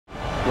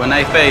when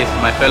I face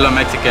my fellow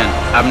Mexican,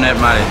 Abner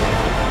Mares.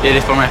 It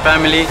is for my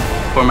family,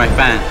 for my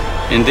fans,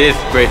 in this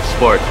great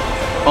sport.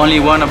 Only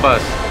one of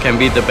us can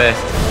be the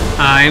best.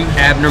 I'm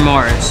Abner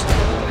Mares.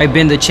 I've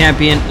been the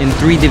champion in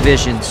 3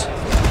 divisions.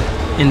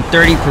 In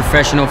 30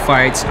 professional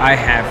fights, I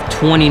have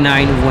 29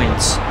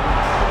 wins.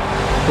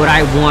 But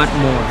I want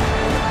more.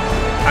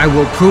 I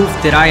will prove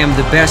that I am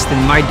the best in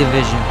my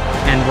division.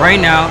 And right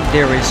now,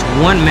 there is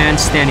one man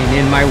standing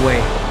in my way.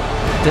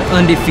 The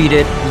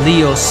undefeated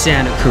Leo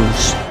Santa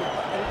Cruz.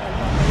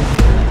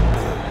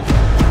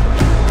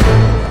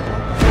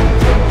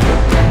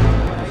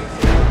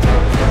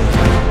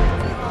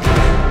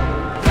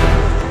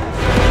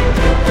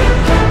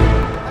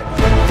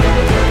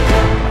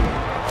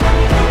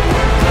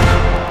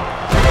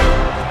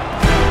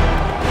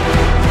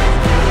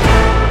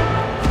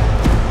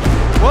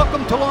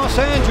 Welcome to Los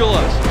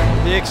Angeles,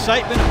 the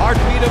excitement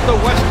heartbeat of the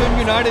Western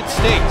United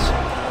States.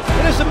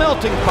 It is a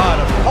melting pot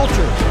of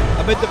cultures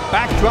amid the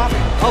backdrop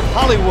of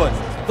Hollywood,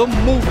 the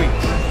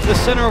movies, the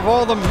center of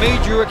all the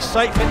major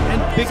excitement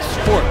and big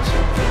sports.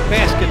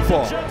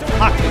 Basketball,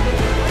 hockey,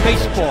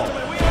 baseball,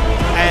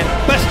 and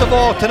best of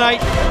all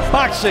tonight,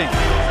 boxing.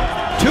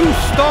 2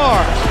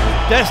 stars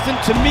destined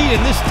to meet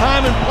in this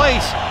time and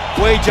place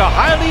wage a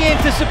highly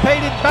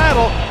anticipated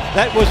battle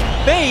that was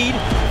made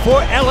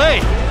for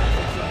LA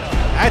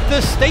at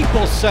the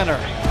Staples Center.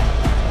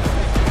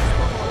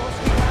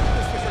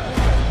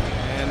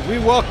 We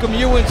welcome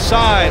you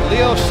inside.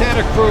 Leo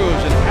Santa Cruz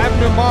and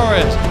Abner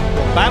Mares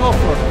will battle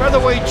for a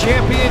featherweight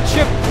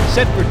championship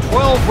set for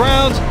 12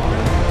 rounds.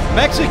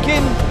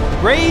 Mexican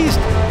raised,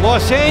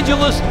 Los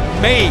Angeles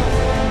made.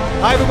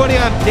 Hi everybody,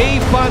 I'm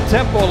Dave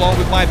Bontempo along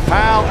with my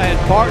pal and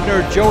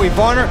partner Joey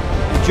Varner.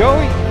 And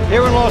Joey,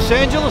 here in Los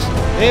Angeles,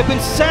 they have been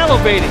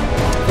salivating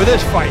for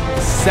this fight.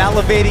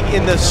 Salivating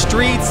in the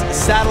streets,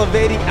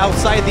 salivating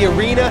outside the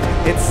arena,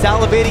 and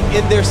salivating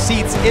in their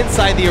seats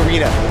inside the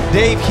arena.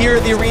 Dave, here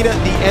in the arena,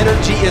 the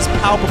energy is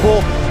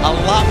palpable. A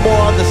lot more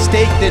on the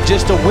stake than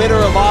just a win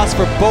or a loss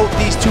for both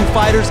these 2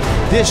 fighters.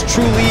 This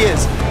truly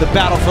is the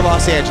battle for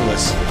Los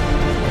Angeles.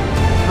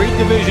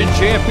 3-division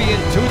champion,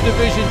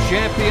 2-division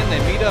champion. They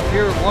meet up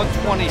here at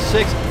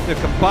 126. The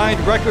combined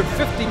record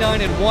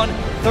 59-1,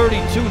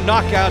 32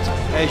 knockouts.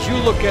 As you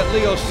look at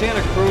Leo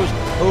Santa Cruz,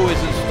 who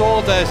is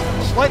installed as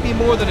slightly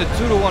more than a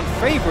 2-to-1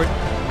 favorite.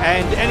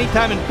 And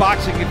anytime in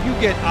boxing, if you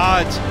get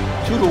odds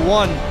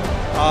 2-to-1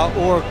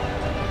 or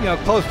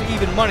close to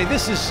even money,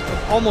 this is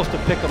almost a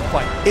pick'em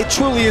fight. It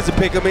truly is a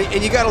pick'em,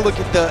 and you got to look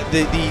at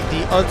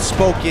the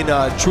unspoken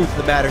truth of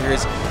the matter here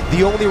is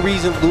the only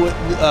reason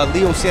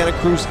Leo Santa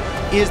Cruz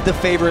is the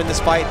favorite in this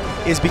fight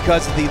is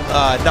because of the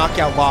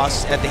knockout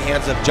loss at the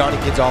hands of Johnny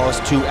Gonzalez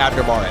to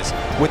Abner Mares.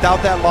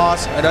 Without that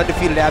loss, an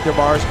undefeated Abner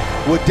Mares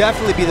would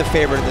definitely be the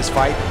favorite in this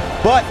fight.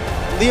 But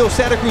Leo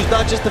Santa Cruz,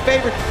 not just the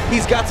favorite,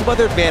 he's got some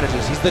other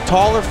advantages. He's the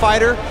taller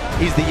fighter,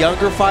 he's the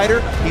younger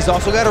fighter, he's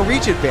also got a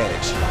reach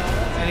advantage.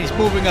 And he's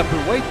moving up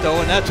in weight though,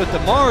 and that's what the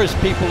Mares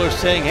people are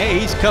saying. Hey,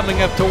 he's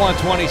coming up to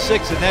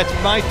 126, and that's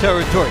my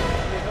territory.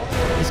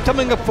 He's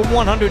coming up from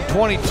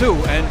 122,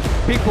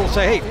 and people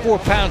say, hey, 4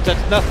 pounds,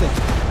 that's nothing.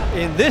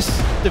 In this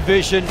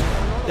division,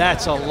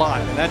 that's a lot,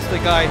 and that's the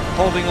guy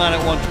holding on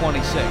at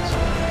 126.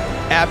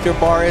 Abner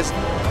Mares,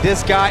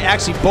 this guy,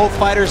 actually both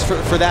fighters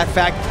for that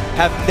fact,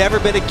 have never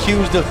been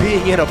accused of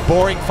being in a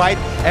boring fight,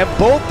 and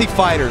both the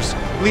fighters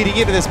leading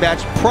into this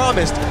match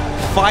promised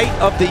fight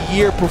of the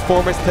year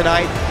performance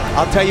tonight.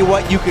 I'll tell you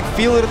what, you can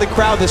feel it in the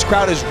crowd. This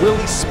crowd is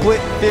really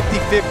split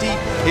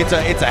 50-50.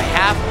 It's a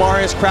half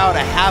Mares crowd, a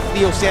half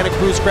Leo Santa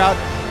Cruz crowd.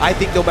 I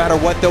think no matter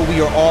what though,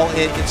 we are all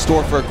in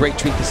store for a great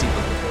treat this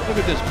evening. Look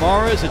at this,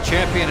 Mares, a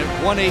champion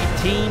at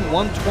 118,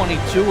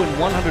 122, and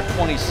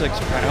 126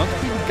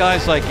 pounds. Beating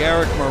guys like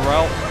Eric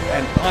Morel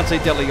and Ponce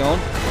de Leon.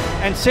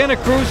 And Santa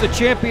Cruz, a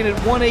champion at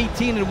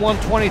 118 and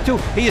 122.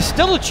 He is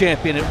still a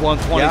champion at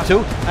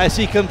 122 as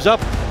he comes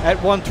up at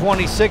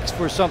 126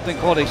 for something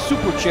called a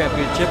super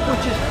championship,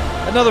 which is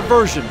another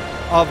version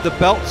of the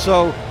belt,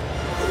 so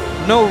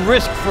no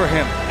risk for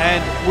him.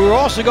 And we're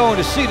also going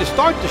to see, to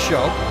start the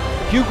show,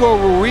 Hugo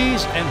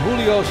Ruiz and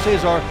Julio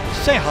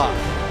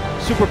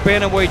Ceja, super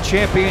bantamweight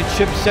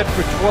championship set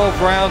for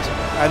 12 rounds,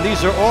 and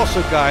these are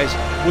also guys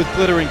with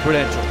glittering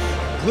credentials.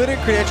 Glittering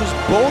credentials,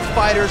 both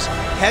fighters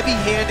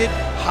heavy-handed,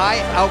 high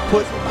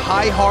output,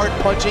 high hard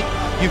punching.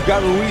 You've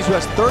got Ruiz, who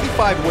has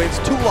 35 wins,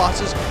 2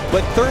 losses,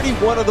 but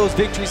 31 of those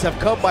victories have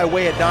come by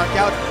way of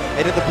knockout.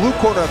 And in the blue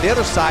corner on the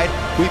other side,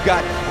 we've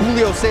got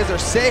Julio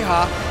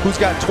Ceja, who's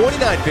got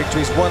 29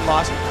 victories, 1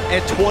 loss,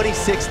 and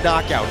 26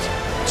 knockouts.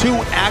 2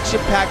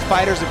 action-packed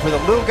fighters, and for the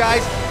little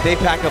guys, they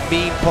pack a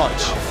mean punch.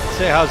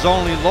 Ceja's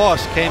only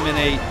loss came in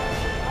a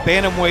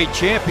bantamweight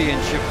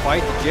championship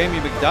fight to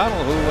Jamie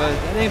McDonald, who,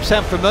 that name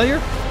sound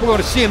familiar? We're going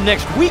to see him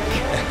next week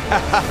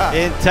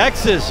in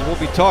Texas. We'll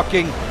be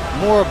talking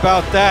more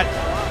about that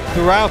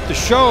throughout the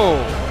show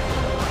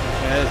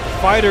as the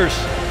fighters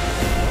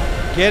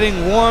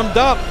getting warmed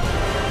up.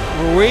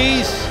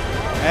 Ruiz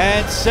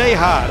and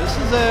Ceja. This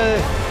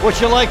is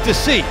what you like to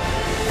see,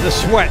 the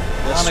sweat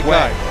on a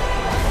guy.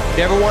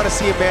 Never want to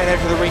see a man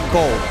enter the ring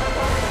cold.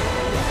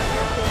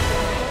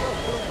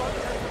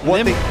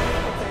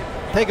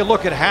 Take a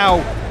look at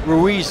how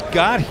Ruiz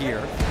got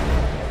here,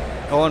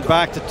 going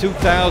back to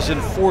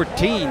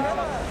 2014.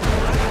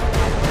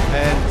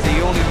 And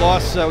the only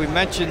loss we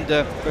mentioned,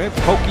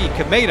 Koki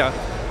Kameda,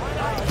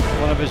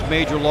 one of his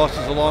major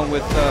losses along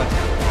with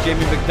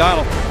Jamie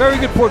McDonald. Very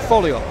good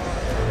portfolio.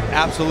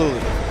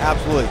 Absolutely,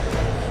 absolutely.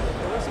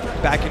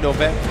 Back in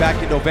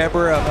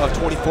November of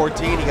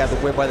 2014, he got the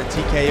win by the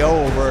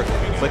TKO over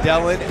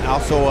Medellin.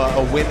 Also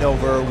a win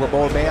over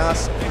Ramon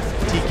Meas,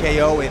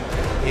 TKO in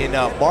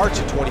March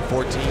of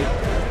 2014.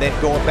 Then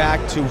going back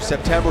to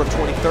September of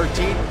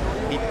 2013,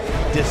 he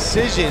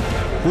decisioned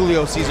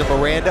Julio Cesar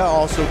Miranda,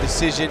 also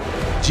decision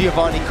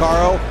Giovanni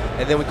Caro,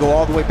 and then we go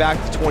all the way back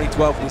to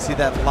 2012. We see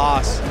that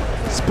loss,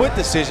 split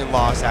decision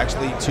loss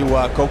actually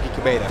to Koki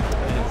Kameda.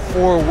 And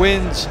 4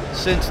 wins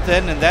since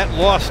then, and that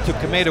loss to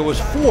Kameda was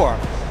for a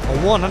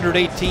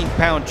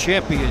 118-pound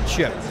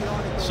championship.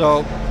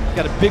 So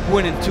got a big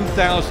win in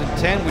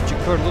 2010, which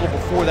occurred a little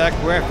before that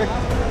graphic,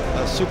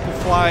 a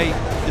Superfly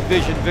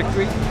division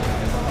victory.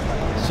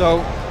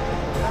 So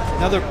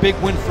another big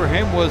win for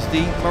him was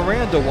the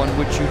Miranda one,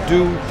 which you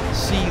do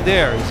see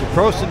there. He's a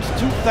pro since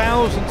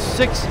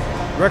 2006,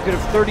 record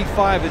of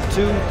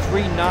 35-2,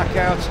 3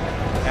 knockouts,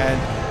 and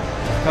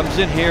comes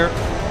in here.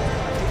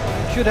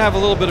 Should have a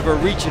little bit of a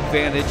reach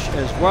advantage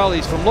as well.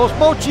 He's from Los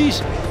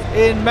Mochis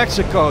in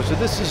Mexico, so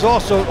this is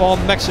also all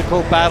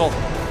Mexico battle.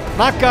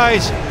 Not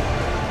guys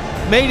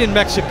made in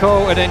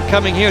Mexico and then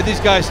coming here.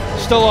 These guys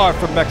still are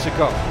from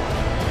Mexico.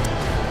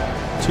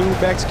 2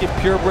 Mexican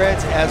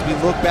purebreds. As we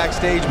look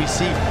backstage, we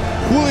see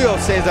Julio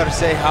Cesar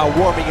Ceja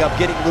warming up,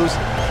 getting loose,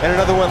 and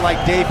another one,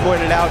 like Dave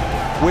pointed out,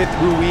 with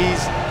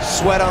Ruiz,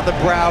 sweat on the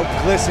brow,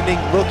 glistening,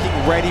 looking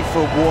ready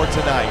for war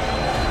tonight.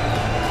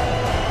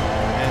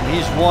 And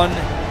he's won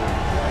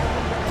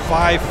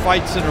 5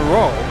 fights in a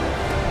row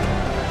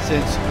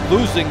since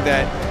losing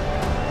that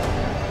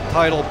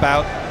title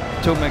bout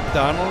to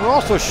McDonald. It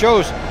also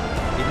shows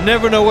you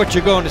never know what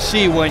you're going to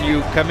see when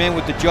you come in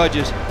with the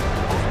judges.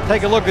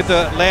 Take a look at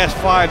the last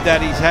 5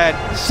 that he's had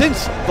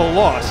since the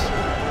loss.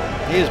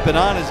 He has been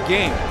on his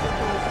game.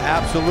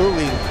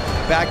 Absolutely.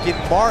 Back in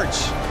March,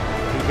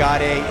 he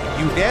got a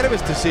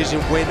unanimous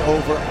decision win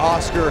over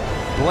Oscar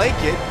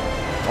Blanket.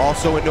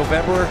 Also in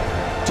November,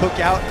 took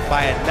out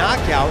by a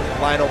knockout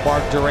Lionel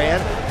Mark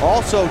Duran.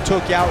 Also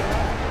took out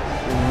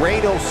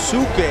Reino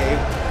Suke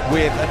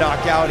with a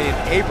knockout in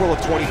April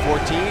of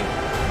 2014.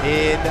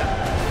 In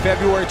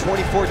February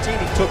 2014,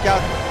 he took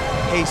out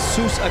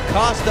Jesus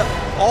Acosta,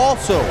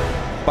 also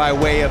by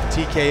way of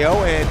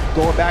TKO. And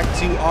going back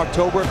to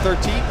October of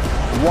 13,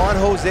 Juan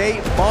Jose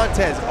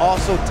Montes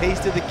also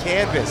tasted the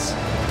canvas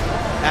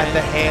at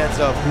the hands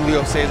of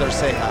Julio Cesar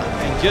Ceja.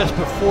 And just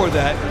before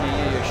that, when you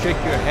shake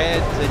your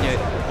head and you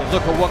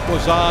look at what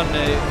goes on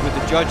with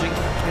the judging,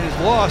 in his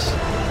loss,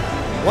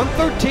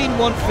 113,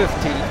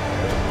 115,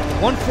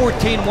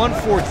 114,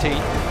 114,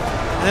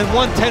 and then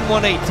 110,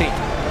 118.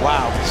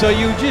 Wow. So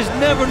you just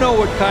never know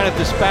what kind of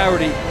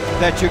disparity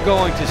that you're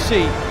going to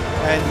see.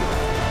 And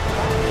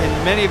in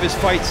many of his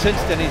fights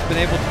since then, he's been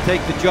able to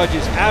take the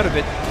judges out of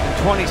it in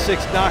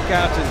 26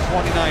 knockouts and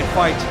 29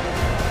 fights.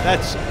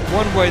 That's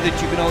one way that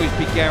you can always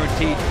be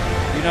guaranteed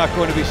you're not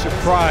going to be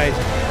surprised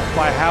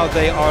by how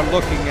they are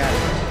looking at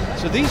it.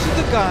 So these are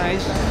the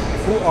guys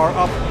who are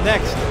up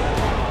next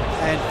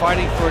and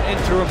fighting for an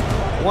interim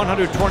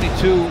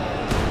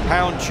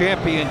 122-pound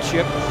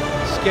championship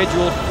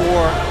scheduled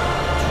for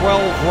 12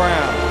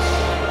 rounds.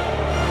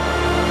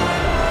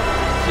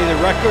 See the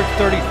record,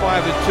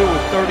 35-2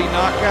 with 30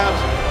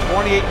 knockouts,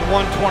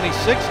 28-1,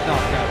 26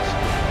 knockouts.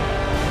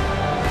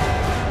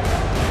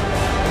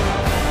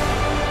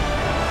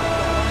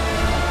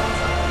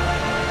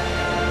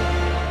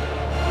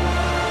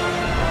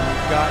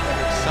 We've got an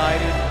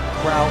excited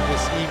crowd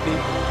this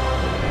evening,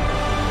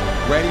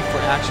 ready for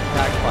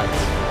action-packed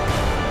fights.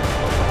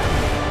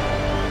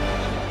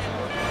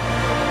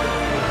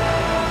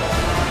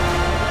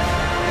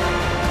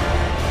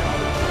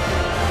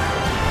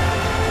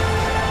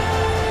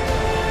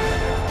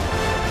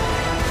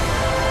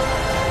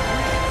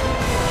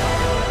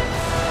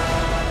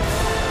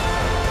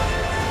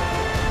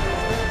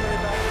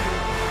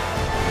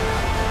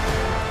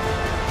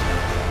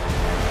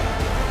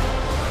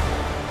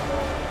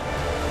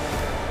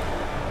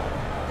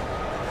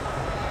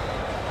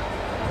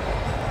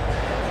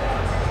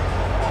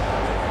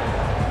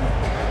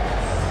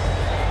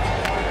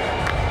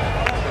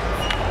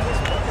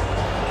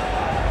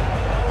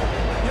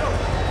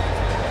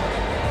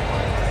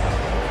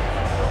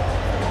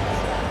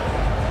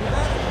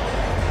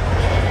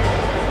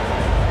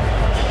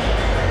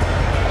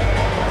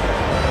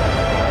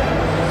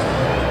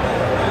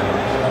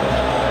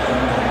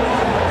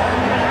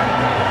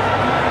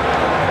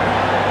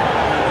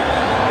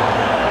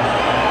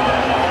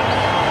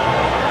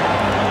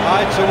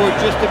 So we're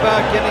just about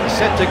getting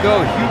set to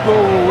go. Hugo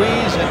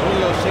Ruiz and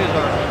Julio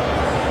Cesar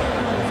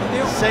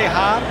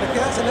Ceja,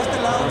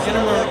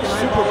 interim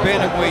super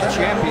bantamweight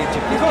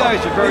championship. These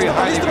guys are very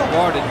highly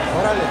regarded.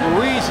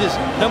 Ruiz is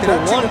number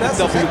 1 in the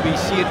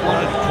WBC at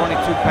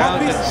 122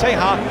 pounds, and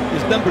Ceja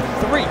is number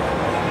 3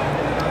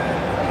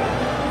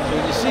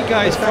 you see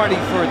guys fighting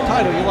for a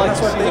title, you like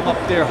to see them up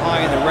there high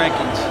in the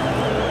rankings.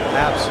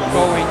 Absolutely.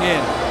 Going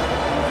in.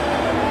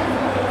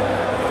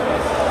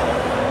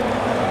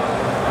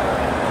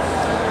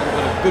 A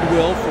bit of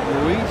goodwill from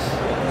Ruiz.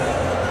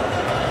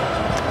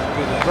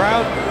 Good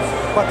crowd.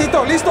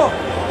 Patito, listo.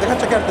 Deja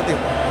chequearte, tío.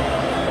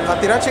 A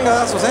tirar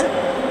chingadazos, ¿eh?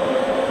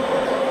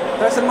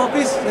 ¿Traes el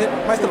mouthpiece? Sí,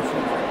 maestro.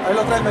 Ahí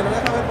lo traes, me lo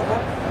deja ver, por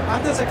favor.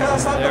 Antes de cada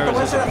salto te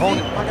voy a hacer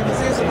así, para que me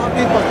sigas el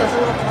mouthpiece, para estar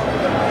seguro que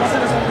no se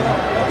les olvidó.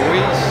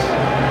 Ruiz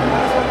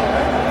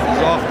is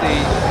off the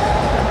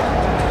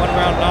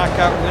one-round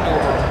knockout win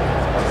over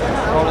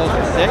Carlos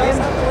Degan.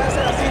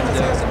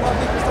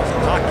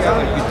 Knockout,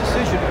 a good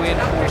decision win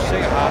for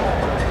Ceja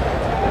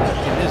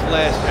in his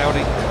last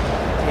outing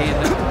in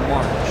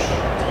March.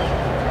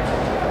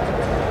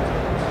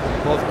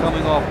 Both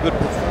coming off good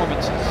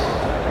performances.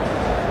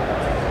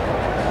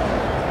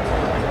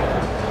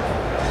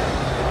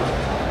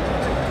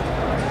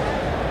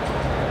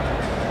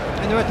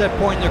 And they're at that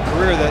point in their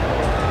career that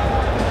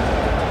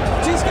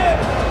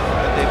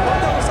they've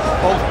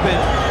both been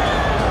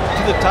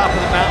to the top of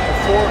the mountain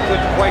before,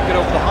 couldn't quite get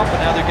over the hump, and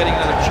now they're getting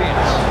another chance.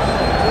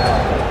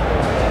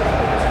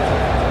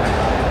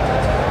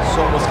 It's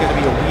almost going to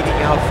be a weeding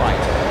out fight.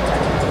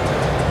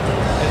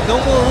 And no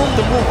more room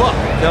to move up.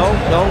 No,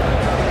 no.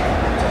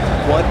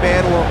 One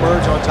man will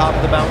emerge on top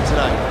of the mountain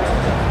tonight.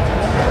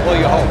 Well,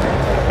 you hope.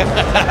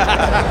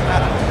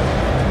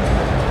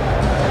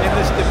 In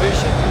this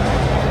division,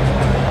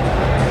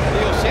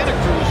 Santa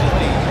Cruz is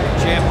the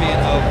champion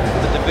of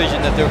the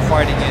division that they're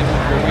fighting in.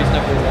 Ruiz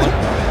number 1,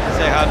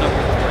 Ceja number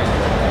 3.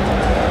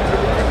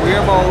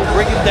 Guillermo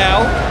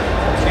Rigondeaux,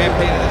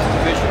 champion of this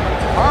division.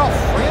 Carl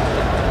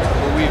Frampton,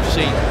 who we've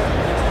seen.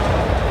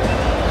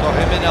 Saw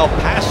him in El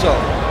Paso,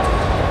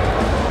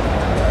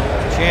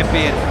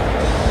 champion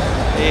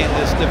in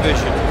this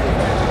division.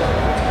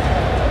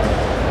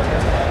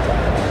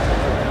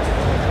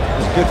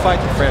 It was a good fight,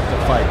 the Frampton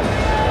fight.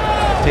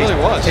 It really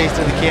was.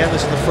 Tasted the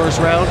canvas in the first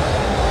round.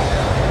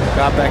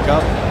 Got back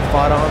up,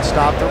 fought on,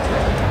 stopped him.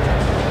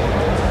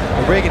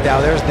 Rigondeaux,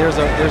 there's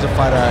a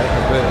fight I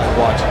really like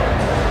watching.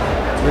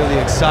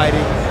 Really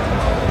exciting,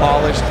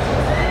 polished,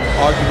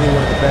 arguably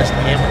one of the best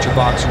amateur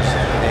boxers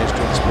in the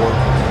history of the sport.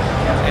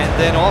 And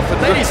then often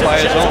ripped by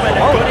his own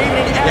promoter.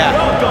 Yeah,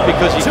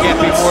 because he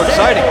can't be more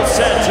exciting.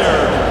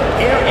 Center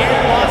here in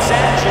Los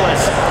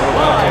Angeles.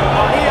 Live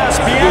on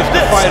ESPN,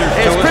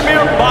 this is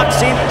Premier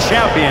Boxing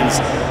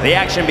Champions. The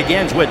action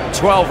begins with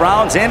 12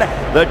 rounds in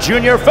the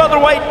junior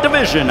featherweight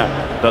division.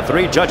 The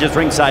 3 judges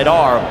ringside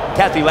are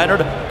Kathy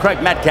Leonard,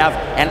 Craig Metcalf,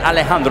 and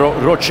Alejandro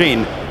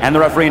Rochin. And the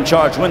referee in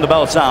charge when the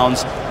bell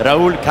sounds,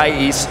 Raul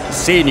Caiz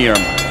Sr.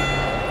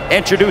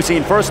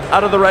 Introducing first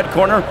out of the red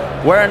corner,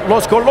 wearing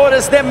Los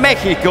Colores de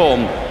Mexico.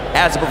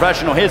 As a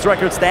professional, his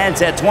record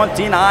stands at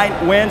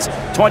 29 wins,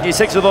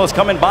 26 of those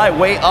coming by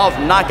way of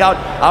knockout,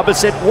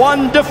 opposite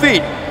 1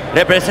 defeat.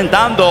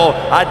 Representando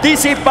a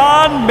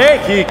Disipan,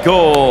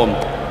 Mexico.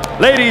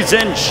 Ladies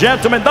and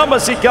gentlemen,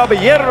 damas y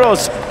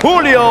caballeros,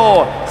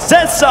 Julio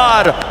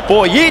César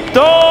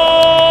Pollito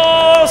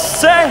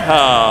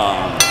Ceja.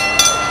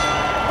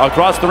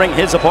 Across the ring,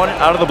 his opponent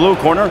out of the blue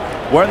corner,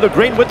 wearing the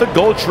green with the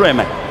gold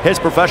trim. His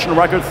professional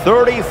record,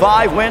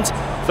 35 wins,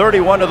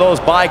 31 of those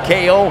by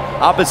KO,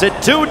 opposite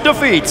 2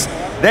 defeats.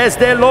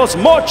 Desde Los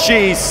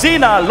Mochis,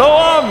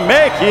 Sinaloa,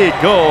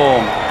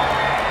 Mexico.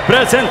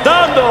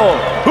 Presentando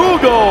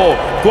Hugo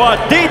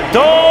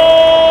Cuatito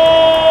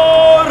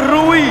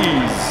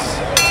Ruiz.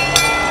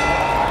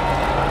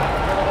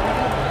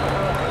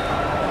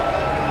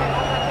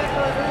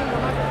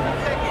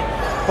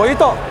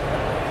 Pollito.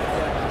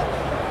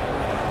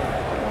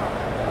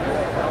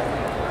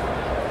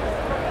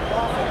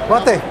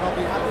 Guate.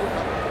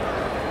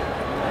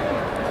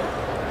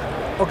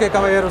 Ok,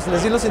 caballeros,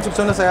 les di las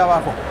instrucciones allá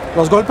abajo.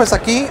 Los golpes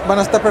aquí van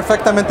a estar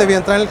perfectamente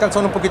bien. Traen el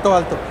calzón un poquito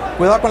alto.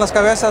 Cuidado con las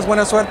cabezas,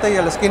 buena suerte, y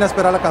a la esquina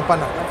esperar la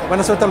campana.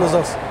 Buena suerte a los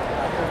dos.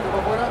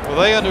 Well,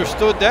 they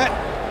understood that.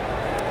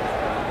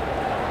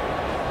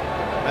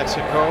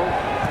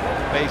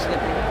 Mexico-based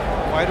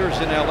fighters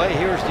in LA.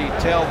 Here's the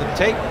tail of the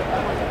tape.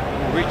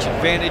 Reach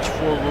advantage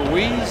for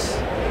Ruiz.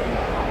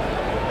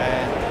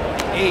 And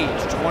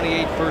age,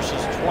 28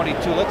 versus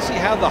 22. Let's see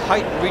how the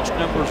height and reach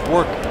numbers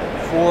work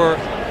for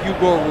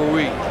Hugo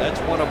Ruiz. That's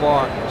one of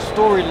our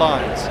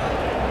storylines.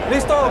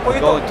 Listo,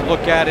 Pollito. Going to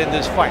look at in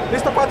this fight.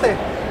 Listo, Pate.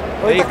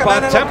 Dave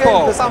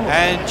Bontempo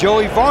and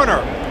Joey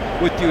Varner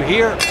with you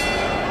here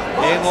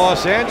in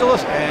Los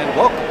Angeles, and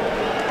welcome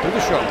to the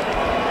show.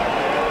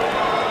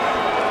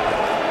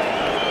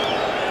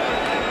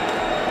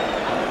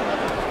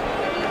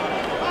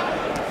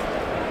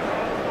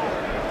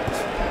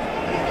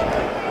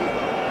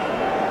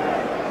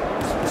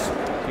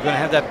 You're going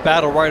to have that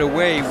battle right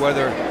away,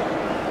 whether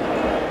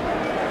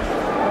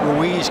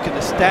Ruiz can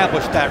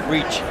establish that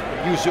reach,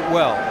 use it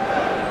well.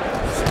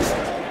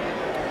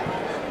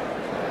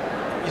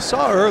 You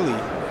saw early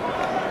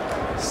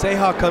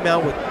Ceja come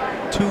out with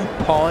 2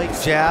 pawing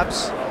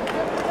jabs,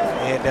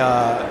 and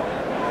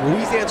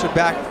Ruiz answered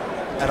back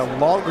at a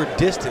longer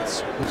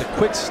distance with a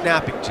quick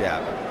snapping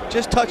jab.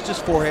 just touched his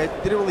forehead,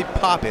 didn't really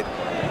pop it.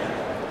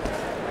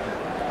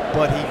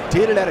 But he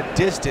did it at a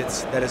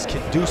distance that is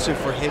conducive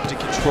for him to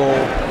control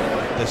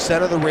the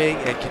center of the ring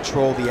and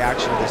control the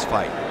action of this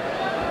fight.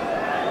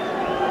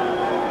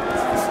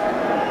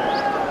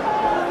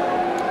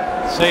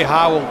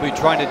 Ceja will be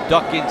trying to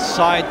duck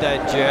inside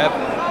that jab,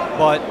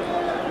 but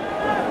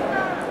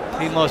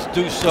he must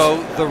do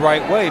so the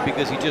right way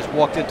because he just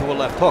walked into a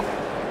left hook.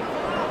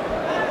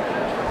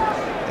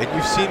 And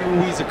you've seen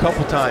Ruiz a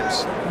couple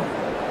times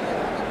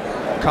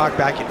cock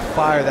back and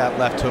fire that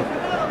left hook.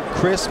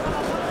 Crisp,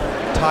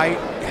 tight,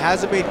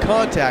 hasn't made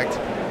contact,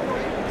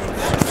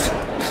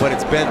 but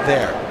it's been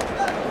there.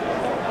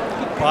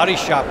 Good body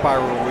shot by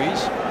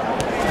Ruiz.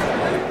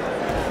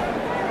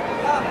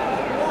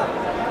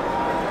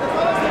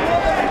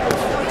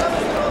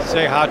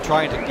 Ceja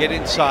trying to get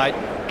inside.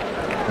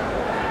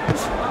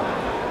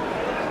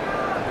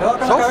 So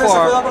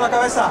far,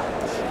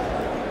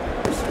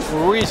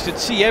 Ruiz could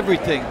see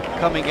everything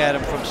coming at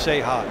him from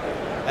Ceja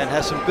and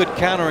has some good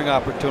countering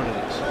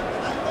opportunities.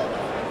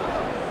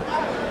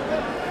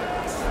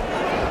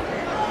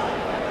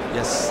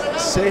 Yes,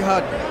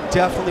 Ceja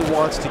definitely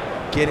wants to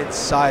get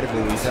inside of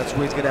Ruiz. That's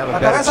where he's going to have a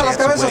better chance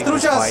of winning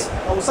this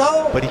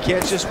fight. But he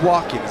can't just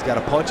walk in. He's got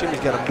to punch him. He's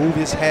got to move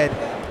his head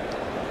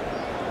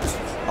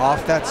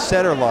off that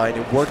center line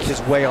and work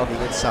his way on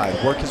the inside,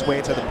 work his way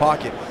inside the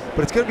pocket.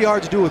 But it's going to be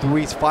hard to do with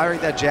Ruiz firing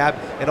that jab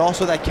and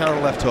also that counter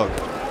left hook.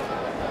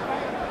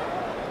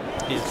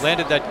 He's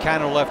landed that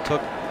counter left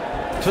hook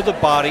to the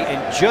body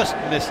and just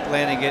missed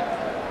landing it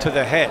to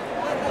the head.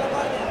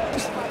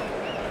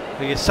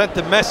 So he sent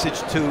the message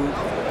to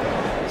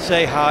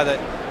Ceja that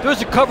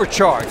there's a cover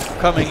charge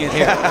coming in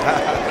here.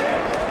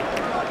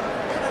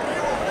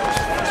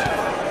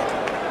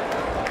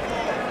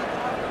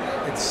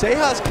 And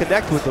Ceja's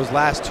connect with those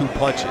last two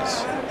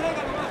punches.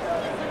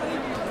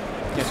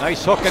 Yeah,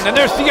 nice hook, and then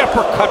there's the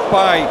uppercut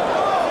by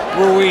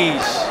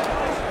Ruiz.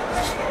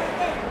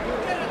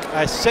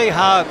 As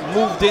Ceja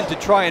moved in to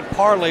try and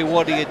parlay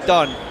what he had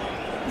done.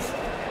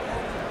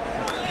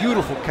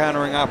 Beautiful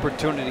countering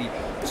opportunity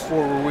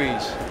for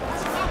Ruiz.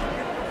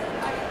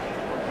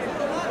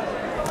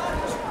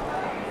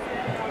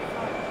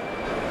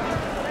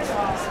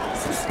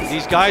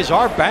 These guys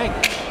are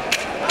bangers.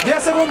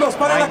 10 segundos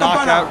para la High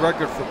knockout campana.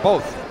 record for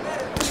both.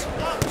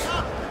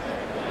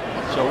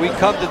 So we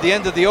come to the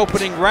end of the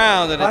opening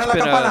round, and it's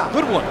been a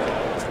good one.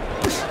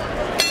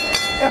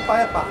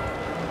 Epa, epa.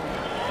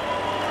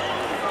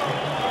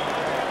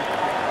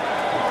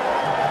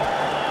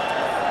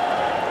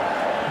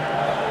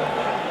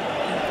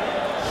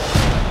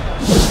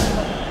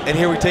 And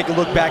here we take a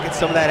look back at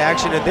some of that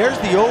action, and there's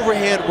the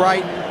overhand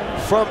right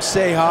from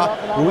Ceja.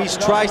 Ruiz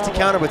tries to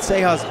counter, but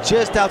Ceja's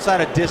just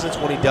outside of distance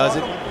when he does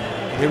it.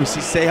 And here we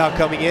see Ceja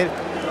coming in.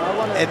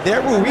 And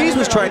there Ruiz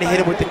was trying to hit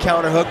him with the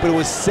counter hook, but it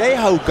was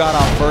Ceja who got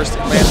off first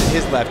and landed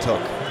his left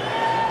hook.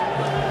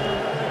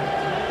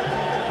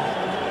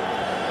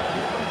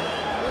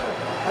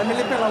 Ahí me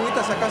limpian la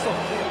agüita si acaso.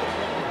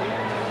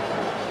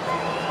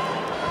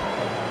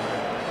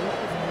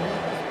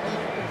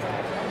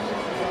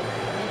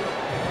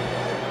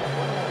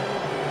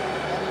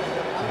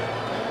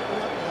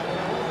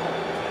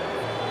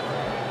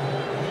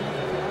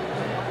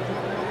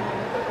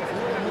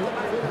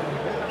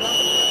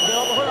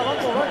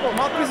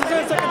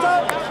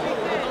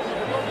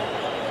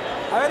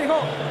 A ver, hijo.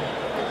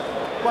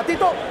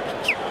 Guatito.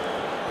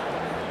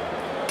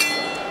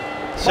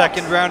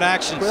 Second round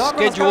action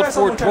scheduled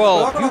for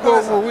 12.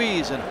 Hugo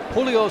Ruiz and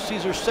Julio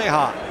Cesar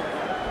Ceja.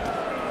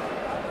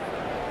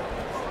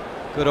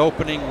 Good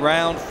opening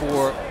round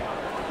for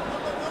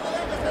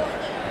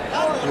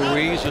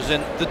Ruiz, who's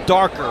in the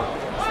darker,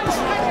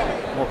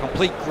 more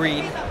complete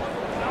green.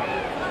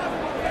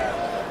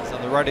 It's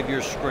on the right of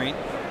your screen.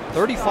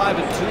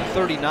 35-2,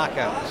 30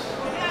 knockouts.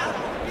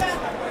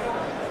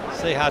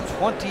 Ceja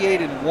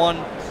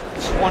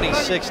 28-1,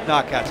 26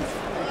 knockouts.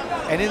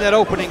 And in that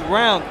opening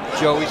round,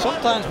 Joey,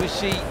 sometimes we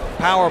see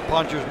power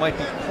punchers might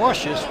be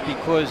cautious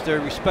because they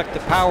respect the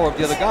power of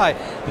the other guy,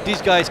 but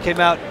these guys came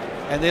out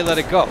and they let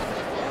it go.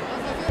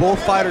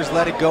 Both fighters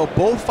let it go.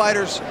 Both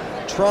fighters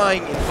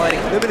trying and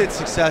finding limited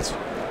success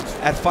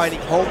at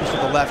finding homes from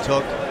the left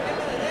hook.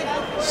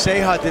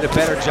 Ceja did a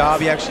better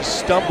job. He actually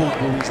stumbled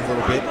Ruiz a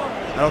little bit.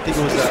 I don't think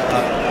it was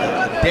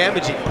a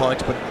damaging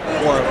punch, but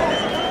more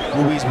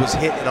Ruiz was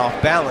hit and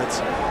off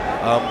balance.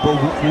 But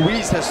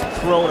Ruiz has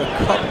thrown a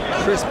couple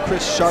crisp,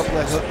 sharp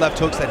left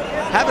hooks that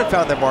haven't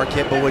found their mark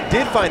yet. But what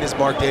did find his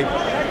mark, Dave,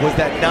 was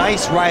that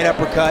nice right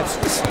uppercut.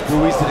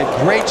 Ruiz did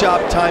a great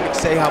job timing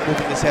Ceja,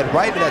 moving his head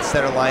right into that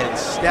center line and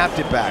snapped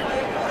it back.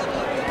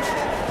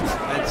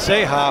 And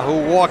Ceja, who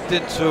walked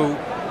into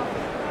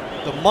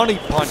the money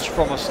punch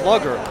from a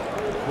slugger,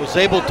 was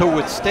able to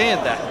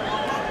withstand that.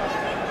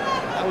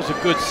 That was a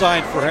good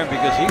sign for him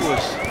because he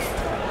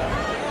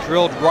was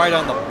drilled right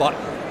on the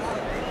button.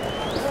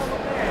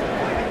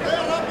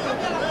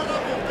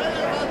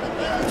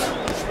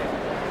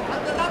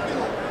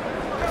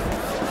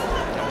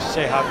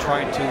 Ceja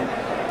trying to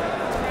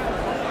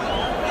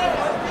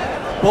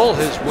bull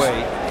his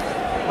way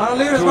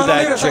through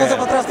that jab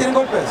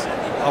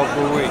of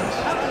Ruiz.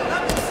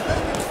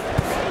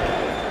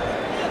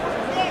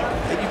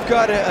 And you've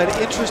got an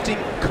interesting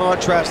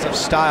contrast of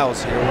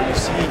styles here where you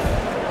see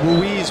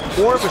Ruiz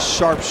more of a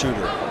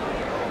sharpshooter.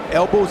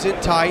 Elbows in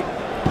tight,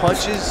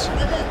 punches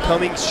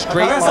coming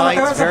straight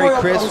lines, very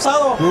crisp.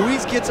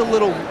 Ruiz gets a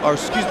little, or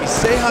excuse me,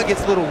 Ceja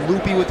gets a little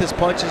loopy with his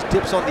punches,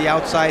 dips on the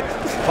outside,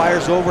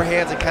 fires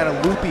overhands and kind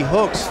of loopy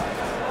hooks.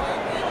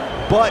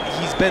 But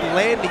he's been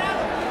landing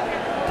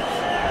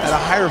at a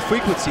higher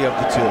frequency of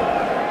the two.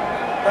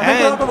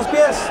 And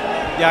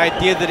the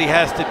idea that he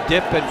has to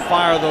dip and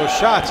fire those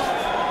shots,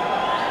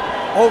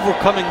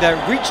 overcoming that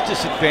reach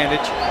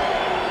disadvantage,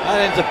 that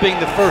ends up being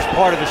the first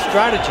part of the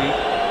strategy.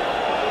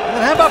 And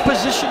then how about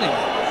positioning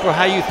for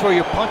how you throw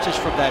your punches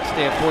from that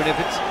standpoint if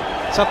it's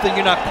something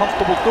you're not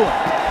comfortable doing?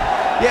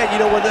 Yeah, you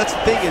know what, that's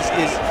the thing is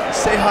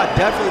Ceja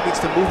definitely needs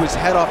to move his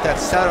head off that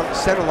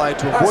center line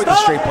to avoid the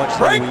straight punches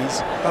of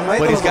Ruiz.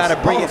 But he's got to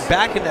bring it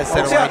back in that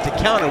center line to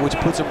counter, which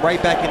puts him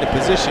right back into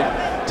position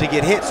to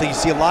get hit. So you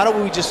see a lot of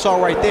what we just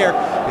saw right there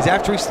is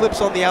after he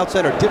slips on the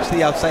outside or dips to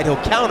the outside,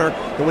 he'll counter,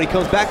 and when he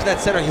comes back to that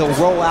center, he'll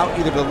roll out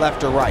either to the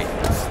left or right.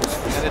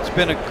 And it's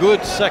been a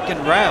good second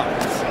round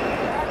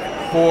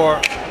for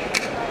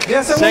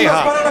Ceja. So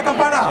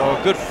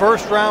a good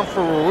first round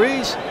for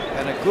Ruiz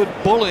and a good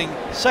bullying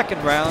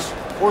second round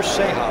for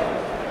Ceja.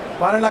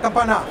 Paren la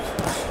campana.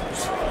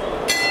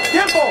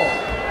 Tiempo.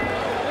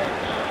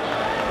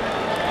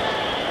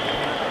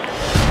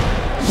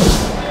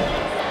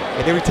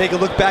 And then we take a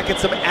look back at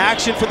some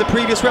action from the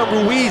previous round.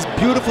 Ruiz,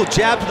 beautiful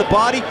jab to the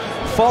body,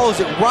 follows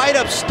it right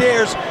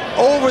upstairs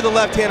over the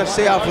left hand of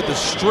Ceja with a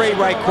straight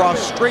right cross,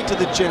 straight to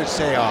the chin of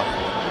Ceja.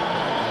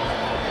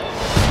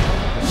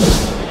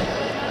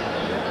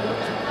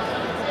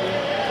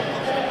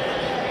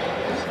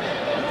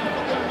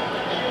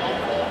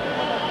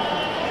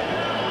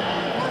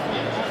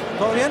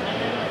 ¿Todo bien?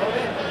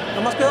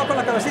 Nomás cuidado con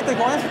la cabecita,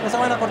 hijo, no se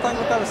vayan a cortar en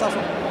un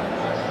cabezazo.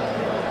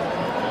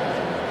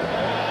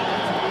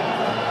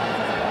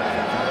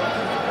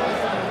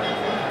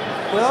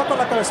 Cuidado con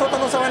la cabezota,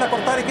 no se vayan a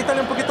cortar y quítale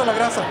un poquito la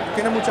grasa,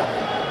 tiene mucha.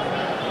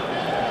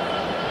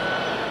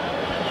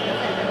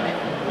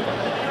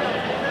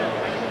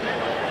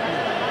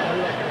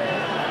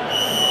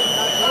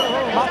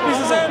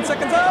 Mouthpieces in,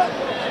 seconds out.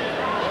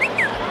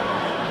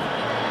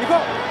 Hijo.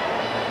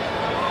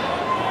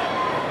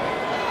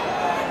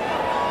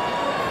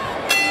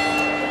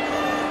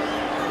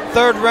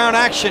 Third round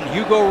action,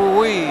 Hugo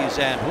Ruiz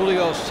and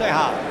Julio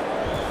Ceja.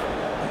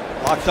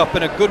 Locked up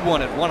in a good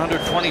one at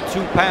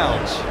 122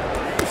 pounds.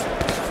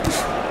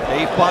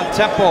 Dave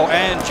Bontempo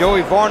and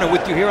Joey Varner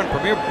with you here on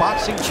Premier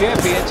Boxing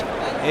Champions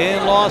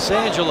in Los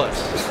Angeles.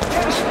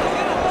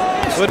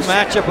 Good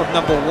matchup of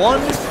number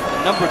 1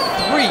 and number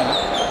 3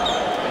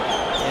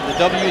 in the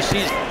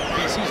WBC's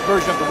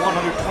version of the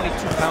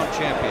 122-pound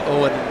champion.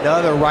 Oh,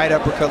 another right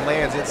uppercut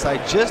lands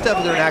inside just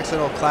after an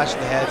accidental clash in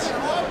the heads.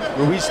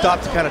 Ruiz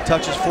stopped to kind of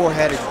touch his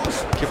forehead and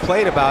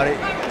complain about it.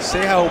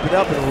 Ceja opened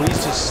up and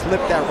Ruiz just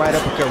slipped that right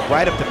uppercut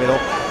right up the middle.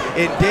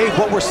 And Dave,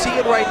 what we're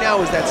seeing right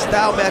now is that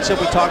style matchup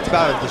we talked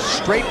about of the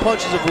straight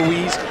punches of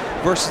Ruiz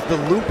versus the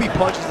loopy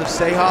punches of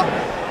Ceja.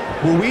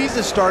 Ruiz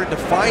is starting to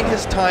find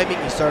his timing,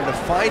 he's starting to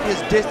find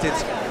his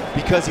distance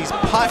because he's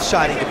pot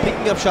shotting and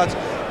picking up shots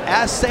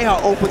as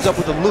Ceja opens up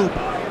with a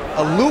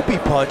loopy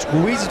punch.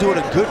 Ruiz is doing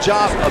a good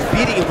job of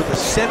beating him with a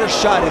center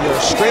shot, either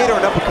a straight or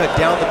an uppercut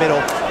down the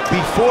middle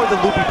before the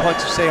loopy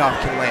punch of Ceja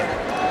can land.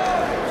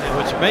 And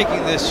what's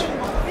making this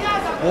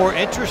more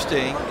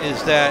interesting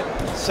is that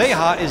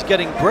Ceja is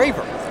getting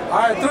braver.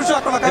 And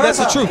that's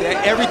the truth.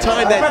 Every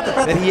time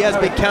that he has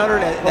been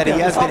countered, that he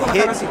has been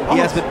hit, he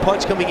has been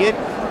punch coming in,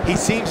 he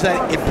seems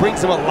that it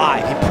brings him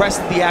alive. He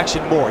presses the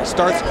action more. He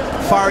starts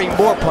firing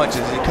more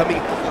punches and coming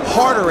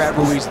harder at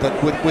Ruiz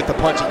with the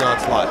punching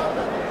onslaught.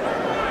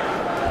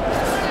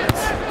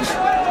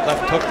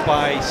 Left hook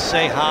by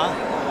Ceja.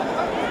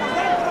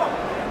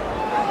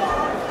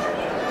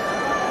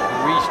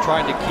 Ruiz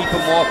trying to keep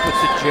him off with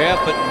the jab,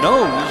 but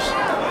knows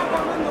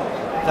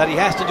that he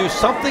has to do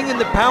something in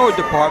the power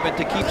department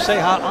to keep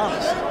Ceja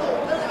honest.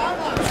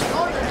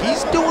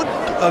 He's doing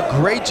a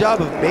great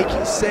job of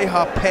making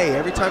Ceja pay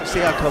every time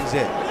Ceja comes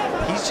in.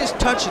 He's just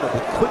touching him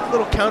with quick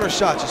little counter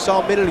shots. You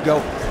saw a minute ago,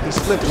 he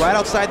slipped right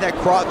outside that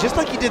cross, just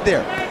like he did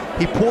there.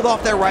 He pulled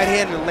off that right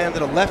hand and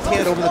landed a left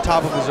hand over the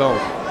top of his own.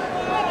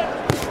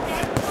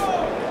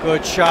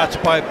 Good shots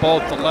by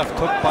both, the left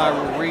hook by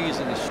Ruiz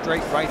and the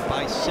straight right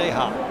by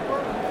Ceja.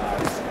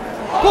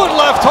 Good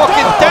left hook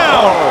and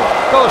down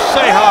goes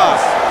Ceja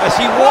as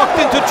he walked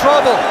into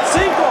trouble.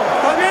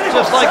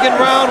 Just like in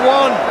round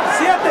 1.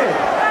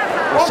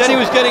 He said he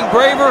was getting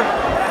braver,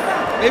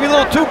 maybe a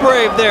little too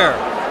brave there.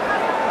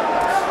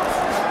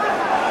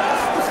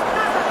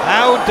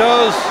 How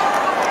does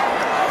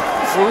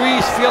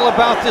Ruiz feel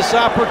about this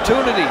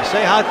opportunity?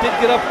 Ceja did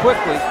get up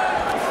quickly.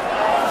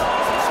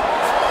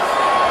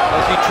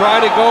 Does he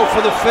try to go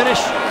for the finish,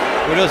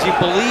 or does he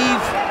believe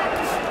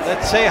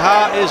that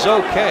Ceja is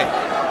okay?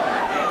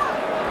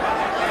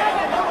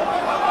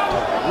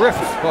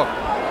 Terrific hook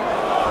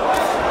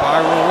by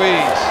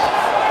Ruiz.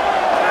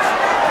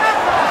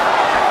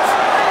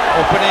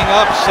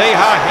 up,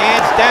 Ceja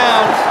hands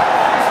down.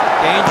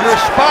 Dangerous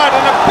spot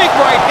and a big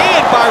right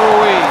hand by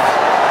Ruiz.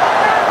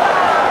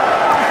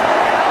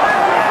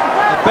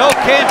 The belt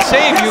can't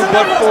save you,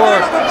 but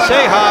for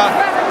Ceja,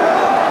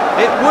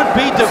 it would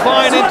be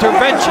divine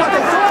intervention.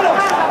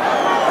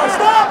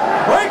 Stop!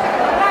 Wait!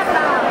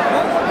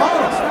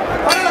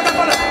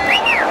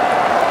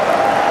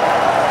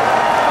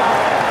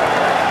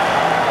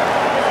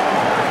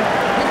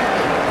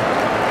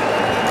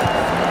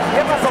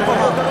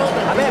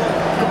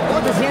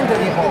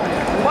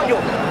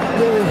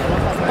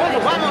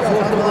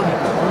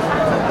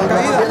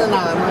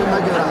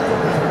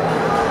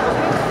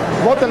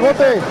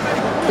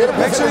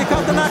 Make sure you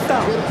count the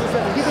knockdown.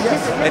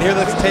 And here,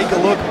 let's take a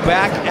look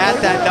back at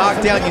that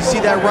knockdown. You see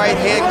that right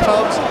hand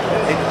comes,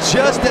 and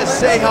just as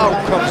Ceja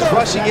comes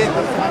rushing in,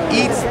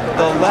 eats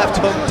the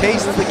left hook,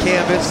 tastes the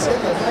canvas.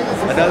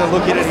 Another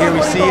look at it here, we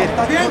see it.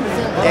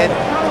 And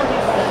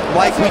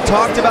like we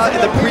talked about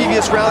in the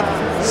previous round,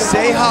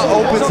 Ceja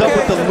opens up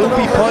with the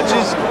loopy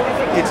punches.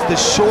 It's the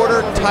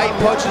shorter, tight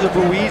punches of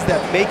Ruiz that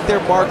make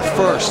their mark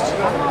first.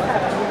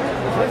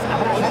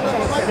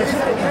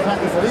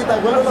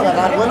 Vuélvelo a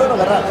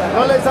agarrar.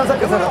 No le des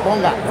que se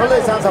reponga. No le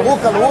des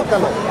búscalo.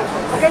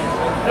 Ok,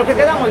 lo que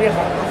quedamos,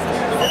 viejo.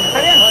 Está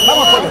bien,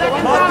 vamos.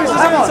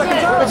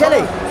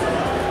 Échale.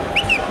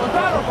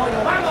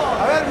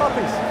 A ver,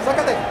 Mapis,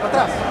 sácate,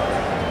 atrás.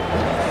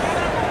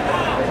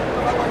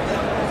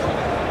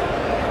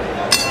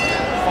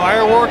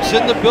 Fireworks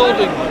in the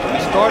building. We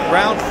start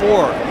round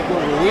 4.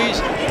 Ruiz,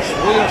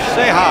 Julio,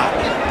 Ceja.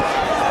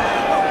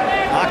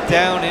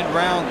 Knockdown in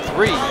round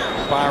 3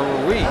 by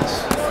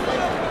Ruiz.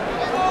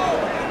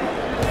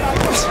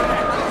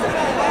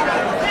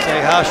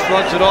 Ceja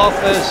shrugs it off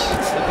as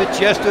if it's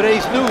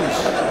yesterday's news.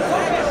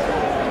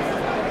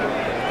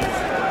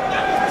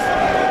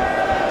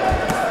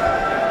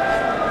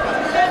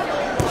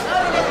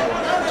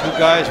 Two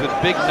guys with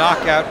big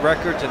knockout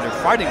records, and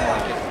they're fighting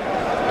like it.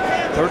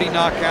 30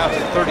 knockouts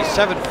and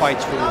 37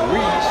 fights for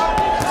Ruiz.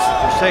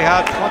 For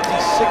Ceja,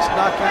 26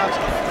 knockouts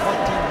and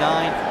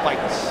 29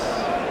 fights.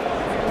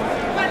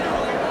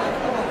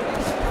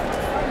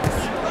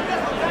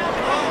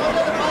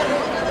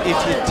 If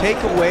you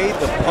take away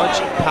the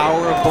punching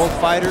power of both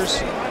fighters,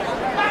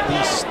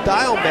 the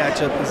style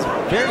matchup is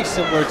very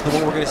similar to the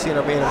one we're going to see in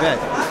our main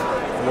event.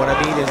 And what I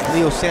mean is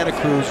Leo Santa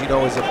Cruz, you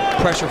know, is a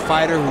pressure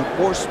fighter who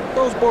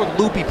throws more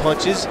loopy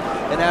punches,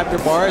 and Abner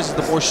Mares is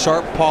the more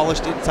sharp,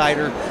 polished,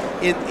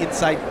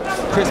 inside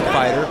crisp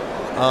fighter.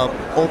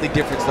 Only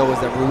difference, though, is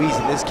that Ruiz,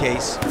 in this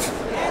case,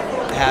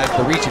 has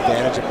the reach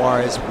advantage, and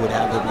Mares would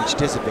have the reach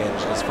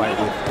disadvantage in this fight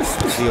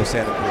with Leo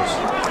Santa Cruz.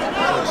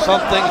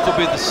 Some things will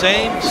be the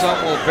same,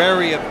 some will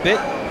vary a bit.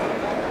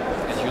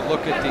 As you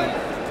look at the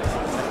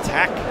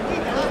attack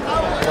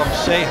from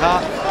Ceja,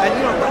 and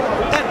you know,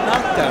 that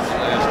knockdown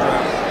last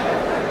round,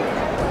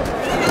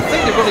 the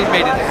thing that really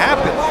made it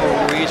happen for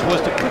Ruiz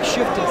was the quick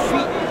shift in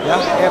feet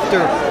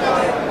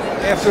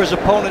after his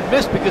opponent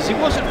missed, because he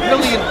wasn't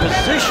really in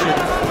position.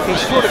 He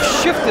sort of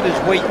shifted his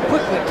weight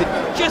quickly to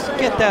just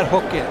get that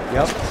hook in.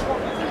 Yep.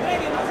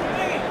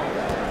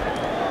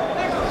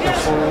 So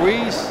for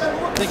Ruiz,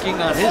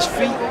 thinking on his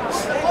feet,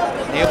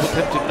 enabled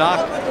him to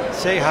knock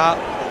Ceja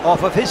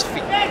off of his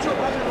feet.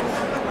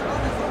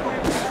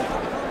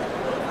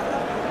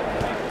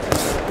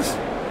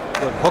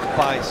 Good hook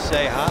by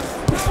Ceja.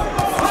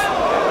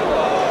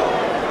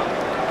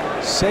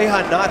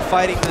 Ceja not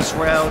fighting this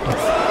round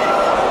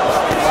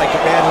like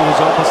a man who was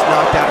almost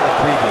knocked out in the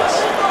previous.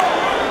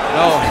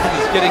 No,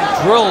 he's getting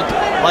drilled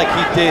like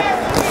he did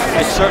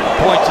at certain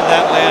points in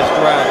that last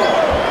round.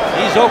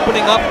 He's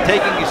opening up,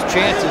 taking his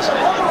chances.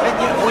 And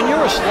you know, when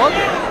you're a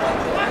slugger,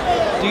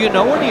 do you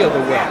know any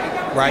other way?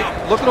 Right?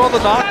 Look at all the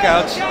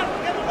knockouts.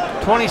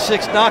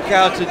 26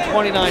 knockouts in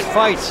 29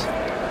 fights.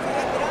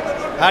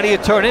 How do you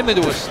turn him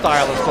into a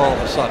stylist all of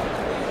a sudden?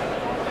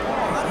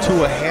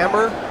 To a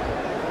hammer,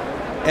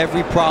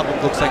 every problem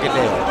looks like a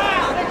nail.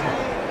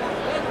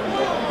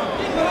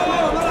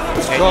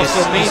 It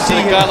also means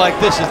that a guy like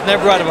this is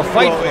never out of a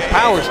fight from a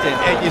power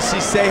standpoint. And you see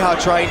Ceja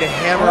trying to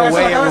hammer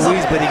away at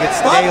Ruiz, but he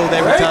gets nailed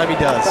every time he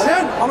does.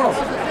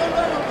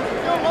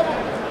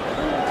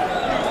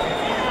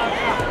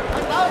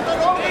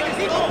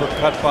 Good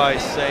cut by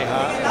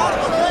Ceja.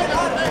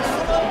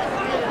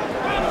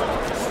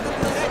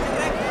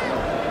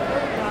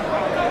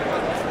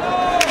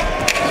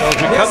 So as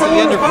we come to the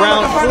end of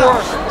round 4,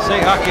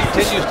 Ceja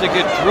continues to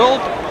get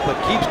drilled, but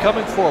keeps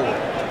coming forward.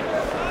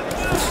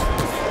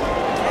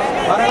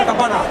 Para la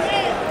campana.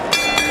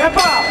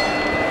 ¡Epa!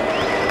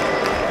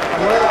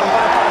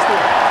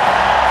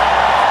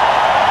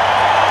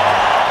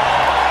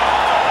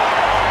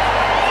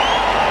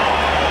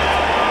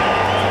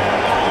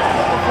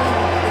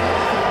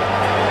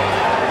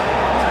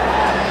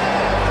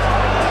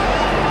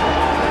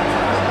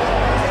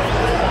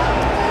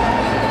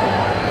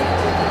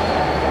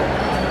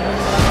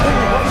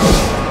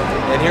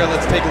 And here,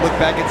 let's take a look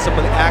back at some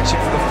of the action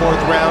for the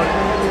 4th round.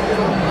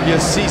 You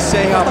see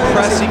Ceja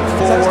pressing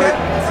forward.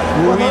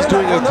 Ruiz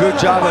doing a good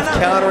job of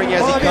countering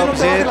as he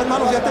comes in.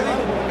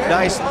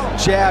 Nice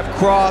jab,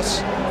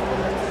 cross,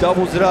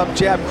 doubles it up,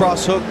 jab,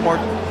 cross, hook.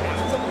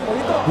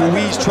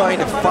 Ruiz trying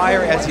to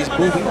fire as he's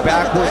moving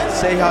backward.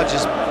 Ceja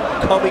just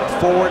coming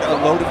forward,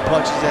 unloading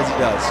punches as he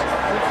does.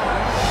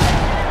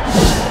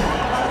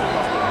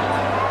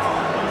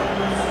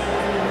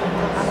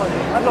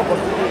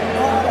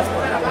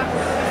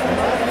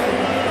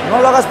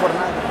 No lo hagas por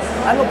nada,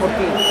 hazlo por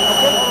ti.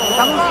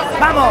 Vamos,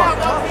 vamos,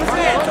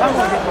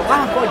 vamos, viejo,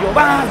 vamos, pollo,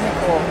 vamos,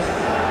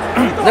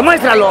 viejo.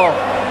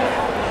 Demuéstralo.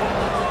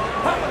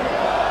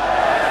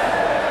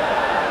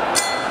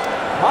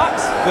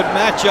 Good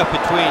matchup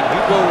between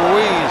Hugo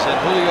Ruiz and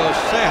Julio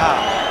Ceja.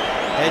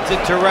 Heads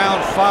into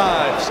round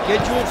 5,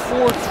 scheduled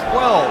for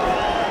 12.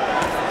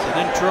 It's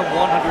an interim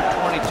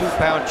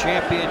 122-pound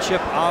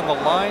championship on the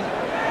line.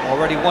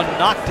 Already one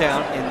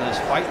knockdown in this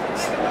fight.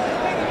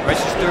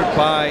 Registered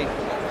by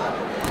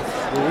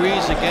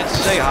Ruiz against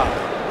Ceja.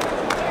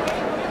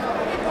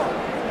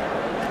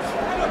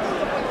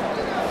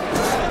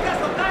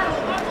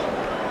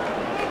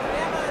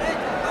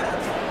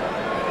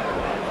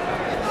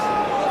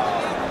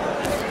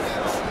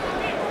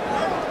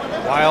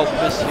 Wild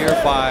miss here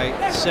by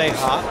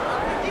Ceja.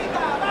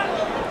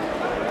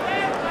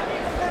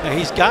 Now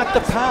he's got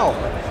the power.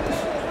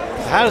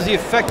 How does he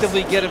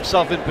effectively get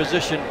himself in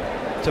position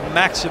to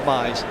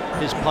maximize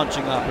his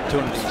punching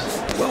opportunities?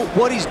 Well,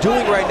 what he's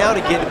doing right now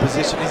to get in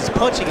position is he's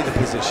punching into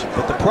position.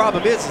 But the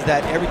problem is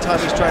that every time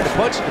he's trying to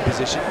punch into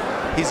position,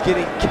 he's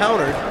getting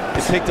countered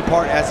and picked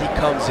apart as he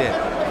comes in.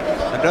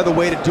 Another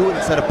way to do it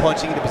instead of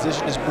punching into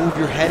position is move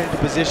your head into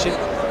position,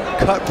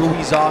 cut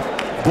Ruiz off,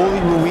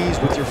 bully Ruiz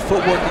with your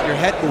footwork and your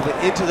head movement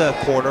into the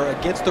corner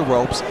against the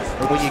ropes.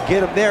 And when you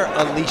get him there,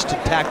 unleash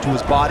attack to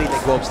his body and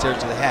then go upstairs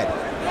to the head.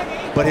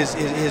 But his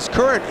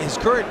current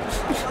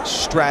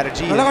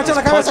strategy is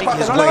punching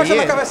his way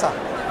in,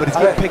 but he's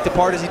getting picked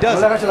apart as he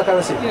does it.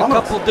 A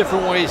couple of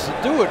different ways to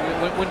do it.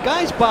 When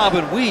guys bob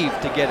and weave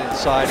to get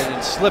inside and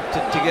then slip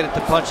to get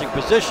into punching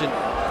position,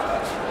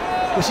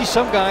 we see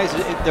some guys,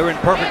 they're in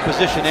perfect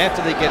position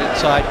after they get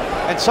inside,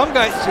 and some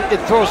guys, it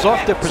throws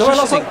off their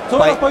positioning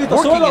by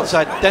working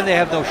inside, then they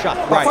have no shot.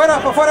 Right.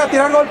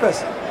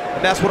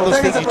 And that's one of those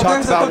things you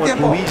talked about when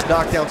Ruiz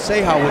knocked down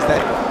Ceja, was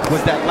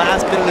that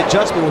last minute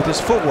adjustment with his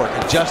footwork,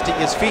 adjusting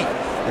his feet.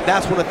 And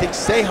that's one of the things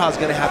Ceja's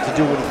going to have to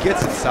do when he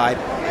gets inside,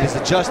 is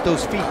adjust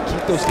those feet,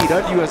 keep those feet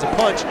under you as a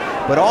punch,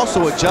 but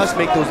also adjust,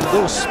 make those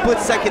little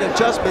split-second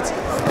adjustments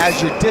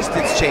as your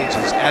distance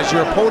changes, as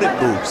your opponent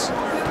moves.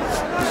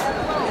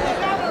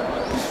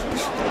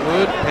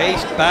 Good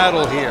paced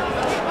battle here.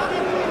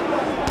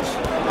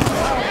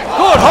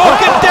 Good hook,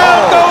 and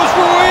down goes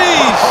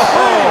Ruiz.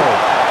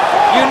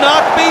 You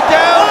knock me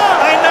down,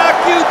 I knock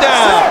you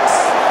down.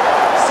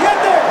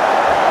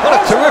 What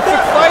a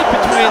terrific fight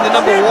between the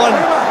number 1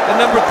 and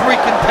number 3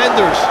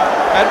 contenders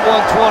at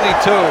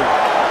 122.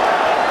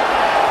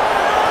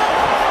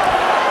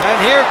 And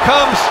here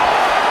comes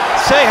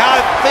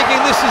Ceja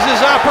thinking this is his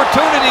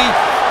opportunity.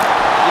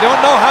 You don't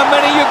know how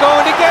many you're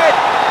going to get.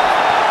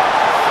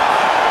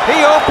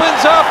 He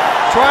opens up,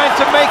 trying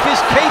to make his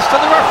case to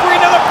the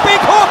referee. Another big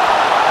hook.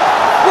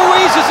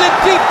 Ruiz is in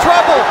deep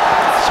trouble.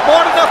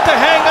 Smart enough to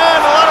hang on,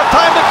 a lot of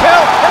time to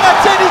kill, and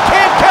that's it, he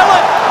can't kill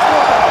it.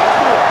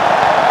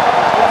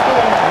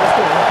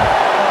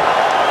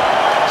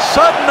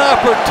 Sudden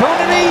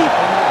opportunity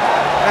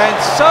and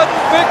sudden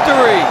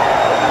victory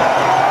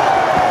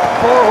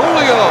for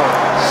Julio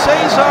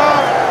Cesar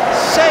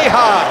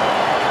Ceja.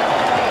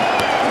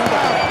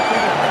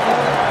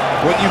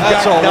 When you've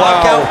got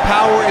knockout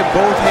power in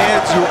both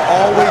hands, you're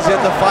always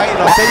in the fight.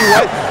 And I'll tell you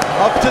what,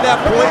 up to that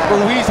point,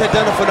 Ruiz had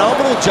done a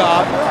phenomenal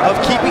job of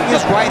keeping his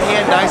right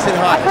hand nice and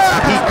high.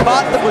 He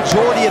caught the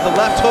majority of the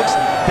left hooks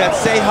that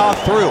Ceja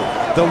threw.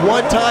 The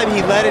one time he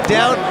let it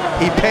down,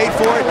 he paid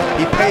for it.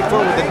 He paid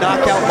for it with a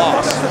knockout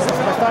loss.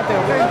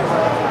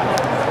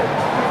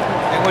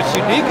 And what's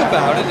unique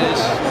about it is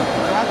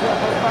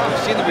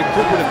we've seen the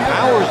recuperative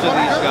powers of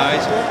these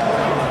guys.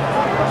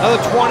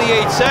 Another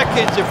 28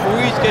 seconds. If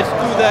Ruiz gets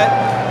through that,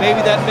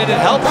 maybe that minute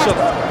helps him.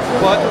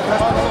 But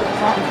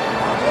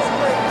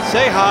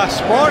Ceja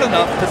smart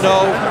enough to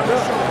know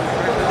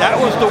that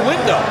was the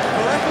window.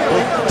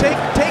 Well,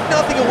 take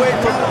nothing away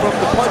from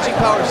the punching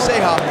power of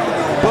Ceja,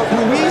 but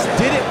Ruiz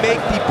didn't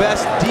make the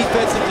best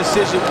defensive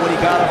decision when he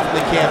got up from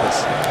the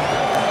canvas.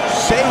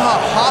 Ceja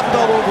hopped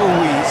all over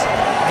Ruiz,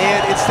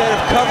 and instead of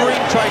covering,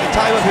 trying to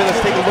time up here,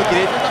 let's take a look at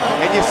it.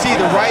 And you see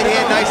the right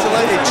hand nice and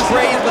light. It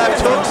trade left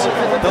hooks.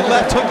 The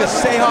left hook of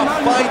Ceja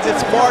finds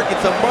its mark.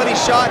 It's a money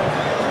shot.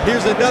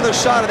 Here's another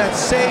shot of that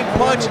same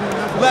punch.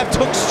 Left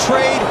hooks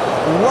trade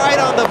right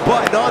on the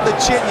button, on the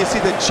chin. You see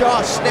the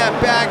jaw snap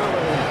back.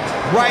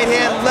 Right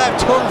hand,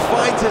 left hook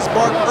finds his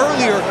mark.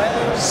 Earlier,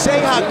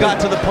 Ceja got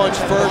to the punch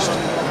first.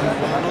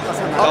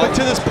 Up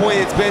until this point,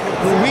 it's been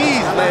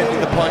Ruiz landing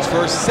the punch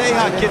first.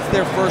 Ceja gets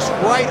there first,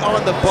 right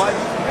on the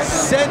button,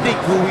 sending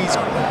Ruiz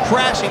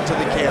crashing to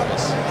the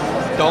canvas.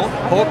 Don't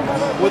hook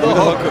with a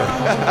hooker.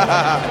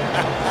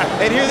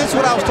 And here, this is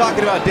what I was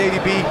talking about, Davey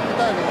B,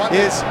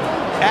 is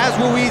as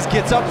Ruiz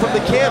gets up from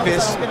the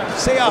canvas,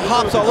 Ceja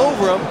hops all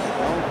over him,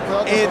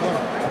 and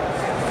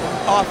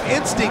off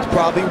instinct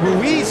probably,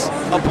 Ruiz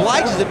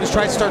obliges him to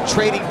try to start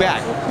trading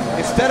back.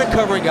 Instead of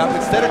covering up,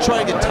 instead of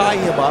trying to tie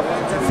him up,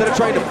 instead of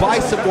trying to buy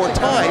some more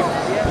time,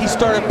 he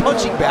started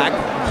punching back,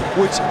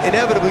 which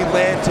inevitably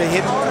led to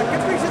him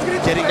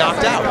getting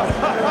knocked out.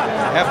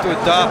 I have to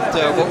adopt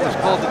what was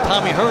called the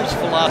Tommy Hearns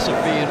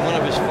philosophy in one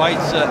of his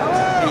fights.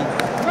 He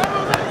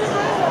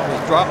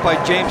was dropped by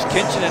James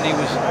Kinchin and he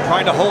was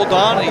trying to hold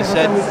on, and he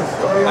said,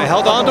 I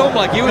held on to him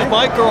like he was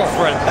my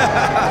girlfriend.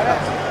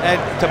 And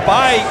to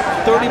buy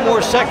 30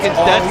 more seconds,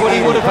 that's what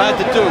he would have had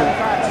to do.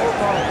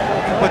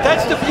 But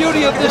that's the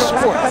beauty of this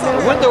sport.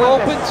 The window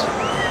opens,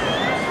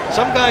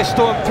 some guys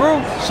storm through,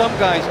 some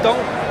guys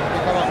don't.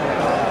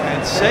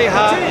 And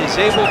Ceja is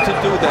able to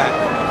do that.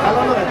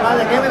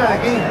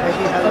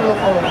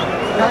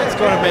 It's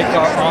going to make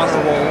our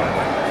honor roll.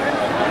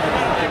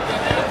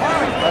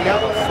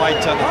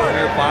 Fights on the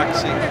career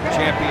boxing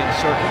champion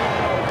circuit,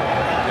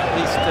 at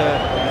least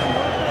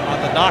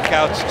on the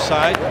knockouts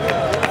side.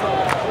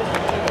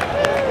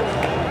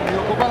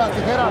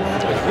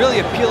 What's really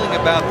appealing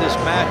about this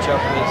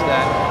matchup is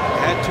that you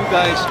had two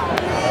guys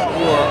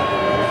who are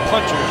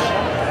punchers,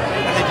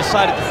 and they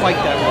decided to fight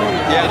that way.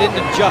 Yeah. They didn't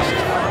adjust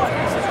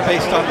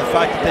based on the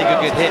fact that they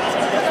could get hit,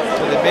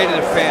 so they made it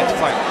a fans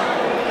fight.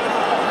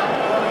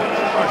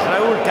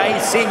 Raul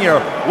Caiz Sr.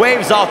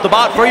 waves off the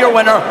bout for your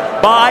winner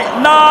by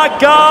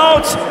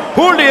knockout,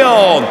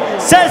 Julio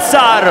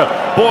Cesar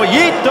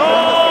Pollito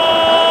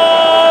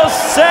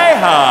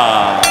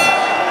Ceja.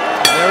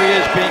 There he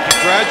is being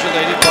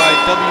congratulated by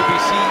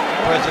WBC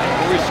President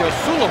Mauricio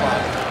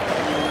Suleiman.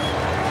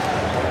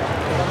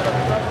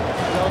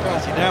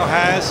 He now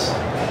has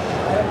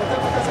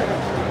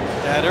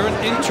that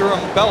interim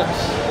belt,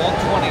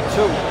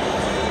 122.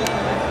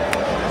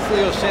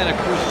 Leo Santa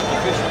Cruz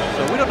division.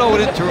 So we don't know what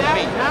interim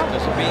means.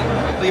 Does it mean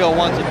Leo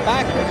wants it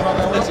back?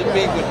 Does it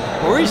mean when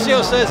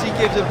Mauricio says he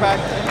gives it back?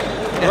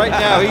 Right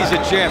now he's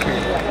a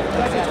champion.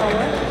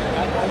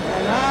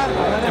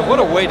 And what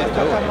a way to do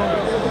it.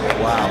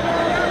 Wow.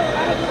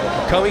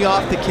 Coming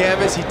off the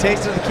canvas, he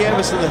tasted the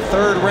canvas in the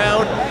third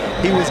round.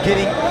 He was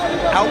getting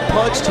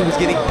out-punched, he was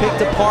getting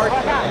picked apart.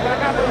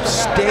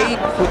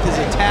 Stayed with his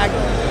attack,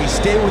 he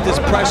stayed with his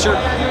pressure.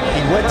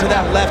 He went to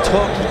that left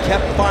hook, he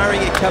kept firing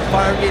it,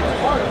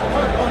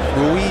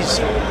 Ruiz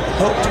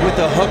hooked with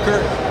a hooker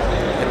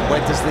and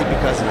went to sleep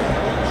because of it.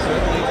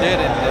 Certainly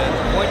did, and the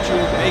point you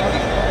were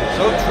making,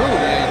 so true.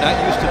 You're not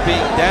used to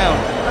being down.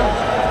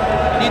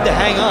 You need to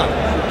hang on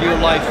for dear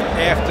life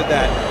after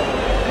that.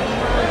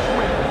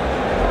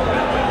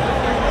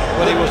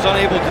 But he was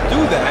unable to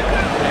do that,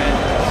 and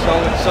so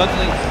it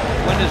suddenly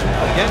went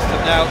against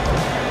him. Now,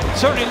 it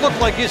certainly looked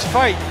like his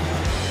fight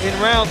in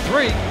round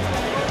 3.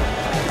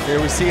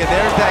 Here we see it,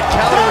 there's that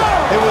counter.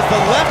 It was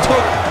the left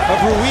hook of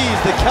Ruiz,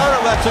 the counter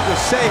left hook of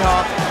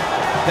Ceja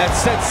that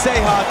sent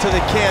Ceja to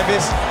the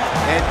canvas.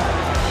 And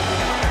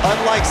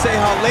unlike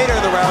Ceja later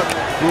in the round,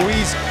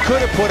 Ruiz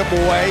could have put him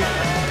away.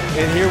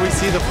 And here we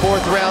see the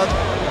 4th round,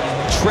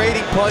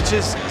 trading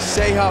punches.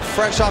 Ceja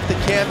fresh off the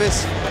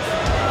canvas,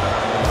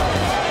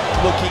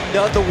 looking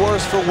none the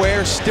worse for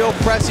wear, still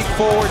pressing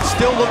forward,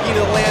 still looking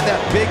to land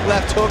that big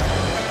left hook.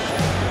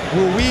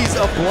 Ruiz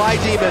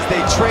obliging him as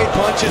they trade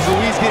punches.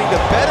 Ruiz getting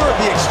the better of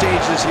the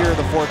exchanges here in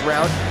the 4th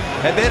round.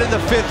 And then in the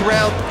 5th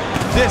round,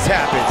 this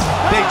happens.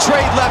 They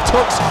trade left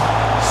hooks.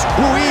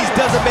 Ruiz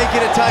doesn't make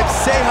it in time.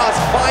 Ceja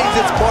finds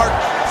its mark,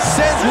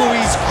 sends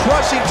Ruiz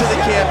crushing to the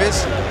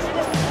canvas.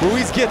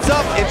 Ruiz gets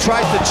up and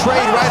tries to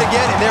trade right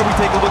again, and there we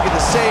take a look at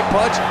the same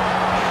punch.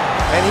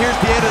 And here's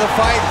the end of the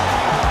fight.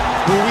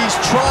 Ruiz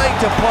trying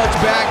to punch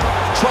back,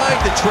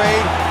 trying to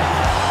trade.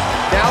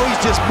 Now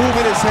he's just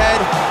moving his head.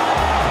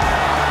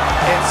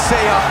 And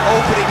Ceja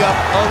opening up,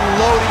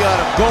 unloading on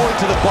him, going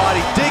to the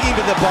body, digging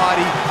to the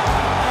body.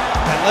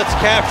 And let's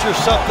capture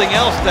something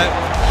else that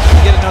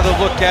we get another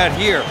look at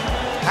here.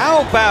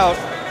 How about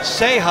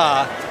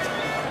Ceja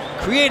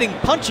creating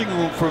punching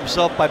room for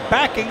himself by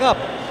backing up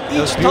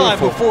each time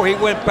before he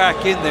went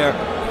back in there,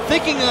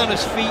 thinking on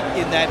his feet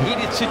in that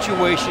heated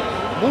situation,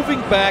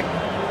 moving back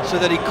so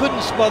that he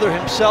couldn't smother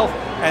himself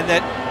and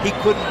that he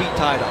couldn't be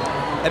tied up.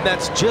 And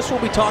that's just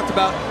what we talked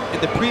about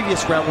in the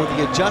previous round, where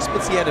the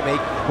adjustments he had to make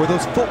were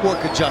those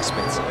footwork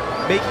adjustments.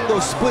 Making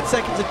those split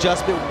seconds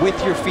adjustment with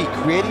your feet,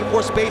 creating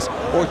more space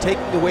or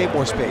taking away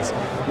more space.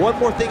 One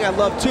more thing I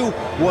love too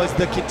was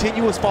the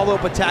continuous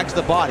follow-up attack to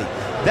the body.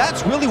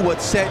 That's really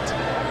what sent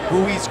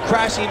Ruiz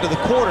crashing into the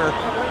corner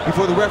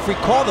before the referee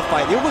called the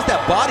fight. It was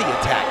that body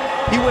attack.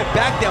 He went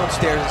back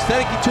downstairs.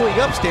 Instead of continuing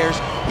upstairs,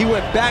 he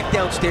went back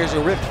downstairs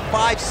and ripped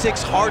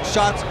 5-6 hard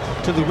shots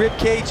to the rib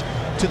cage,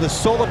 to the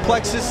solar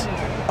plexus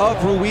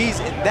of Ruiz,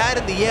 and that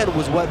in the end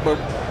was what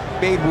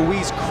made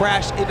Ruiz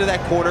crash into that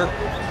corner,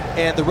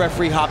 and the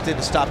referee hopped in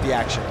to stop the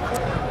action.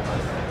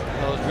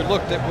 Well, as we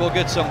looked at, we'll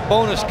get some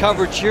bonus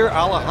coverage here.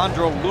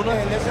 Alejandro Luna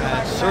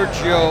and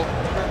Sergio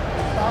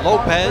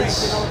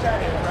Lopez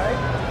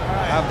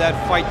have that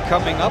fight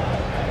coming up,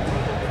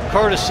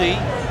 courtesy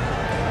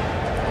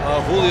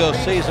of Julio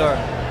Cesar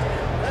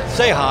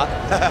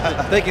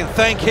Ceja. They can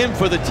thank him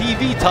for the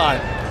TV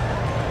time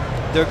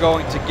they're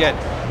going to get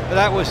But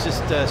that was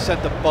just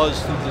sent a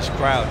buzz through this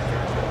crowd.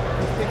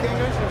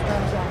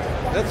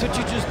 That's what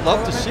you just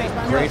love to see.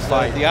 Great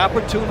fight. The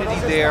opportunity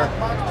there,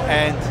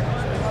 and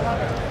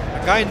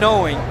a guy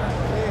knowing,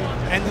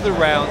 end of the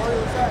round,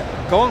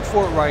 going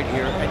for it right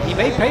here, and he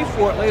may pay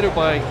for it later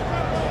by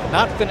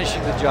not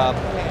finishing the job,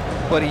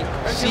 but he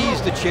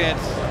sees the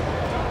chance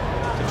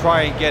to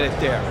try and get it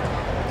there.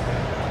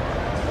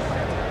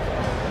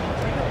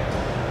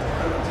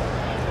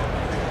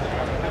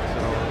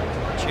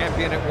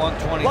 Champion at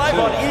 122. Live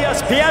on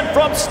ESPN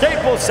from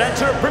Staples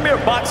Center, Premier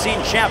Boxing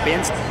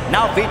Champions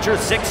now features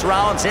 6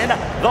 rounds in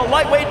the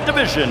lightweight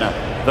division.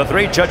 The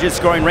 3 judges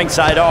scoring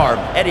ringside are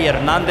Eddie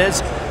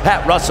Hernandez,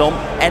 Pat Russell,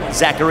 and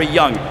Zachary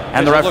Young.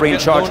 And the referee in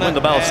charge when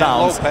the bell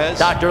sounds,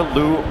 Dr.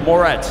 Lou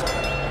Moret.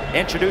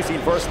 Introducing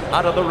first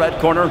out of the red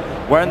corner,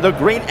 wearing the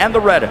green and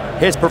the red.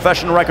 His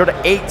professional record,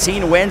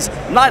 18 wins,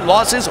 9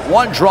 losses,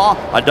 1 draw,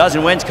 a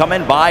dozen wins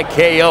coming by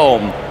KO.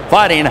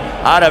 Fighting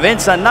out of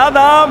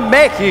Ensenada,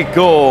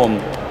 Mexico,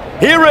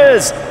 here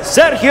is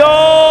Sergio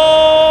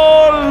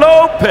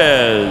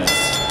Lopez.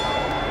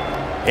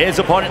 His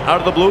opponent out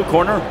of the blue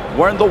corner,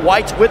 wearing the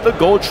white with the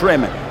gold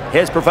trim.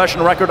 His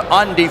professional record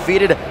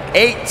undefeated,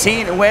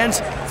 18 wins,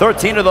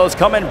 13 of those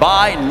coming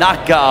by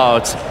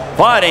knockouts.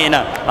 Fighting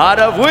out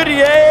of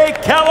Whittier,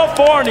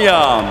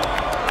 California.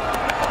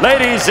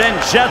 Ladies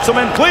and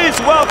gentlemen, please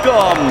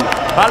welcome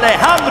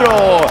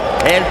Alejandro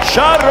El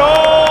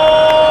Charro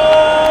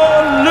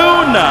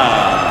Luna.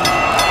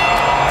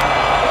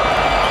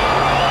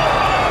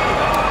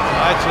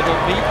 All right, so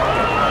they'll meet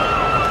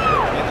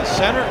in the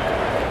center.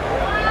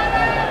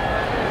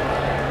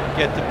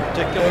 Get the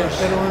particulars.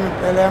 Espero una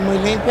pelea muy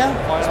limpia.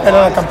 Espero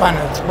la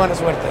campana. Buena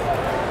suerte.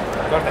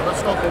 And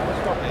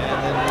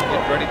then we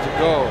get ready to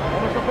go.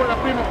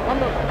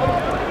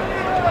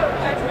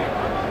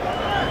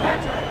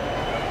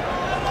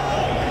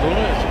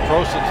 Luna is a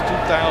pro since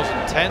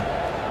 2010.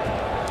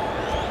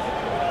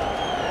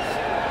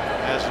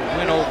 Has a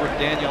win over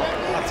Daniel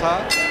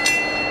Hata.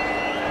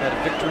 Had a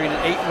victory in an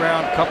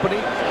 8-round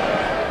company.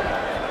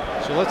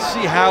 So let's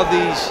see how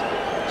these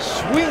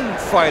swing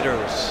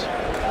fighters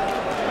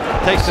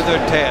take to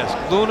their task.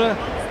 Luna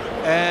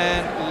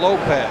and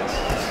Lopez.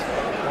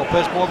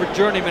 Lopez more of a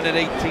journeyman at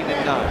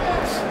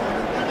 18-9.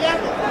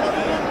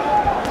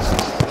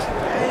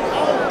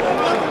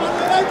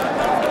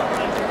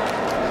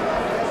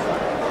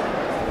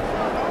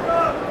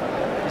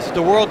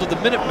 The world of the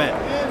Minutemen.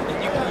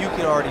 And you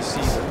can already see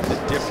the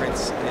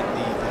difference in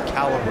the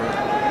caliber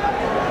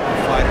of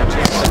fighter.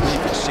 Just the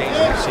brief exchange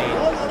we've seen.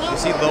 You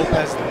see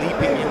Lopez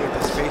leaping in with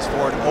his face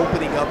forward,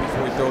 opening up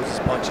before he throws his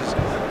punches.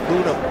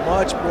 Luna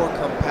much more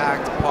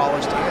compact,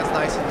 polished, hands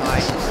nice and high,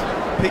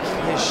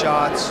 picking his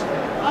shots.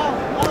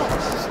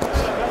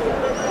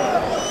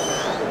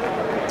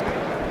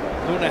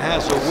 Luna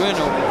has a win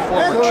over the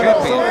former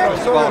champion,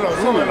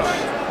 Cruz.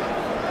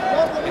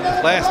 In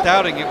his last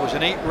outing, it was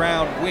an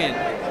 8-round win.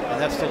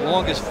 That's the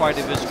longest fight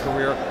of his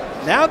career.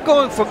 Now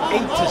going from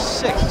 8 to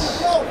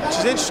 6. Which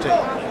is interesting.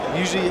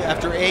 Usually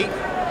after 8,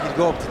 you'd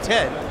go up to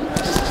 10.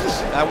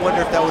 I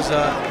wonder if that was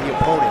the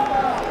opponent.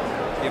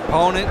 The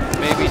opponent,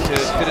 maybe to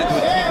fit into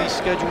a TV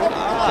schedule.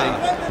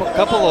 A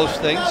couple of those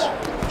things.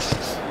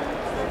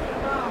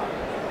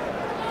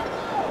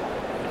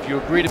 If you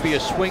agree to be a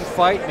swing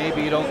fight,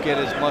 maybe you don't get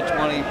as much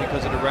money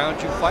because of the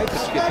round you fight,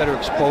 but you get better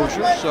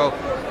exposure. So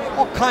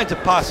all kinds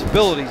of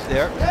possibilities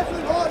there.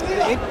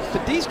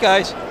 But these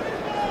guys,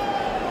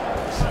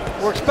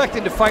 we're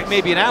expecting to fight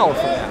maybe an hour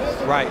from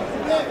now. Right.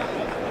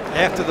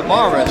 After the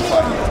Mares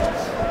fight.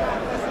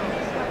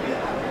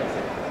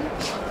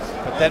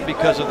 But then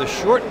because of the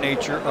short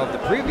nature of the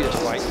previous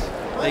fight,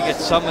 they get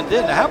summoned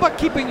in. Now, how about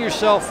keeping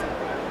yourself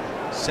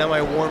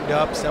semi-warmed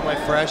up,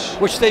 semi-fresh?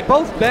 Which they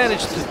both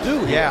managed to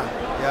do. Yeah,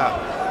 yeah.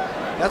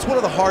 That's one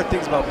of the hard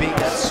things about being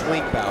that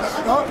swing bout.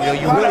 You know,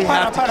 you really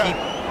have to keep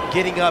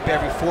getting up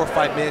every 4 or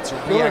 5 minutes or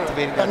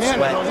reactivating that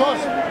sweat.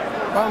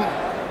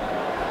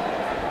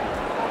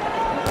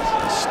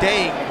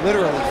 Staying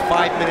literally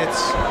 5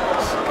 minutes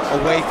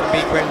away from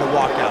being ready to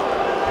walk out.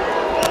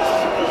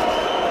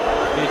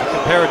 You can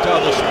compare it to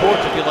other sports.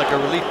 If you're like a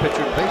relief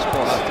pitcher in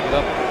baseball, have to get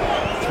up,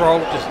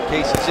 throw just in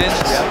case it's in.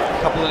 Yeah.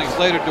 A couple innings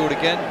later, do it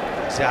again.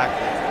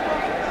 Exactly.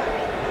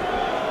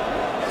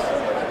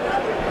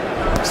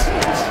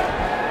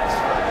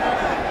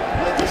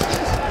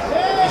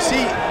 You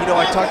see, you know,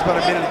 I talked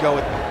about a minute ago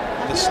with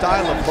the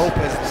style of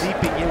Lopez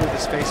leaping in with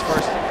his face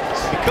first.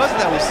 Because of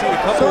that, we've seen a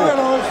couple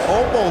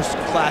almost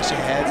clash of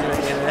heads and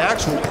an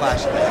actual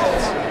clash of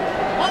heads.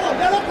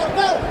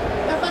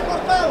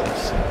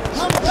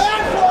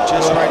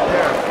 Just right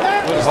there.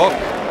 Good hook.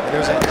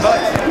 There's a cut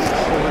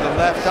over the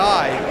left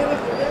eye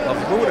of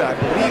Luna. I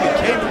believe it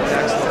came from an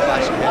excellent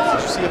clash of heads.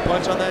 Did you see a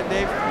punch on that,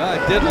 Dave? No,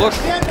 it did look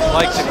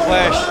like the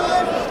clash.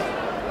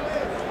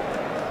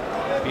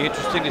 Be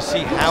interesting to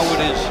see how it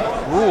is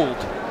ruled.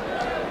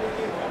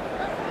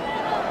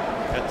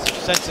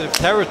 Sensitive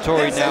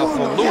territory now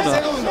for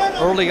Luna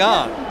early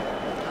on.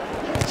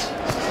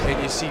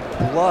 And you see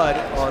blood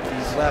on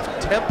the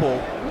left temple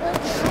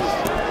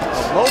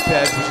of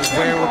Lopez, which is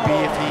where it would be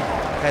if he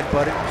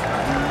headbutted.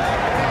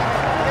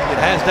 It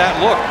has that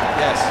look.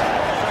 Yes.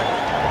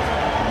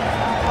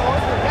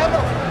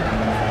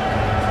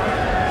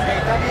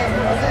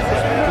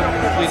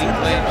 Fleeting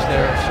claims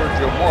there,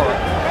 Sergio Mora.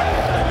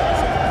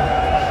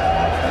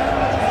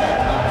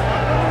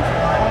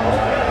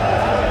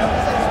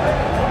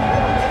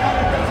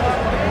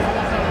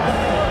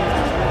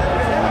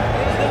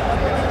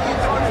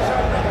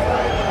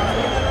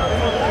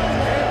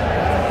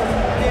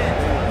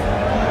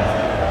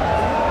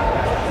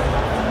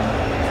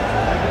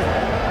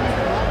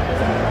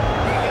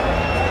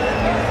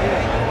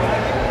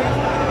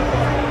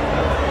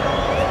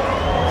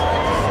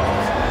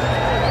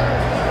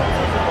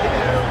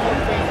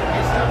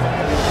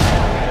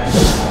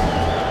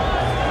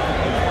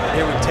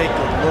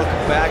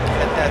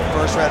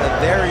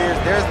 There he is.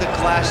 There's the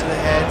clash of the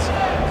heads.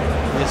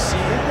 You see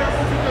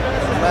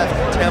the left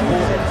temple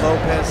of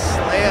Lopez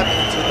slam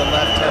into the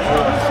left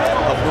temple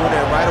of Luna.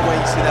 And right away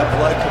you see that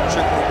blood come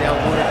trickling down.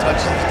 Luna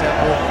touches his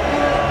temple,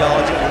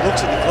 acknowledging. He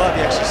looks at the glove.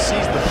 He actually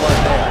sees the blood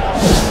there.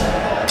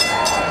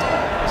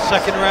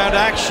 Second round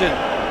action.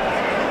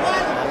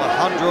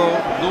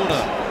 Alejandro Luna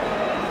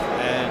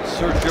and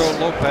Sergio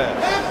Lopez.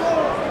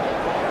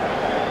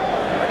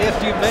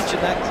 After you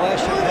mentioned that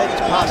clash of heads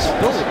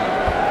possibility,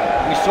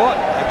 we saw it.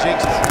 I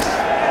jinxed it.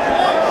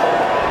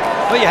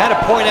 Well, you had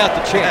to point out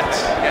the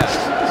chance. Yes.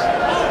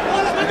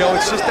 You know,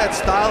 it's just that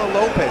style of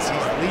Lopez.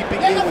 He's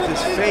leaping in with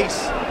his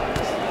face.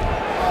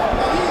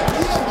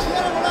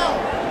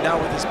 Now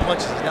with his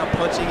punches, he's not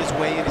punching his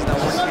way in. He's not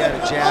working out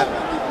a jab.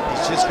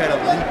 He's just kind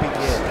of leaping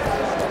in.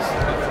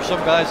 And for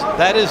some guys,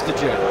 that is the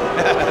jab.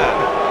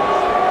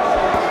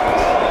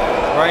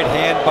 Right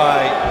hand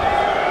by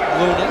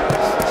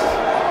Luna.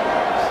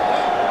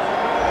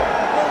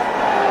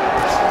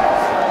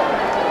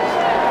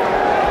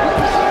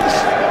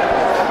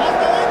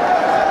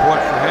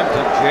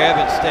 Jab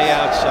and stay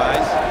outside.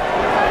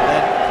 And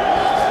then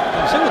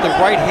comes in with a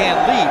right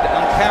hand lead,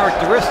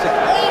 uncharacteristic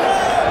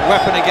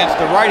weapon against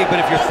the righty, but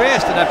if you're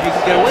fast enough, you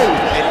can get away with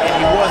it. And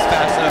he was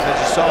fast enough, as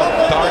you saw him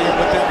darting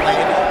with it,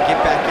 land it,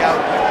 get back out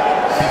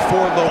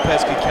before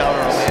Lopez could counter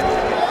or land it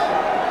again.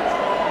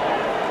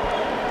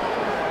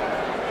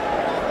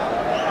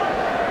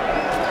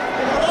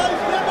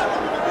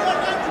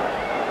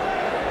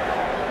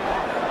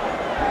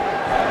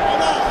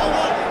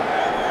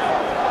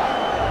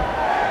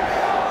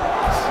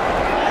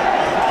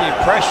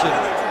 Impression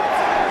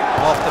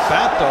off the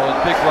bat, though, a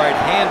big right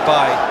hand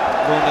by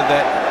Luna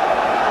that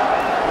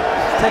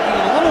is taking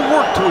a little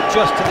work to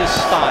adjust to this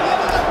style.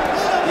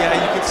 Yeah,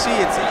 you can see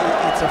it's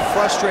a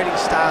frustrating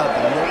style.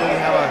 You don't really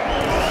have a.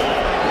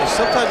 You know,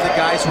 sometimes the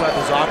guys who have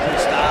this awkward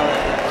style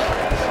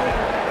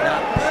are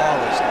not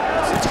polished.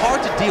 It's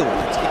hard to deal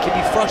with. It can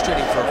be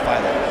frustrating for a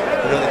fighter.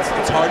 You know,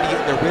 it's hard to get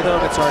in their rhythm.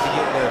 It's hard to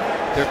get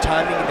their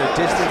timing and their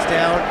distance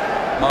down.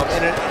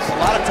 And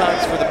a lot of times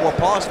for the more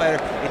polished fighter,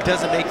 it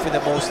doesn't make for the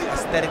most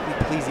aesthetically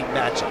pleasing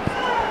matchup.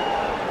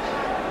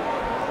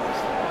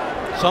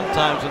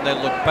 Sometimes when they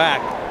look back,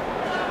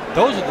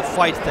 those are the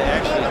fights they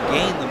actually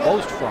gain the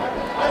most from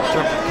in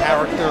terms of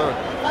character,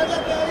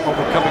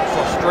 overcoming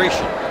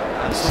frustration.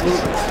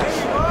 Absolutely.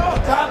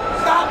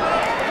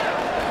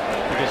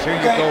 Because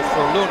here you go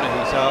for Luna.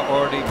 He's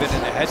already been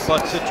in a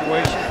headbutt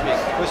situation,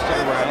 being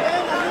twisted around.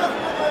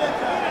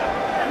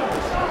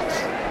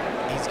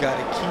 He's got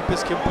to keep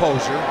his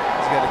composure.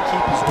 He's got to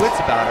keep his wits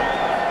about him.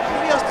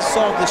 He has to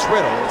solve this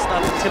riddle. It's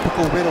not the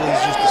typical riddle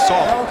he's used to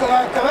solving.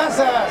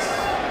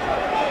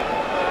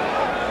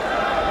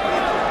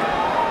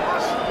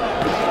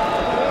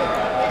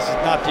 This is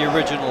not the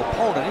original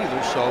opponent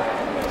either, so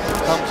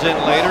comes in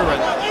later,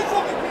 and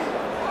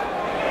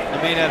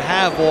you may not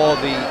have all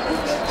the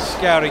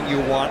scouting you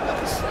want.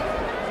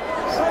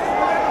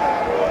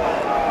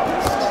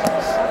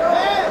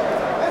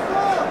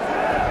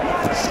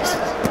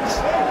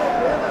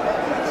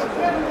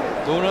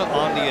 Luna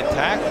on the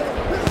attack.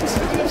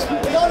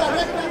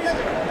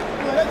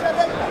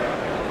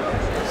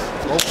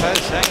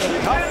 Lopez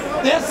hanging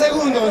tough. 10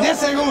 segundos, 10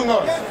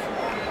 segundos.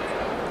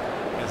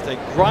 As they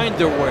grind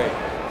their way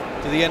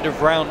to the end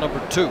of round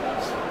number 2.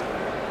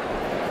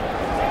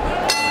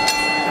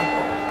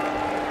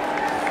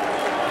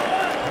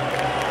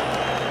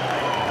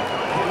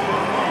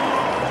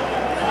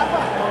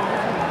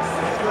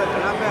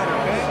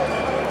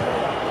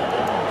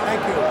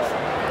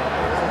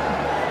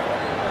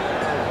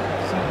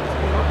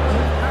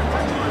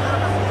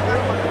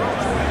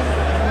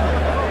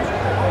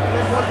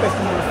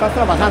 Estás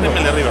trabajando.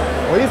 Démele arriba.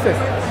 ¿Oíste?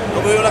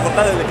 No me dio la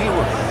cortada del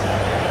equipo.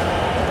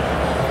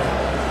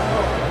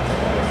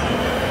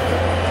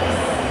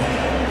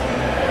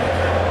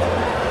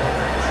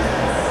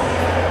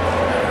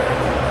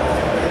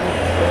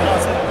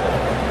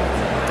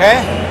 ¿Qué?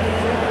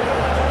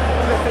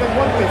 3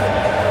 golpes.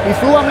 Y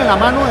súbame la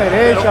mano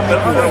derecha. Pero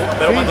sí.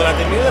 cuando la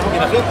termine de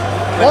combinación,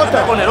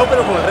 otra con el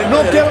ópero con el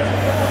recto. No quiero.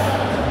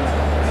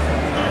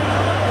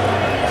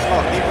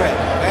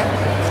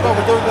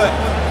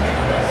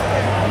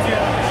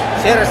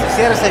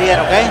 Ciérrese bien,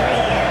 ¿ok?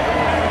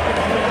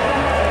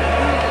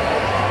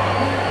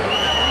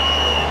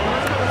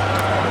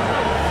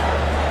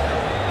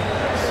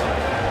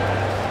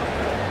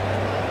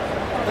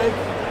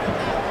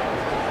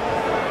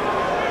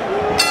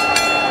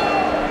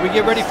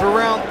 get ready for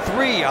round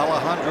 3.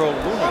 Alejandro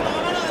Luna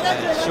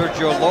and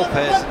Sergio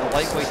Lopez in the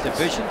lightweight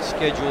division,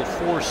 scheduled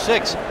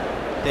 4-6.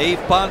 Dave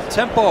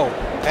Bontempo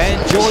and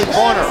Joey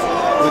Varner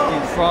with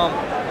you from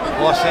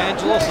Los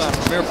Angeles on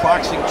Premier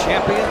Boxing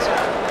Champions.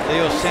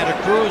 Leo Santa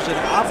Cruz and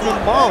Abner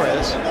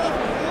Mares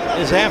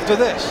is after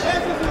this.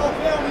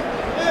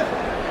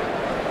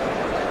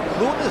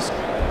 Luna's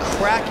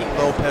cracking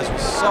Lopez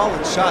with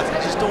solid shots. I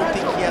just don't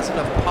think he has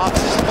enough pop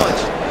in his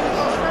punch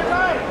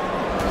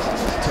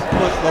to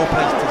put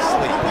Lopez to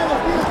sleep.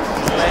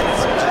 He's landed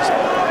some just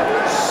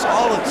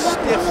solid,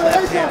 stiff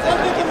left hands that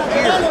you can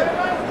hear.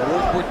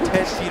 We're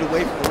 10 feet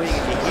away from the ring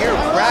and you hear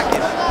him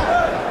cracking,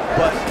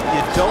 but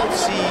you don't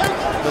see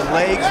the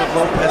legs of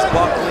Lopez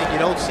buckling. You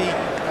don't see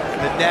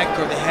the neck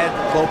or the head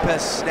of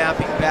Lopez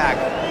snapping back.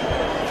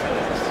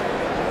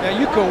 Now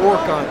you can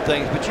work on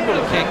things, but you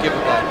really can't give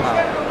it that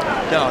power.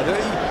 No, you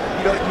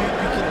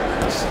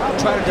can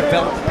try to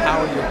develop the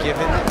power you're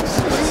given, but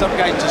some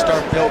guys just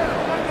aren't built,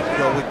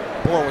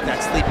 born with that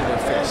sleep in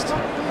their fist.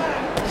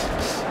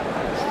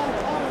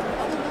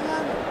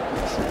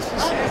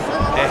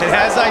 And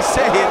as I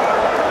say it,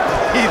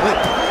 he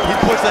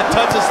puts a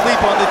touch of sleep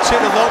on the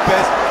chin of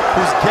Lopez,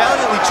 who's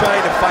gallantly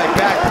trying to fight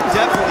back.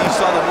 Definitely you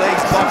saw the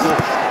legs buckle.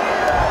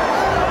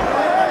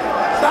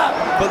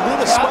 But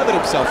Luna smothered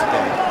himself in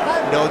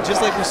there.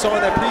 Just like we saw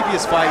in that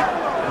previous fight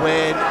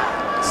when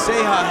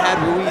Ceja had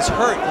Ruiz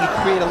hurt, he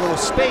created a little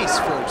space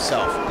for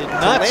himself. Did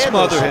not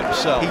smother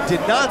himself. He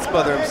did not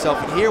smother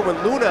himself. And here when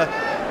Luna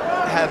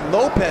had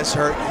Lopez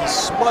hurt, he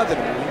smothered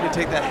him. You need to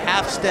take that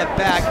half step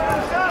back,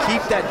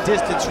 keep that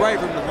distance right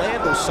for him to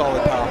land those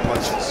solid power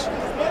punches.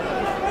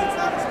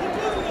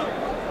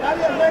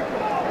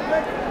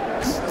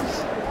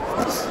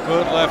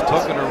 Good left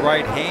hook and a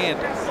right hand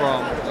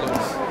from Luna.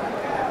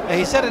 Now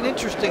he's had an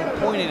interesting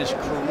point in his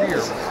career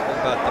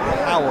about the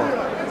power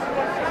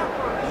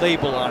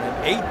label on him.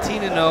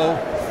 18-0,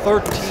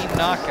 13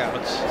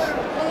 knockouts.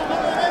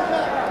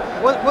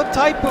 What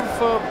type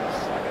of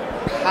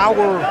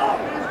power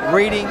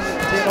rating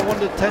on a 1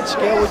 to 10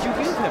 scale would you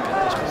give him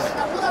at this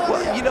point?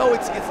 Well,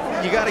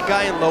 you got a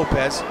guy in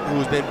Lopez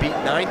who's been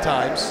beaten 9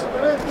 times,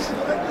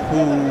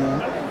 who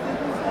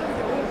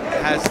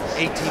has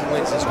 18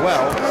 wins as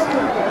well.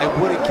 I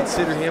wouldn't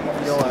consider him,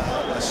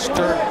 a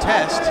stern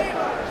test,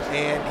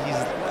 and he's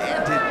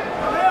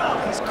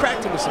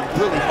cracked him with some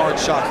really hard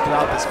shots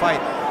throughout this fight.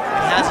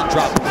 It hasn't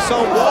dropped him. We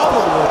saw him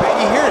wobble a little bit.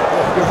 You hear it.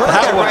 You heard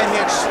that right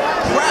hand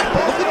crack.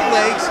 But look at the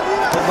legs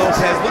of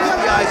Lopez. Look at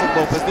the eyes of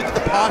Lopez. Look at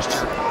the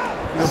posture.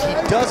 He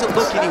doesn't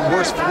look any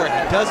worse for it.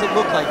 He doesn't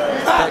look like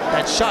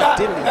that shot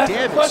did any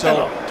damage.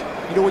 So,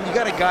 when you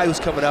got a guy who's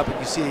coming up and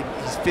you see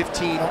he's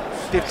 15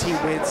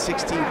 wins,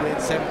 16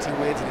 wins, 17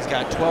 wins, and he's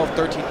got 12,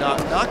 13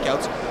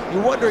 knockouts,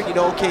 you're wondering,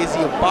 okay, is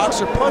he a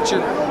boxer puncher?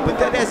 But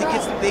then as he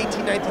gets to the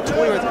 18, 19,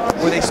 20 wins,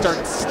 where they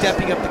start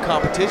stepping up the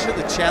competition,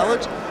 the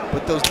challenge,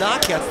 but those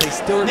knockouts, they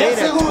still remain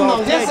at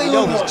 12,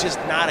 10. He's just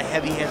not a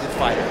heavy-handed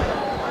fighter.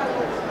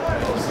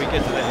 As we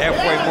get to the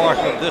halfway mark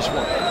of this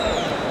one.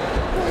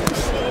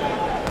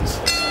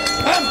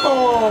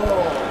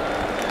 Tempo!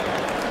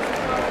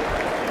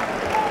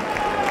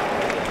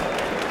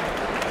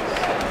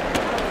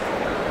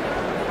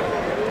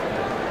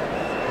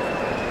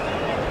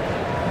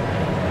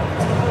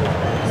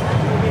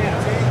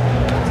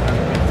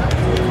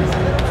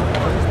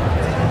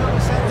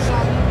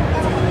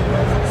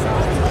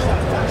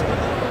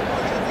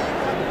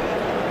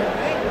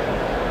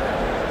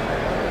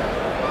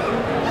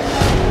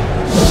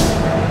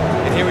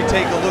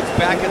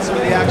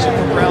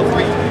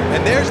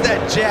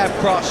 Jab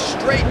cross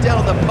straight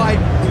down the pipe.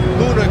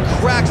 Luna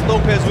cracks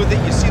Lopez with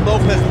it. You see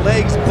Lopez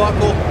legs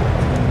buckle.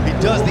 He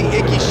does the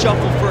icky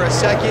shuffle for a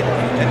second,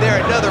 and there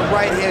another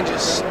right hand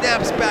just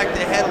snaps back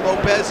the head of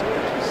Lopez.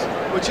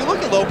 But you look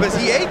at Lopez,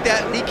 he ate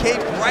that and he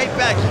came right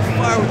back. He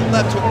fired with the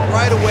left hook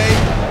right away.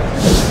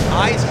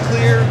 Eyes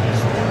clear,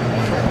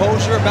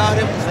 composure about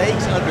him,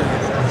 legs under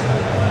him.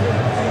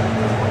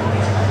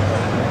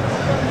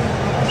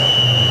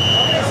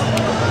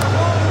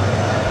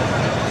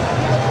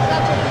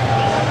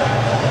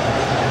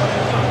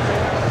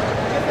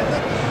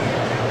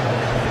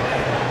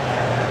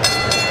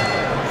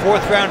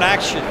 Fourth round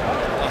action.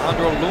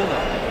 Alejandro Luna,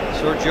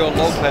 Sergio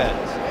Lopez.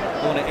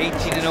 Luna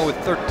 18-0 with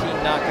 13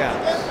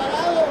 knockouts.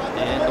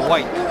 And the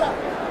white.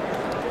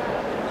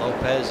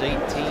 Lopez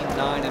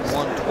 18-9 and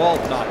 1, 12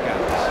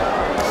 knockouts.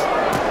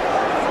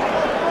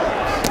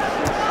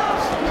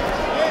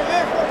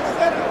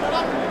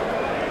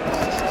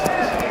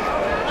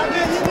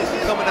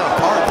 Coming out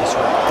hard this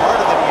round,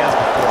 harder than he has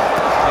before.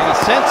 And he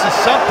senses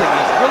something.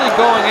 He's really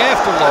going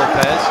after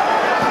Lopez,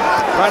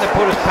 trying to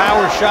put his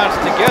power shots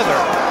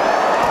together.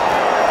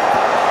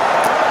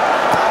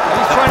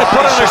 Trying to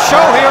put on a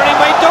show here, and he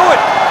may do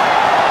it.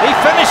 He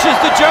finishes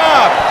the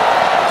job.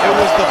 It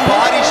was the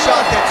body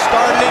shot that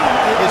started it.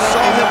 You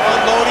saw him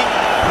unloading.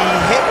 He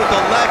hit with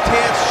the left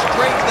hand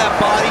straight to that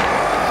body.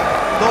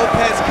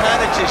 Lopez kind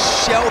of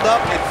just shelled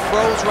up and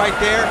froze right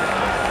there.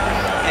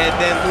 And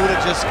then Luna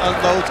just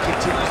unloads,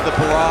 continues the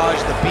barrage,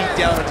 the beat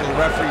down until the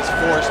referee's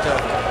forced to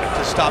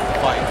to stop the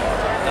fight.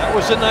 That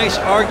was a nice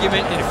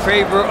argument in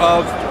favor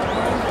of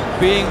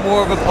being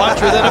more of a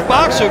puncher than a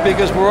boxer,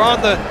 because we're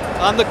on the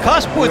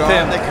cusp with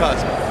him. On the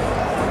cusp.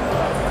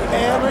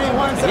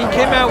 And he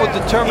came out with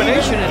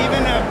determination, and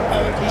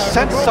he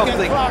sensed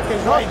something,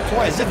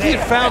 as if he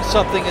had found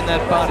something in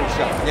that body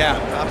shot. Yeah,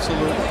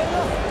 absolutely.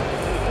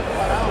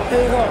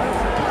 There you go.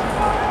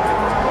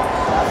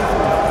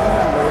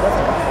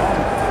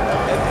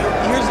 And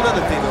here's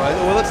another thing,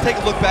 though. Well, let's take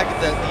a look back at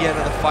the end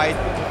of the fight.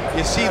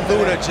 You see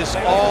Luna just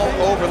all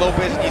over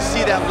Lopez, and you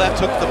see that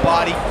left hook to the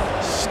body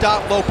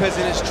stop Lopez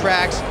in his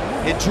tracks.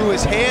 It drew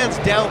his hands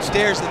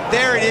downstairs, and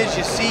there it is.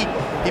 You see,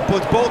 he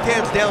puts both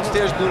hands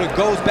downstairs. Luna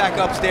goes back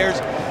upstairs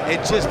and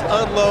just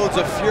unloads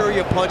a fury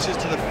of punches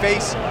to the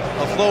face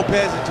of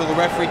Lopez until the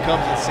referee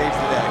comes and saves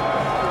the day.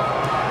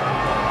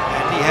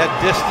 And he had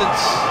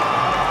distance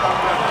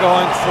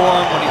going for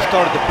him when he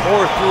started to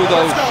pour through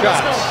those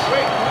shots.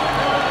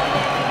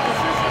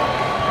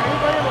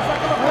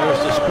 There's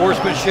the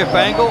sportsmanship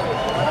angle.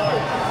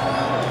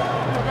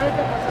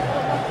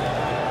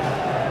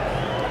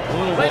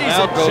 Will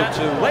now go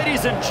to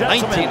ladies and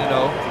gentlemen.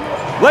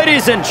 19-0.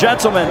 Ladies and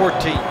gentlemen.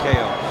 14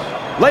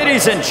 KOs.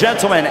 Ladies and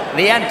gentlemen,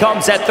 the end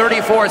comes at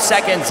 34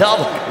 seconds of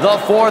the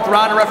fourth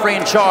round. Referee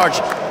in charge,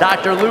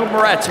 Dr. Lou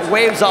Moret,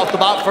 waves off the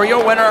bout for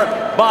your winner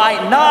by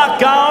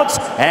knockouts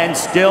and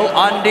still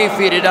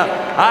undefeated,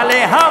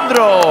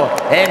 Alejandro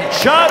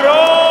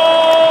Encharo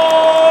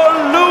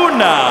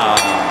Luna.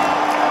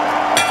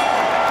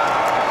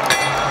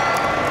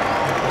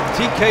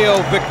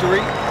 TKO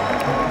victory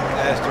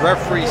as the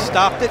referee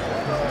stopped it.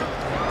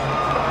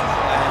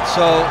 And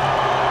so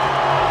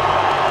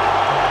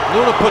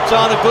Luna puts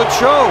on a good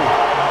show.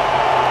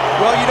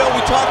 Well, you know,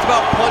 we talked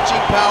about punching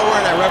power,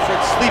 and I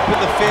referenced sleep in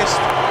the fist,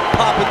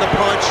 pop in the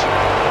punch,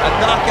 a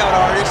knockout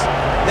artist,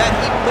 that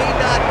he may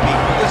not be,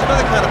 but there's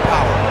another kind of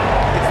power.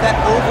 It's that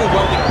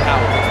overwhelming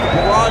power. It's the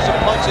barrage of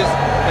punches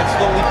that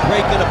slowly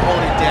break an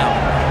opponent down.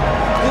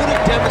 Luna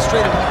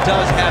demonstrated he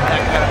does have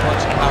that kind of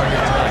punching power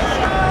here tonight.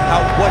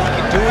 What he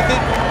can do with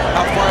it,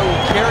 how far it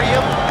will carry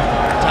him,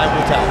 time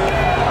will tell.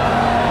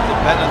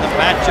 Depending on the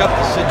matchup,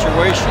 the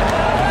situation,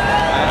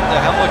 and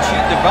how much he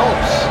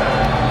develops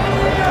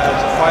as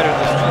a fighter,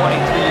 this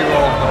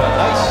 23-year-old.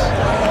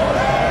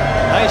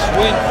 Nice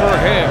win for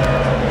him.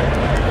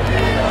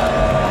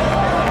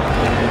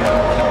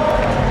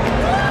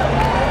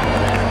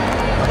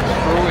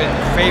 Through in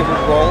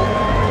favored role.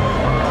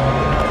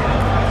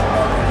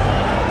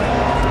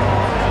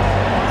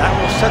 That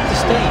will set the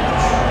stage.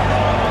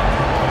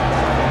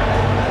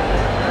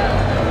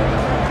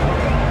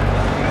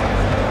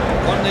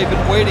 One they've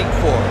been waiting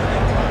for.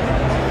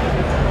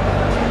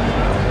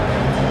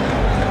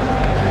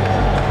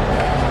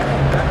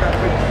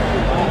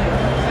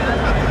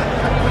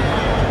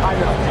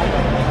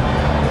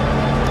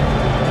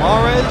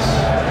 Mares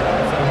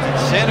and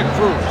Santa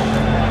Cruz.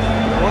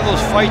 One of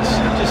those fights,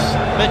 you just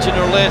mentioned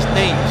their last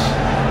names.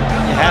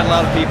 You had a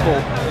lot of people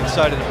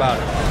excited about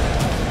it.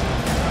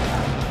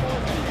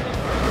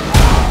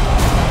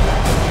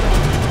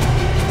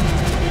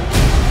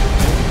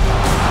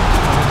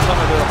 Some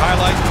of their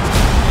highlights.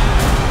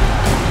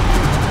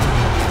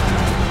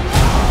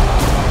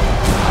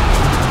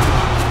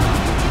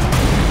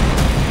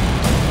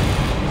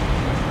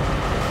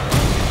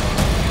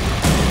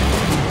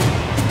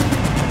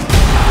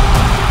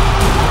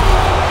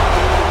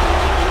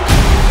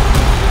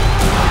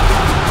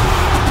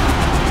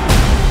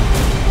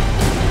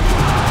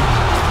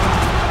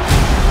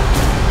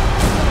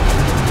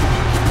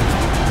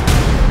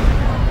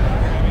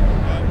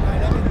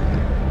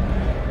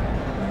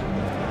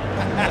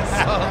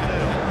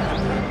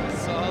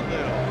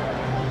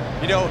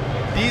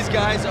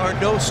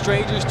 No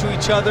strangers to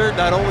each other.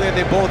 Not only are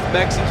they both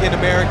Mexican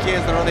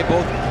Americans, not only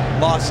both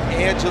Los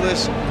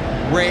Angeles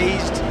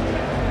raised,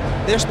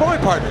 they're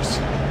sparring partners.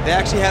 They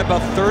actually had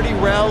about 30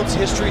 rounds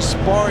history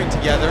sparring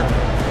together.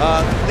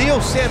 Leo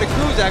Santa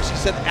Cruz actually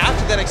said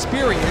after that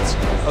experience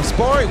of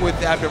sparring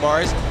with Abner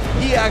Mares,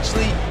 he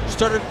actually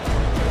started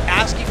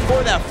asking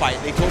for that fight.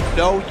 They told him,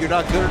 no, you're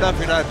not good enough,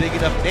 you're not a big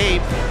enough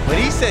name. But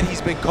he said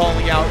he's been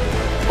calling out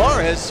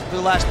Mares for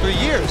the last 3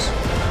 years.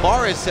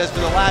 Mares says for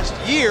the last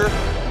year,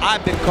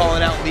 I've been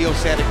calling out Leo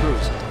Santa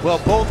Cruz. Well,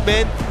 both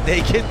men,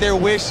 they get their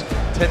wish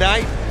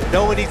tonight.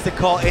 No one needs to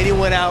call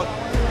anyone out.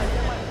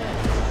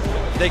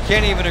 They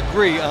can't even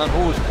agree on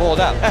who was called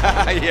out.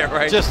 Yeah,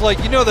 right. Just like,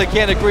 you know, they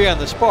can't agree on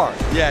the spar.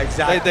 Yeah,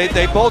 exactly.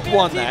 They both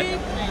won that.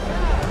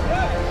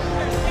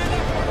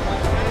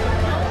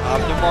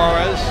 Abner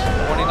Mares,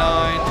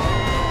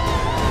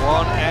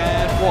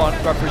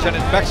 29-1-1,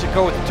 represented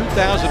Mexico at the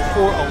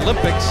 2004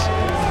 Olympics.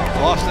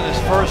 Lost in his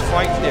first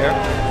fight there.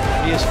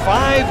 He is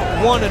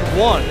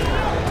 5-1-1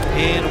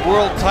 in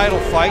world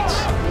title fights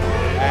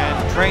and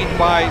trained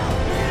by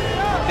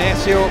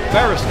Ignacio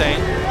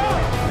Beristain,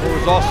 who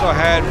has also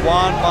had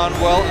Juan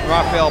Manuel and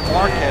Rafael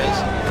Marquez.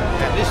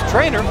 And this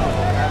trainer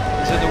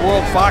is in the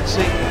World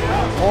Boxing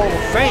Hall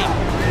of Fame.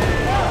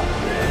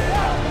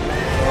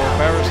 So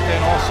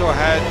Beristain also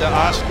had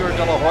Oscar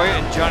De La Hoya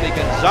and Johnny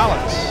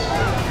Gonzalez.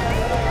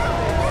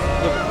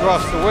 look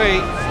across the way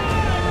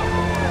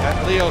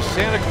at Leo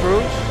Santa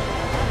Cruz,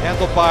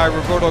 handled by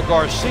Roberto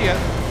Garcia,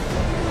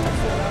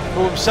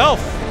 who himself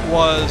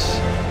was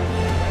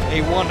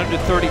a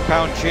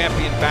 130-pound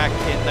champion back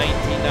in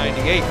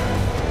 1998.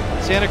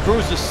 Santa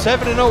Cruz is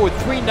 7-0 with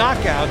 3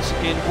 knockouts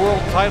in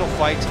world title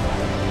fights,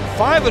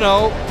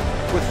 5-0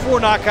 with 4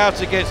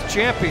 knockouts against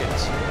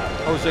champions: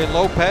 Jose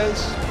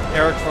Lopez,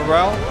 Eric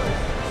Morel,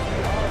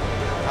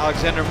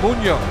 Alexander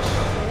Munoz,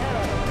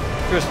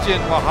 Christian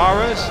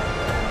Mahares,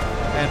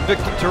 and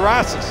Victor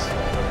Terrazas.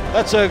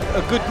 That's a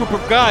good group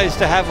of guys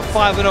to have a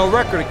 5-0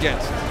 record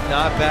against.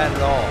 Not bad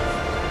at all.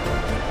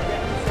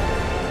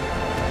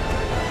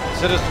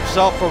 Considers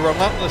himself a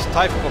relentless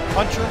type of a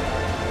puncher,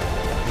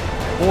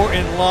 more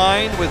in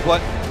line with what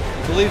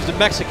he believes the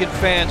Mexican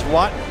fans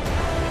want.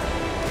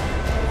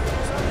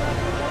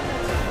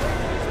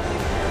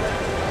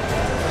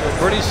 So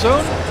pretty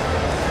soon,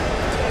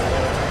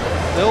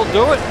 they'll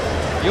do it.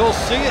 You'll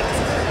see it.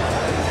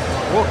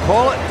 We'll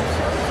call it.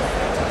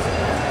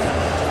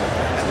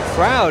 And the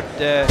crowd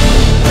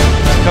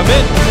come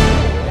in,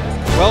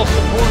 well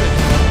supported.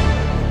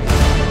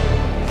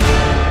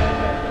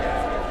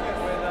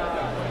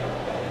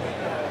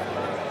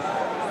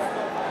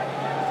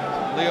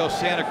 Leo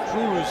Santa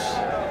Cruz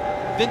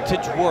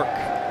vintage work.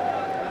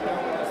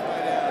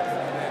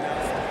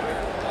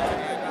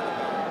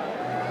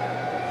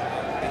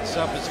 In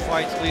some of his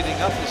fights leading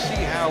up, you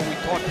see how we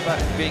talked about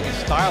him being a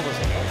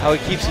stylist, how he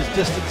keeps his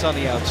distance on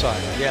the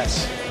outside.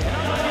 Yes.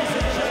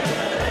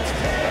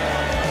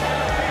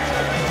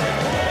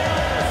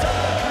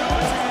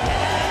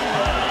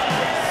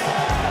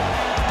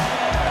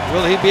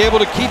 Will he be able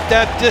to keep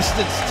that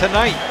distance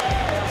tonight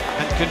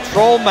and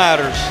control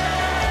matters?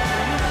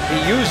 He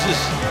uses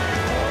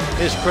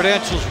his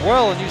credentials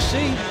well, and you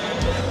see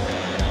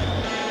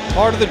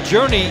part of the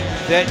journey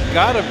that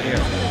got him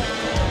here.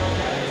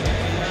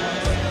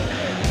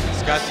 He's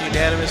got the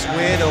unanimous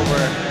win over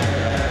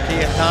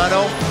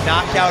Cayetano,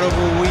 knockout over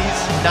Ruiz,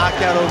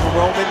 knockout over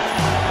Roman,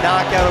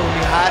 knockout over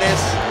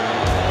Mares,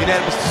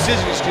 unanimous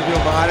decision,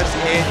 over Mares,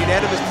 and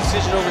unanimous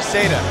decision over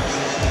Ceja.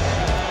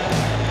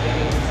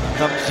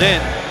 Comes in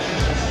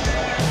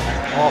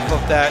off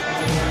of that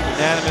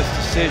unanimous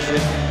decision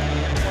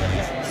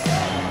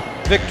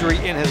victory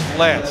in his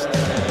last.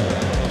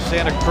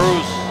 Santa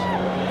Cruz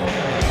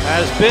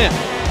has been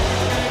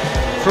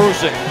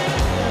cruising.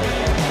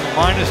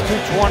 Minus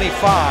 225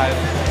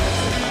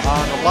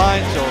 on the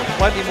line, so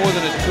plenty more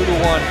than a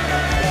 2-to-1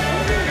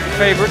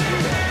 favorite.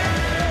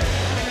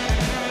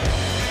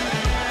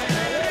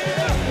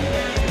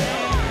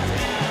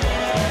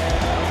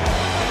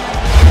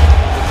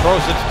 Pro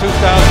since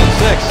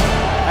 2006.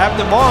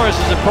 Abner Mares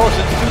is a pro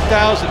since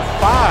 2005.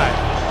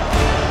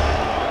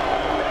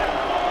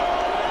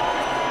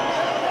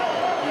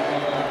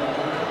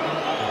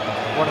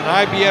 Won an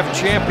IBF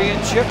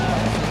championship,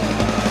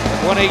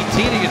 118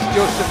 against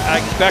Joseph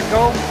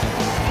Agbeko,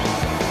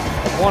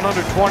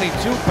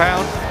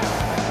 122-pound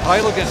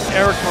title against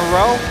Eric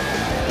Morel,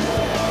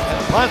 and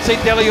Ponce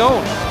de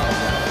Leon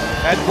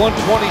at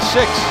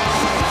 126.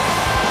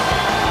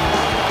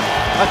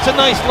 That's a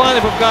nice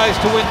lineup of guys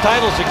to win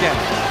titles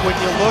against. When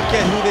you look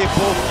at who they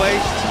both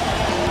faced,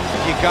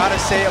 you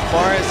gotta say it,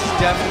 Mares has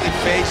definitely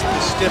faced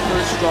the stiffer,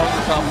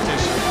 stronger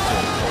competition.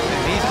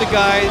 And he's the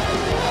guy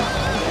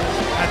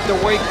at the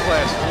weight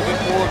class, a little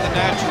bit more of the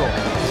natural.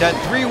 He's had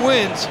 3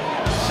 wins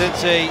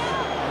since a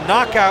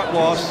knockout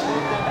loss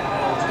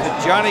to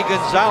Johnny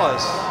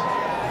Gonzalez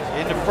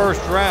in the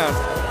first round.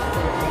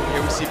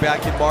 Here we see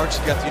back in March,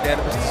 he got the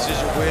unanimous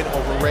decision win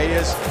over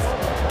Reyes.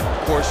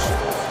 Of course,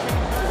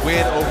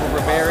 win over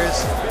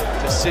Ramirez,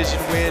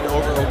 decision win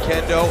over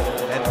Oquendo,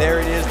 and there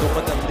it is, the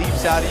one that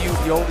leaps out at you,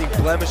 the only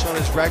blemish on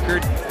his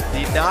record,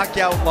 the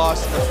knockout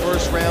loss in the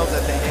first round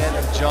at the hand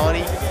of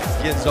Johnny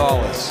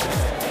Gonzalez.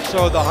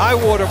 So the high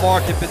water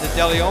mark had been the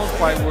De Leon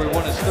fight where he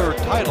won his 3rd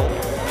title,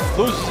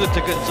 loses it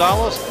to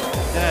Gonzalez,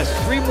 and has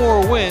 3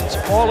 more wins,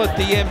 all at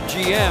the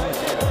MGM,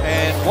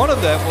 and one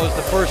of them was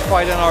the first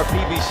fight in our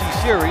PBC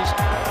series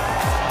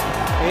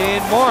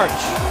in March.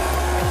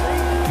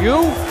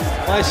 You,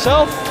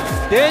 myself,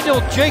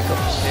 Daniel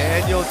Jacobs.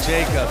 Daniel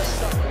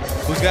Jacobs,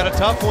 who's got a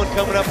tough one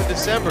coming up in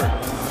December.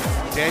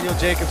 Daniel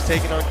Jacobs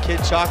taking on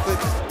Kid Chocolate.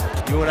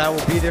 You and I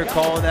will be there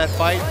calling that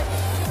fight.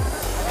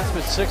 It's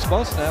been 6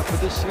 months now for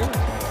this series.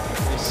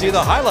 You see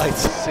the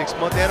highlights.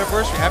 6-month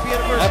anniversary. Happy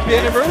anniversary. Happy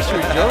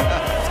anniversary, Joe.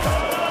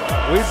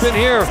 We've been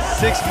here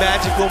 6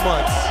 magical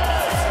months.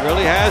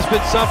 Really has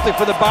been something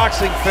for the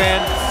boxing fan.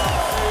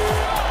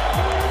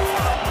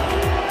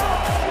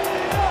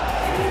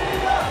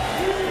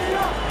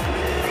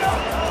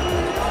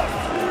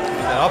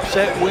 An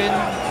upset win,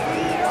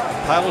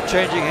 title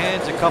changing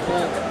hands a couple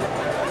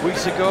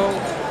weeks ago.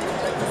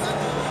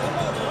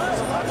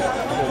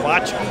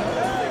 Kowalski,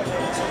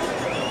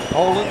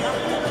 Poland,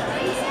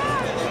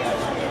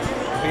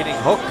 beating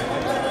Hook.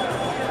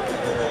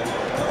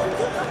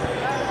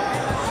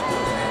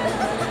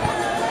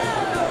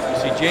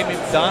 See Jamie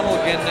McDonald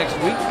again next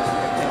week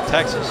in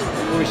Texas,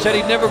 where he said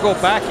he'd never go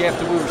back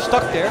after we were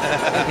stuck there.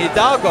 In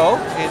Hidalgo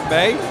in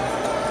May.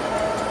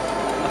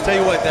 I'll tell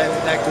you what,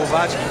 that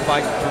Glowacki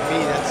fight, for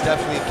me, that's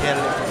definitely a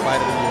candidate for fight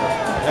of the year.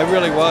 It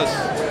really was.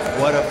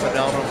 What a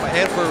phenomenal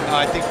fight. And for,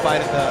 I think, fight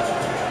of the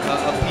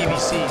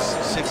PBC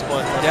 6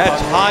 months.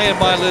 That's high in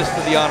my list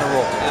of the honor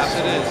roll. Yes,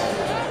 it is.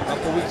 A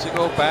couple weeks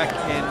ago back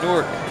in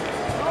Newark.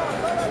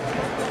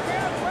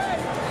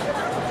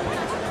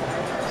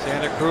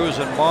 Santa Cruz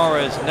and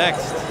Mares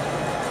next.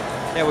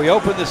 Yeah, we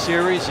opened the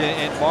series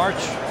in March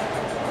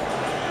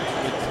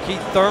with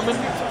Keith Thurman.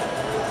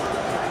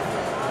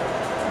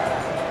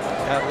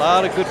 Had a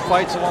lot of good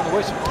fights along the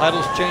way. Some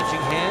titles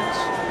changing hands.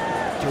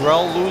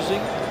 Jarrell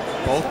losing.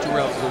 Both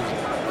Jarrells losing.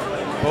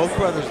 Both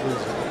brothers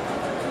losing.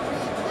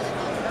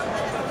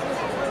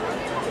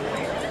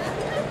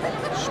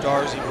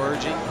 Stars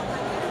emerging.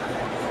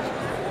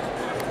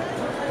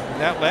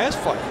 And that last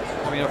fight,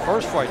 I mean, the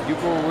first fight,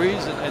 Hugo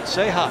Ruiz and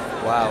Ceja.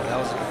 Wow, that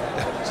was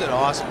an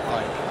awesome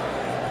fight.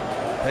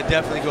 That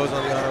definitely goes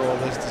on the honor roll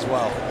list as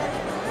well.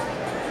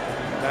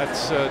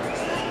 That's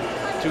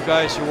two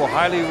guys who were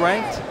highly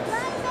ranked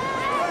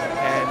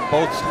and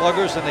both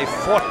sluggers, and they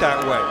fought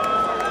that way.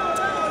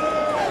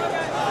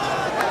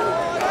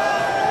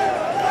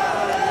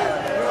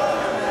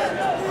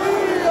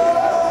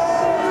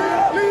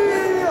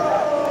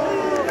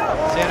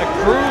 Santa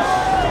Cruz,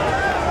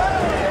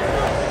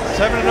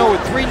 7-0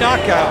 with 3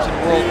 knockouts in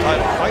world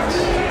title fights.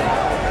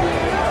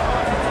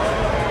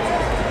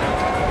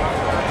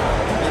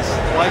 This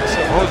likes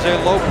of Jose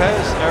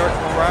Lopez, Eric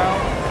Morale,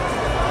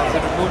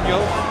 Alejandro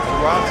Munoz,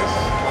 Terrazas,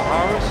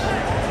 Maharas.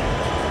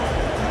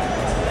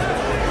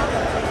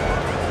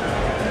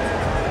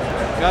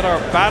 Got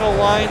our battle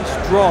lines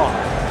drawn.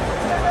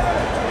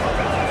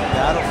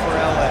 Battle for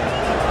LA.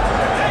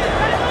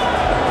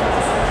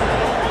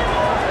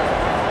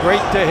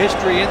 Great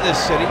history in this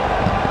city.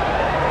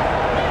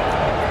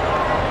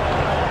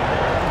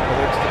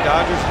 Whether it's the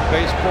Dodgers in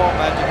baseball,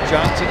 Magic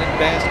Johnson in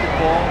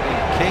basketball, the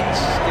Kings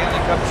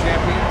Stanley Cup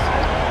champions,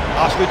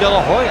 Oscar De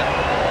La Hoya,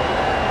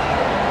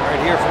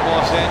 right here from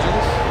Los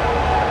Angeles.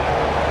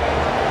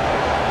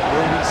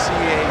 Will we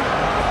see a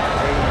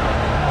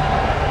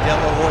De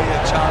La Hoya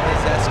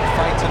Chavez-esque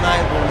fight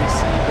tonight? Will we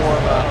see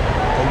more of a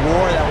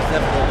war? That was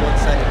definitely a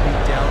one-sided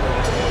beatdown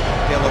of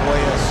De La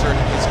Hoya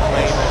asserting his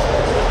claim as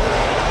the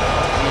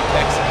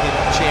Mexican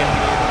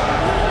champion.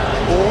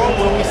 Or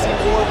will we see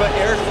more of an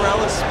Eric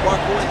Morales,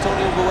 Marco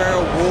Antonio Guerrero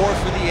war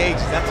for the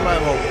ages? That's what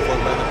I'm hoping for,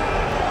 brother.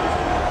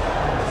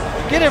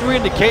 You get every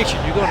indication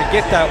you're going to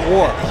get that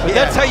war, but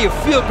that's how you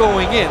feel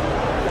going in.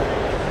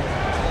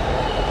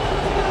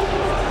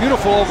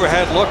 Beautiful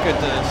overhead look at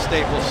the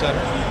Staples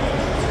Center.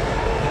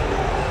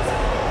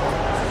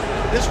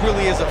 This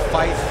really is a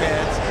fight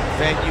fans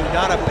venue,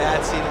 not a bad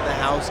seat in the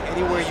house.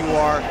 Anywhere you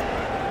are,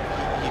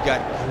 you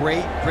got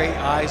great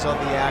eyes on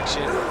the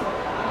action.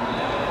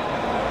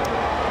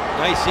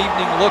 Nice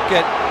evening look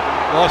at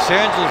Los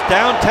Angeles,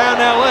 downtown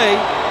LA.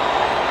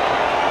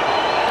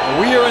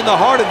 We are in the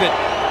heart of it.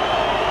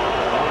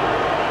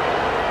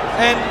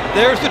 And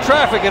there's the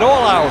traffic at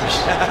all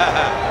hours.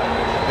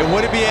 It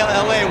wouldn't be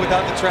LA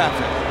without the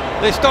traffic.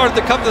 They started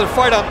to come to the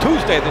fight on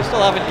Tuesday. They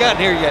still haven't gotten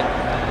here yet.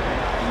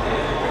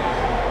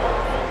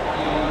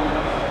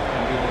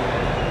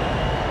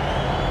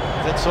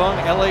 That song,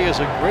 LA is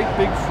a great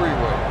big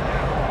freeway.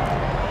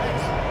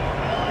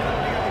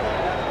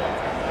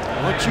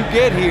 Once you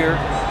get here,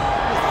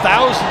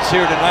 thousands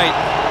here tonight.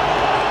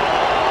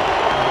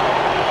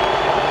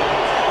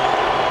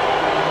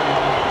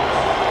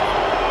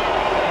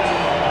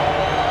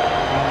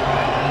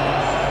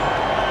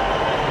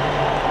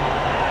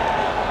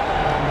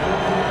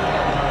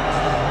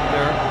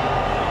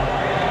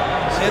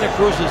 Santa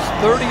Cruz is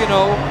 30-0,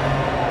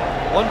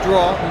 1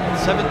 draw,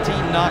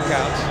 17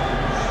 knockouts.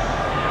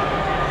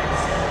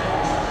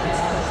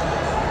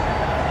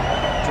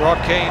 Draw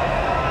came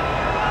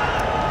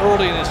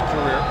early in his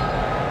career.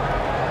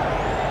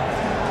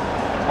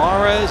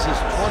 Mares is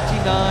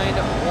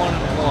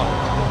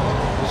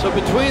 29-1-1. So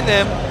between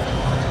them,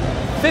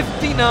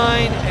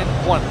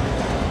 59-1.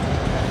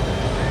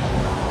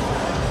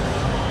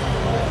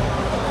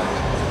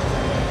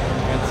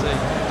 That's a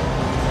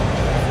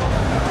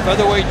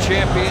featherweight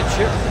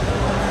championship.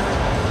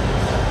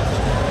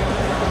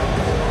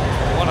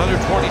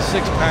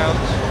 126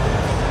 pounds.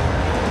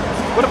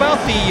 What about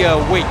the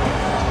weight?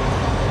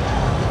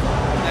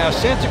 Now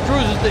Santa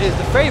Cruz is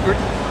the favorite,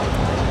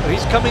 but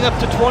he's coming up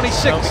to 26.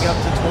 Coming up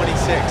to 26.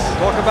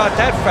 Talk about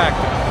that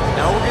factor.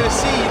 Now we're going to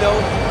see, you know,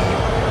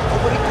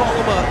 what do you call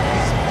him?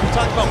 We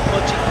talked about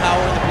punching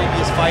power in the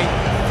previous fight.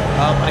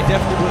 I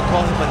definitely wouldn't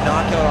call him a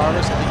knockout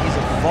artist. I think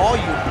he's a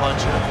volume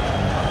puncher,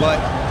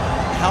 but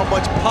how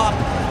much pop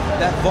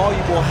that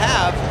volume will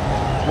have,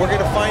 we're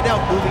going to find out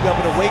moving up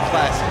in a weight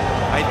class.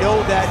 I know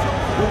that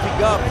moving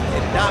up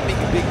and not being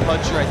a big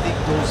puncher, I think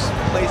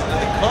plays into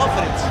the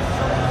confidence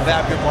of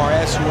Abner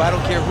Mares, who I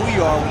don't care who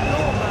you are, when you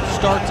get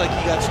starts like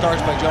he got starts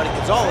by Johnny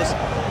Gonzalez,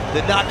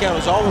 the knockout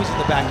is always in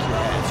the back of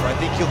your head. So I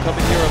think he'll come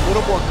in here a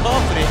little more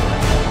confident,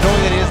 knowing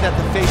that he doesn't have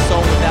to face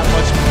someone with that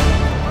much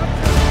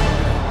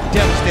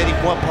devastating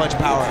one-punch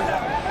power.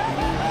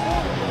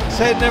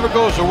 Said never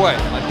goes away.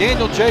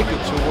 Daniel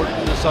Jacobs, who worked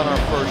with us on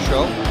our first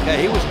show, Okay,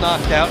 he was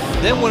knocked out,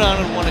 then went on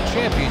and won a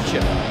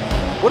championship.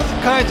 What are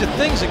the kinds of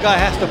things a guy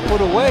has to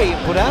put away and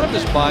put out of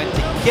his mind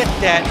to get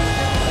that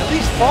at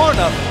least far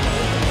enough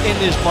in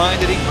his mind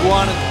that he can go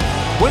on and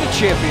win a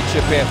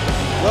championship after?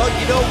 Well,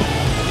 you know,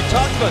 you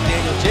talked about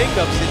Daniel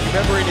Jacobs, and you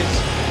remember in his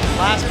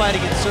last fight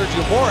against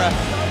Sergio Mora,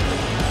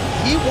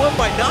 he won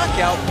by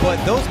knockout, but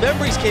those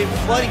memories came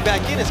flooding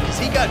back in us because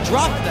he got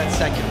dropped in that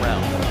second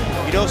round.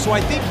 You know, so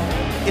I think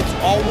it's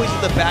always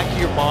in the back of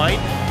your mind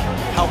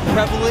how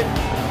prevalent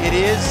it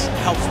is,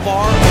 how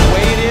far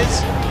away it is.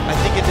 I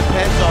think it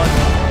depends on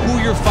who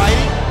you're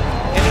fighting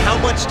and how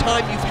much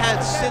time you've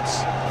had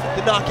since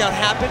the knockout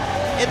happened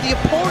and the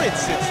opponent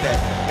since then.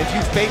 If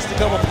you've faced a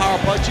couple power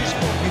punches,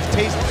 you've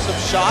tasted some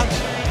shots,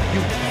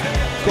 you've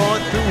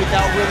gone through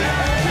without really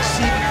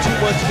receiving too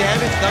much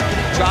damage, not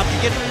getting dropped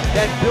again,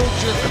 that builds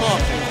your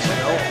confidence, you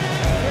know?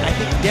 I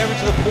think never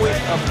to the point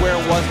of where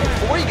it was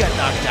before he got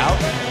knocked out,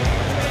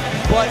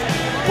 but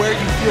where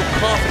you feel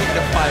confident in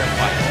a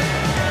firefight.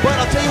 But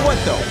I'll tell you what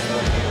though,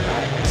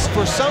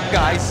 for some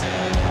guys,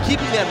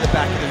 keeping that in the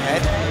back of their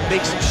head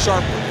makes them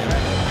sharper.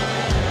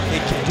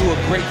 It can do a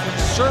great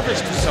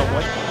service to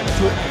someone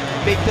to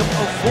make them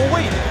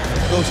avoid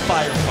those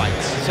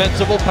firefights.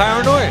 Sensible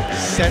paranoia.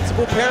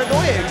 Sensible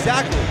paranoia,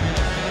 exactly.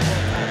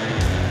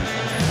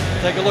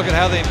 Take a look at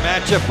how they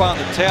match up on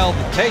the tail of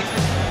the tape.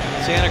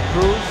 Santa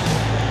Cruz,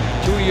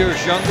 2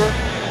 years younger.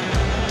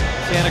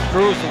 Santa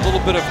Cruz, a little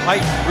bit of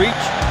height and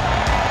reach.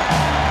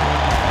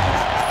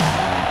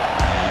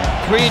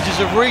 3 inches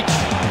of reach,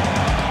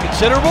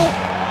 considerable.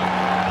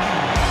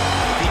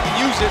 If he can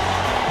use it.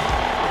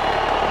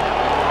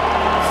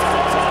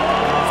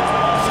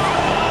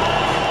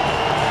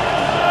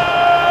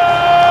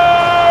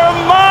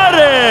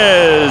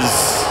 Mares.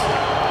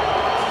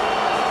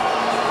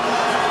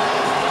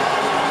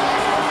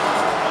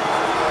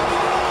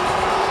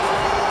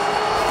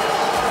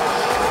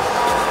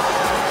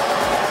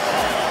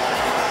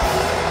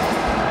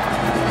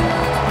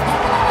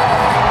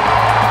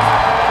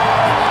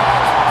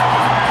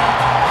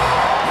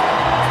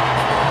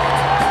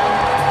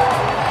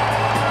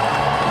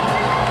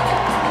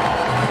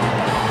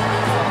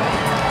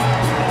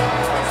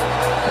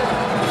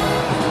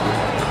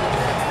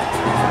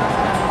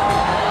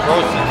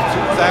 Since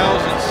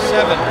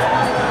 2007.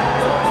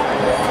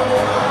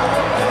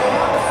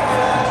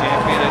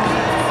 Champion at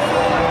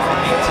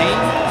 18,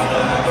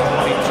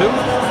 22,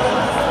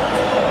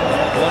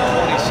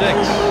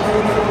 126.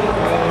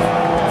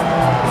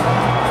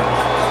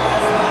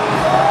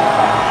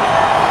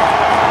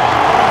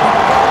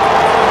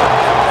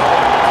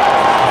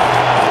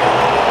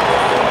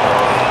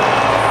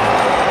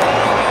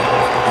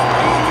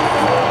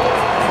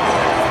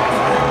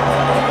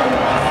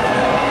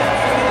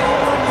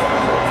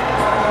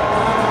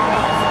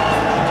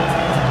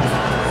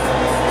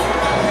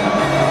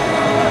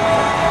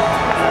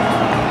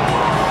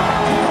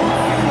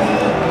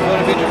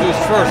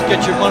 First,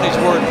 get your money's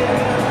worth.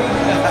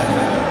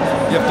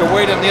 You have to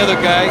wait on the other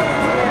guy.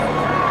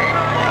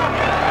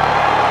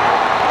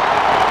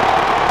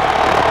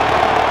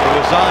 He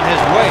was on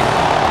his way.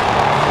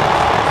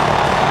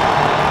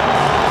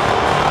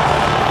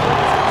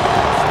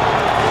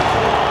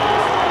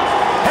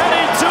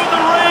 Heading to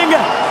the ring,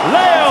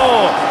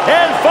 Leo,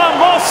 el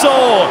famoso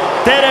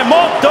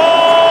Terremoto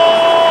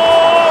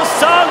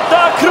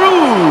Santa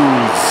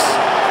Cruz.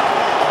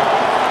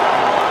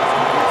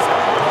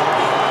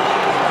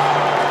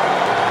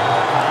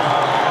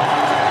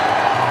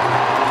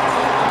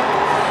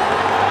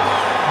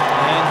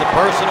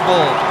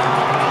 Personable,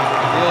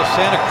 Leo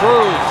Santa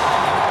Cruz,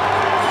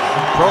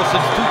 pro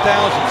since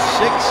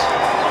 2006.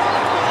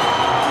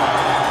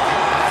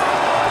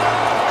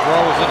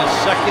 Draw was in his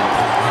second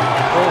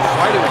pro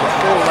fight. It was a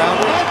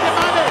 4-rounder.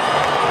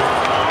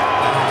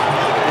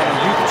 Won a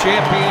youth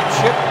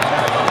championship,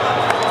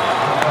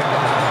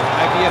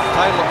 IBF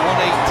title at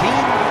 118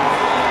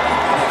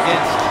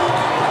 against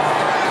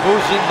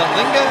Buzi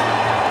Malinga.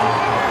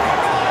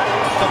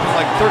 Something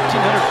like 1,350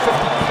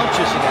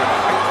 punches in that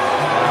fight.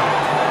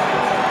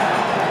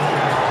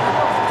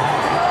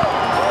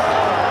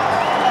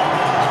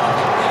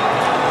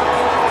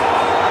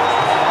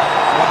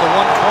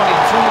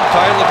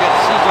 Title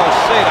against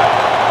Ceja.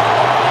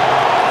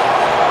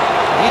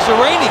 He's a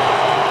reigning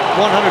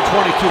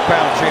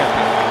 122-pound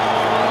champion.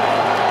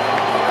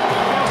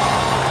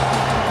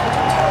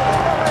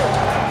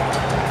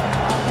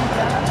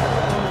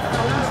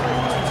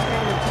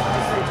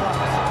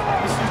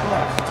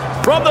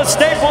 From the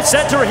Staples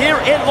Center here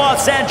in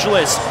Los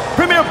Angeles,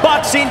 Premier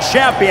Boxing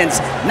Champions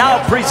now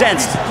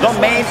presents the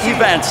main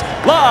event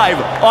live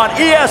on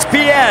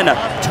ESPN.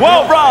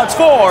 12 rounds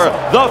for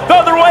the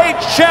Featherweight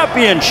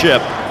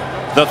Championship.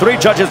 The 3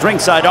 judges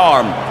ringside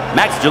are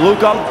Max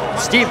DeLuca,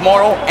 Steve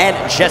Morrow, and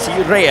Jesse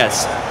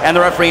Reyes. And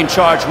the referee in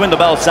charge, when the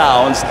bell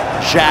sounds,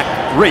 Jack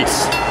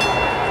Ruiz.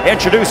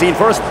 Introducing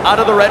first out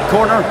of the red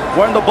corner,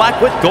 wearing the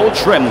black with gold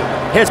trim.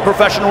 His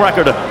professional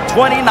record,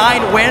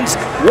 29 wins,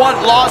 1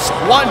 loss,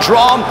 1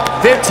 draw,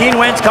 15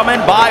 wins coming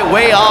by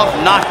way of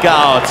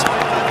knockouts.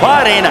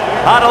 fighting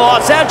out of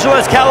Los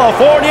Angeles,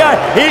 California,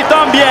 y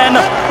también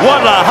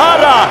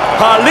Guadalajara,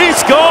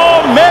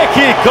 Jalisco,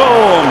 México.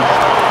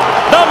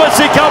 Damas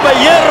y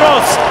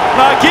caballeros,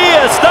 aquí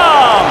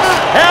está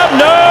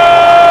Abner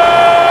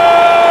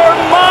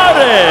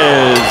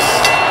Mares.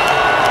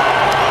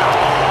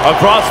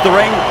 Across the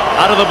ring,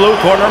 out of the blue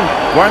corner,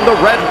 wearing the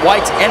red,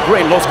 white, and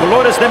green, Los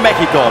Colores de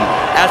Mexico.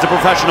 As a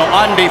professional,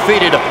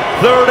 undefeated,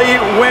 30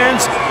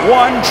 wins,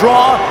 1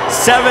 draw,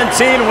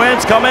 17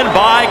 wins coming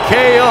by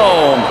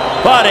KO.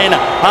 Fighting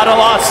out of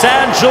Los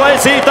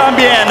Angeles y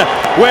también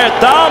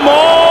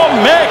Huetamo,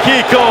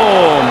 México.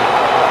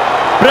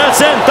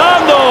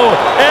 Presentando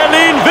el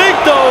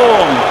invicto,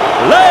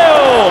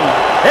 Leo,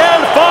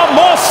 el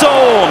famoso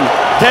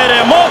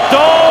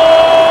Terremoto,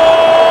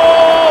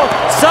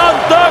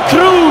 Santa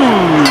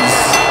Cruz.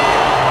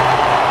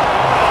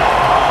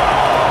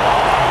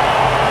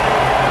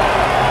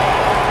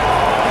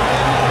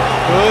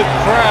 Good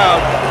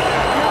crowd.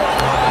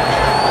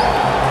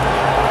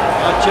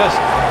 Not just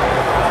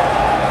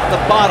the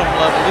bottom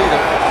level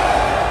either.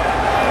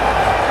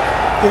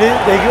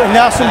 They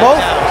announce them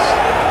both?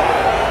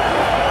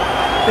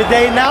 Did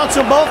they announce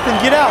them both and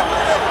get out?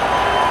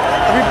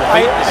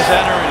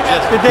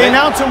 Did they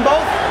announce them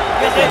both?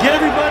 Get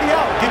everybody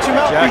out. Get your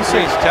mouthpiece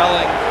in. Jackie's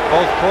telling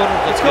both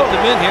corners, let's get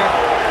them in here.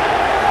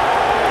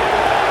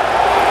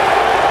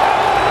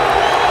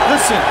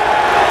 Listen,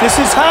 this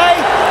is high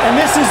and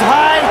this is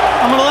high.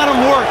 I'm going to let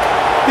them work.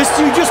 This,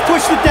 you just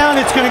pushed it down,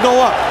 it's going to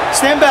go up.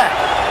 Stand back.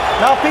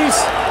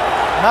 Mouthpiece.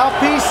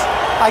 Mouthpiece.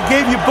 I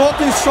gave you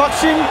both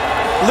instruction.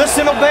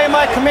 Listen, obey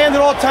my command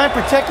at all time.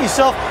 Protect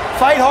yourself.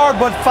 Fight hard,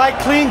 but fight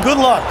clean. Good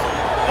luck.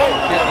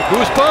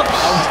 Goosebumps?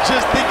 I was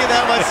just thinking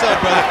that myself,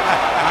 brother.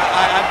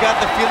 I've got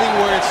the feeling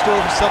we're in store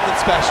for something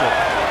special.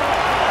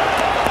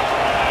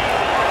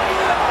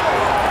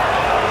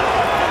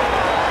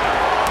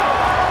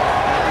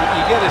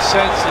 You get a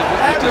sense that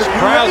with this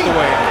crowd the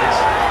way it is.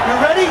 You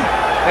ready?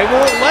 They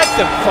won't let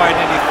them fight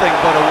anything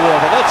but a war.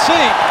 But let's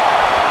see.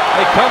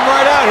 They come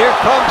right out. Here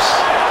comes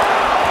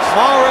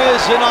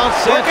Mares in on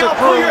Santa Cruz.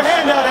 Pull your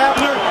hand out,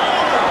 Abner.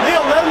 Leo,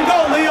 let him go,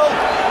 Leo.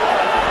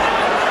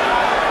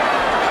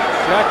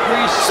 Jack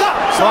Ruiz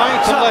trying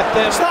to let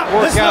them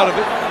work out of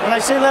it. When I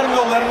say let him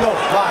go, let him go.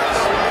 Box.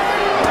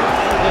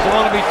 Doesn't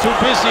want to be too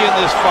busy in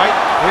this fight.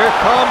 Here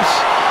comes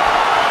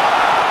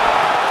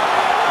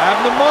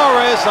Abner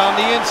Mares on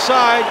the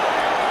inside.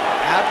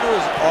 Abner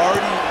is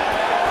already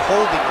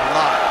holding a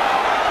lot.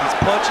 He's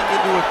punching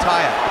into a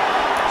tie-up.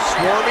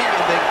 Swarming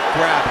and then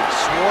grabbing.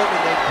 Swarm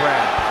and then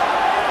grab.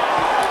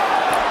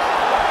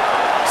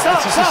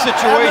 This is a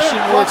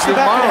situation where if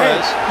you're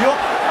Mares,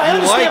 I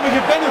understand, like but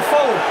you're bending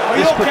forward.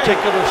 this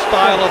particular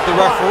style of the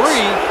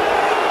referee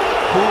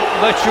who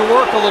lets you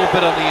work a little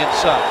bit on the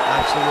inside.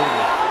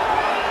 Absolutely.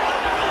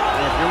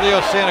 And if you're Leo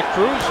Santa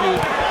Cruz, you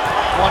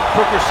want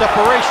quicker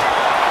separation.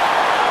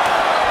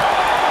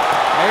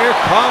 Here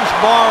comes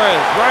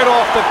Mares right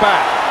off the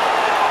bat.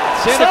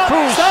 Santa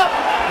Cruz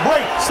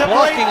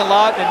blocking a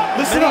lot, and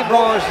many of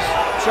Mares'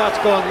 shots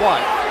going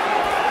wide.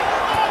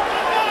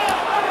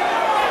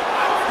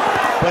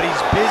 But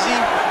he's busy,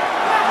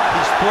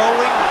 he's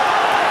throwing,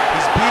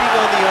 he's beating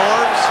on the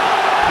arms,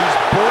 he's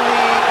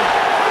bullying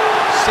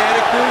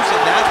Santa Cruz,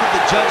 and that's what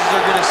the judges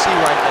are going to see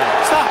right now.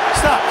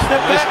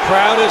 Step back. This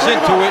crowd is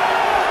into it.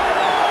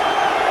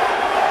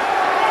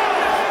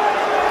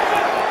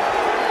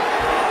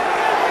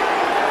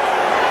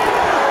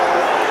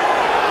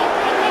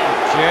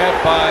 Jab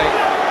by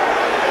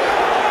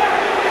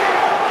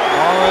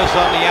Mares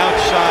on the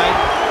outside.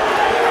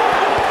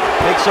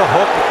 Takes a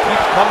hook, it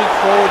keeps coming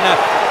forward. Now,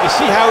 you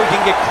see how he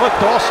can get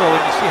clipped also,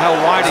 and you see how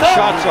wide his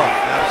shots are.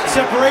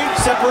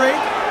 Separate.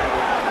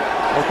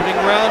 Opening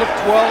round of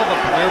 12 of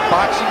Premier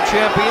Boxing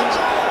Champions.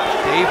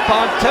 Dave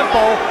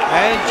Bontempo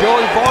and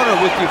Joey Varner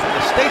with you from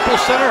the Staples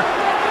Center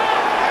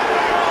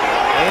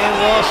in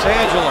Los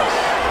Angeles.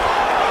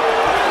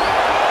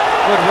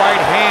 Good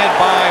right hand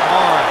by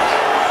Mares.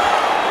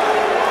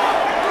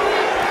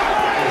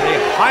 A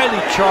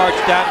highly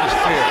charged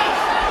atmosphere.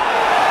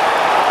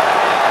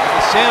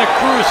 The Santa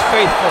Cruz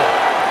faithful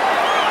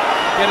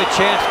get a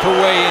chance to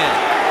weigh in.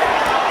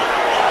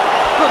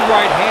 Good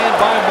right hand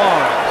by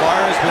Mares.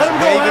 Mares was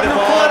waving him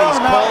on,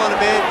 he's calling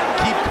him in,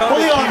 keep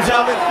coming, keep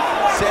coming.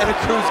 Santa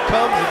Cruz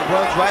comes and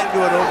runs right into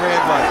an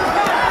overhand right.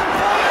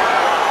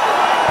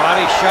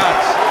 Body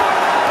shots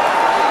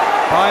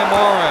by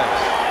Mares.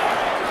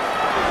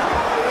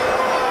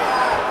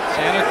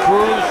 Santa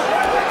Cruz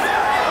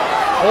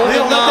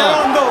holding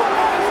on.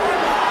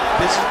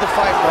 This is the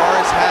fight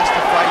Mares has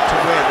to fight to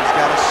win. He's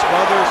got to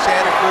smother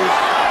Santa Cruz.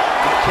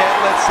 He can't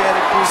let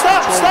Santa Cruz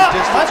control the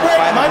distance or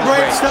fight My his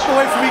break. range. Step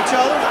away from each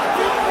other.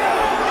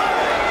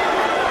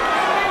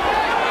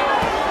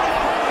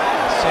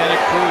 Santa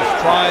Cruz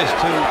tries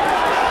to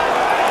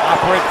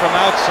operate from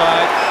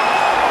outside.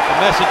 The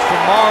message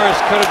from Mares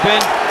could have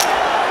been,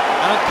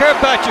 I don't care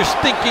about your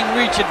stinking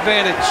reach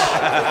advantage.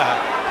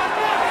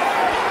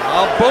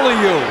 I'll bully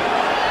you.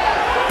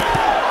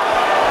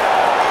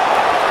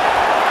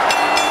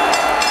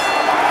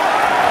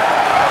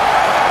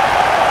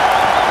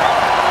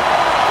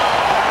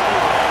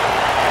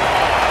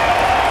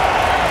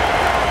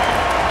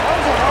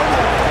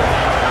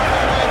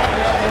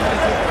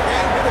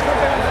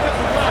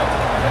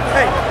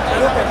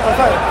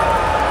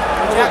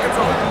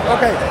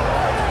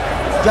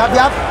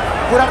 Jab,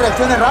 puras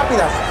reacciones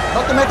rápidas.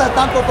 No te metas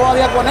tanto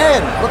todavía con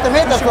él. No te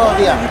metas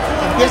todavía.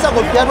 Empieza a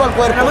golpearlo al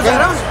cuerpo. ¿Okay?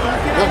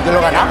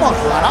 Lo ganamos,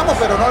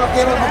 pero no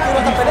quiero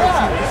esa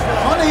pelea.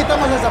 No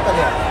necesitamos esa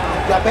pelea.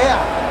 Yapea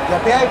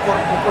y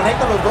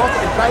conecta los dos,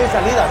 entradas y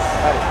salidas.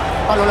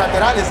 Para los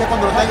laterales,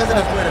 cuando lo tengas en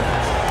la escuela.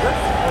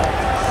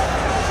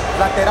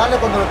 Laterales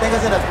cuando lo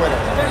tengas en la escuela.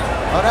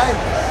 Ahora,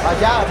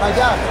 allá.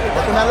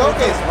 No te me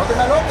aloques.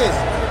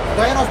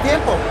 Todavía no es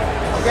tiempo.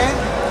 ¿Ok?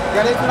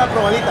 Ya le hice una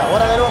probadita.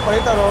 Ahora le doy una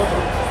probadita a lo otro.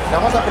 Le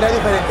vamos a pelear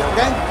diferente.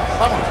 ¿Ok?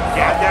 Vamos.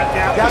 Ya.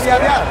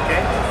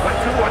 Okay.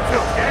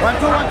 1,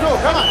 2, 1, 2.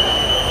 Come on.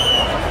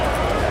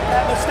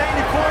 Stay in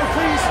the corner,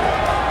 please.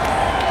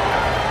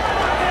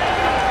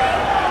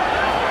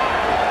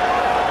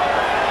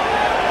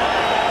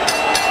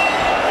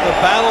 The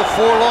battle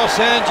for Los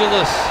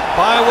Angeles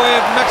by way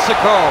of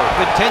Mexico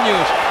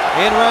continues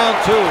in round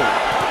 2.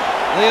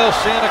 Leo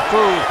Santa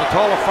Cruz, the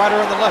taller fighter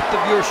on the left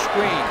of your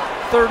screen,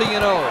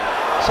 30-0,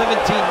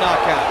 17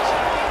 knockouts.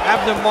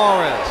 Abner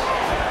Mares,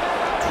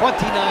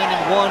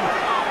 29-1,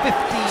 15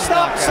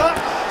 knockouts.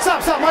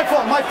 Stop, my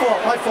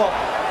fault.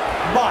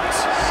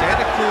 Box.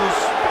 Santa Cruz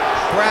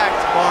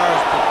cracked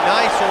Mares, but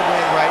nice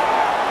overhand right,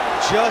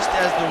 just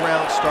as the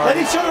round started. Let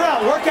each other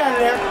out, work out of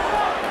there.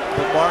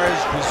 But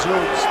Mares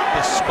resumes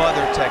the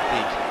smother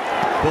technique.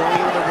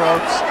 Bullying the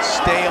ropes,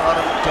 stay on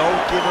him,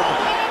 don't give him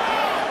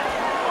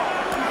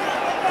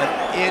an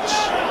inch,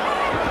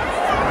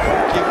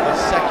 give him a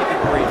second to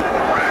breathe.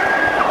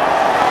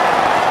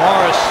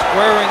 Mares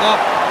squaring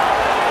up.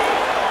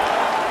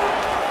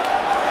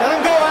 Let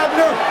him go,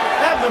 Abner,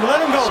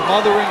 let him go.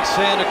 Smothering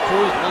Santa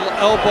Cruz, little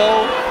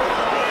elbow.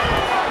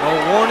 No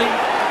warning,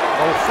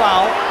 no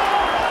foul.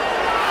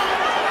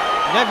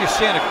 You have your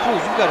Santa Cruz,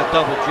 you've got a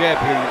double jab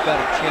here, you've got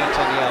a chance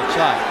on the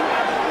outside.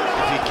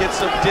 If you get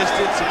some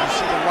distance, if you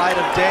see the light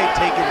of day,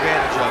 take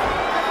advantage of it.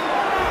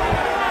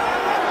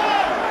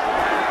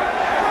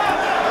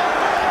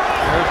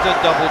 There's the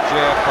double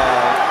jab by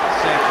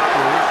Santa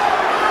Cruz.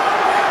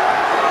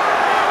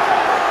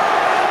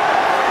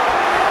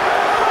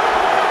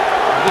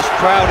 This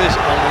crowd is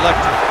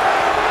electric.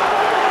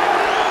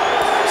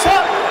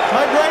 Stop!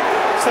 My break,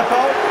 step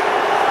out.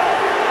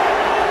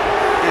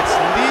 It's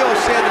Leo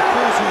Santa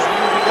Cruz who's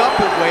moving up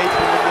in weight,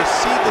 but when you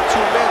see the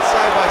two men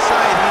side by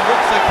side, he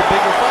looks like the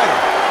bigger fighter.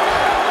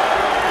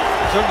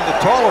 Certainly the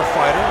taller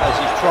fighter, as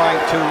he's trying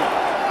to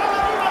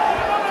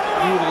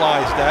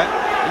utilize that.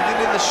 Even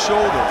in the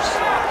shoulders.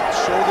 The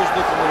shoulders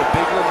look a little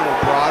bigger, a little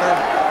broader.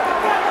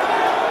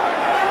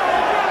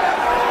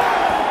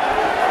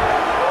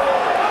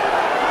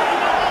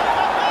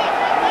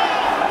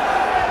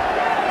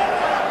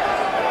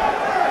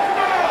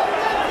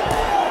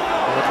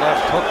 Good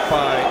left hook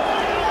by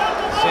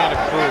Santa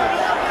Cruz.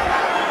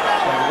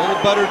 Done a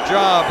little better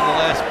job in the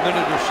last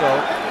minute or so,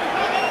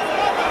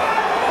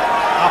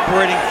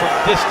 operating from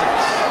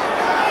distance.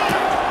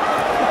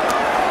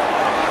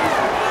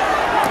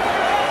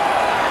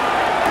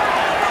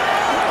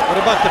 What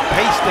about the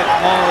pace that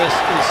Mares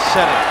is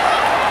setting?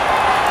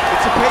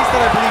 It's a pace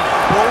that I believe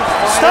both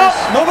Stop!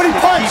 fighters Nobody can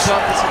punch! keep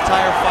up this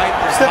entire fight.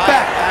 They're Step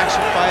back.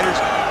 action fighters.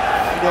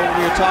 You know, when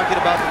we were talking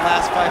about the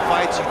last 5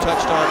 fights, you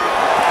touched on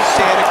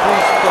Santa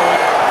Cruz throwing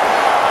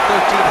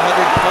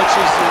 1,300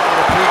 punches in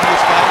a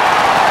previous fight.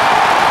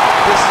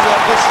 This is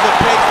a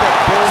pace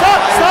that both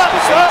fighters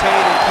can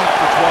maintain and keep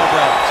for 12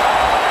 rounds.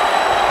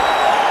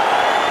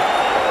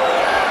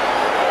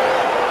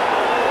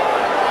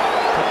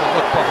 Took a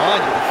look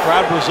behind you. The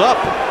crowd was up.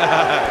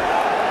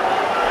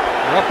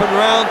 You're up in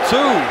round 2.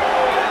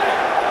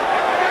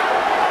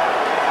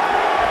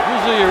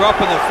 Usually you're up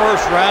in the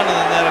first round and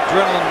then that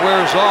adrenaline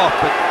wears off,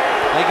 but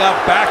they got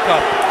back up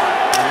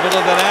in the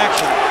middle of that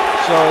action.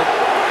 So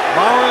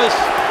Mares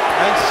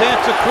and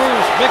Santa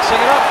Cruz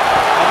mixing it up,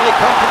 and they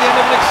come to the end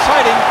of an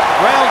exciting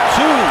round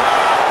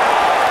 2.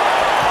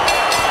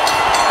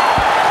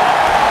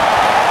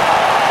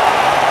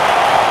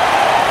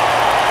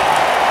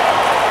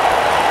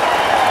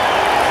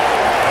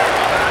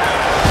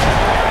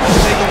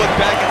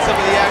 Back at some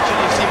of the action,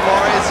 you see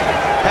Mares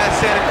has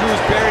Santa Cruz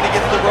buried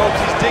against the ropes.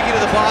 He's digging to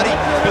the body,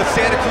 but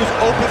Santa Cruz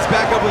opens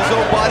back up with his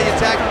own body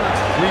attack,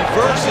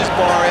 reverses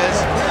Mares.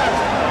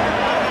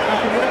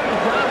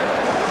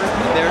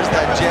 And there's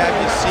that jab.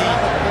 You see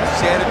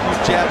Santa Cruz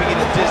jabbing in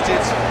the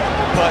distance,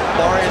 but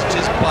Mares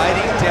just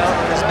biting down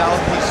on his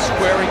mouthpiece,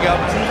 squaring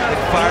up and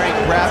firing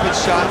rapid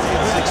shots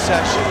in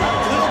succession.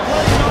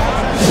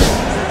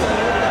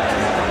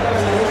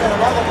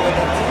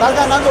 Estás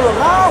ganando los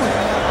rounds,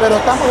 pero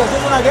estamos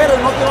haciendo una guerra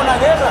y no quiero una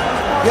guerra.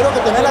 Quiero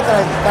que tengas la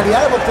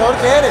calidad de boxeador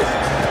que eres.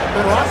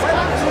 Pero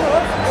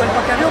el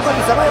paquerío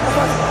cuando se vaya a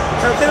pasar,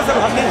 pero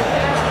tíraselos aquí.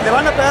 Le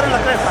van a pegar en la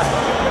cresta.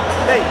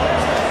 Hey,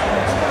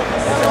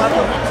 ese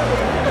vato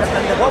se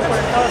pendejó por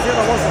estar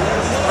haciendo bolsa.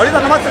 Ahorita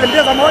nomás te le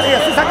envías a mover y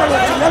así sacan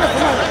los chingados.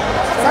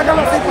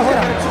 Sácalo así por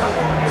fuera.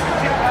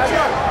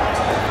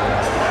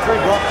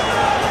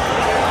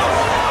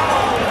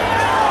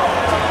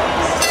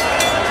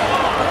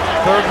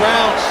 Third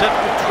round set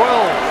for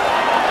 12.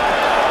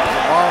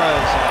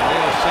 Mares and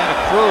Leo Santa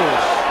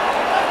Cruz.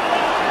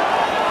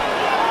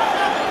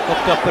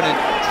 Looked up an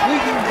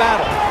intriguing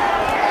battle.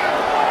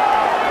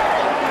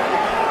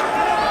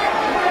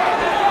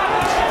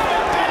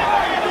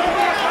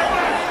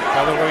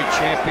 Featherweight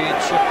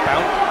championship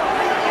bout.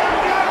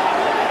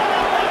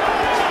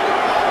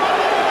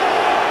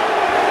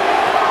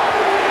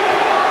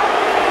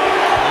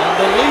 And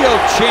the Leo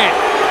chant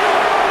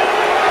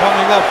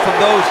coming up from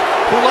those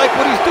who like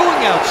what he's doing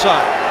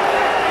outside.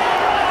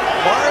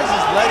 Mares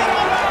is letting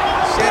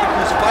Santa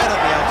Cruz fight on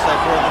the outside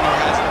more than he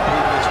has in the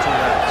previous 2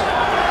 rounds.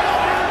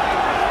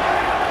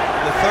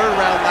 The 3rd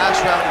round, last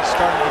round, he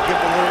started to give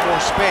him a little more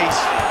space.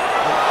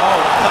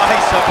 Oh,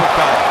 nice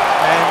uppercut.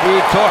 And we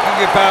were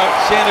talking about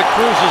Santa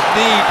Cruz's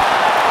need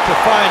to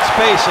find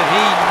space, and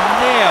he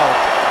nailed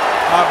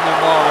Abner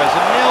Mares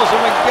and nails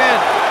him again.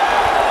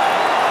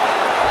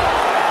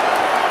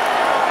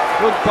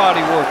 Good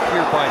body work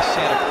here by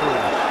Santa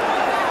Cruz.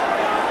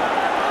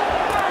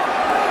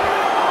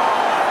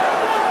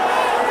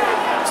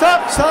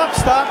 Stop, stop,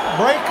 stop,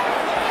 break.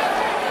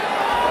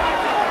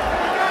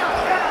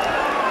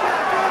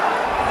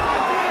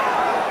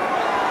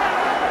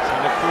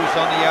 Santa Cruz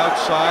on the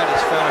outside has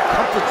found a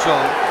comfort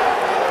zone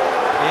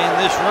in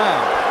this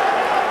round.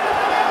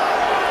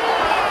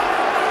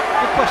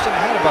 Good question I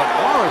had about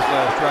Mares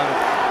last round.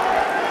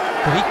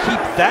 Could he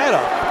keep that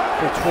up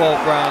for 12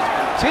 rounds,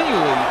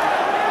 continually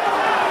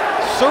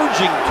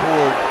surging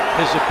toward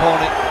his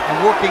opponent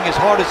and working as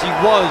hard as he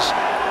was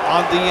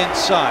on the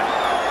inside?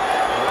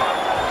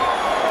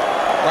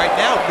 Right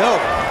now,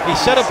 no. He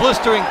set a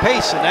blistering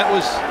pace, and that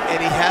was... And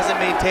he hasn't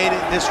maintained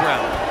it this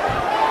round.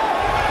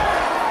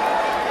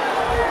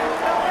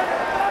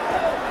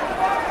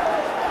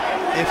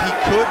 If he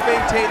could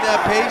maintain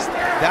that pace,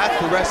 that's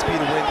the recipe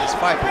to win this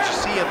fight. But you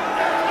see him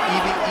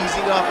even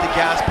easing off the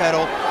gas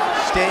pedal,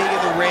 staying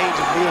in the range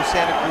of Leo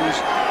Santa Cruz,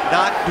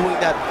 not doing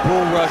that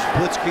bull rush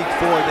blitzkrieg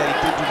forward that he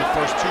did through the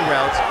first 2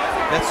 rounds.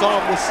 That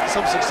saw him with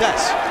some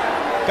success.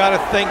 Got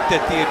to think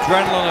that the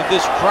adrenaline of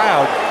this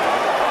crowd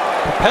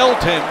propelled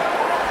him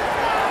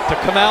to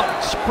come out and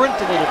sprint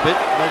a little bit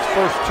in those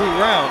first 2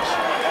 rounds.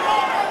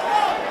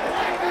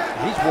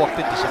 He's walked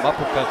into some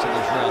uppercuts in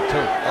this round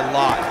too, a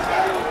lot.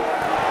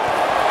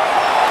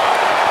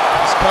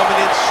 He's coming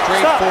in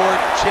straight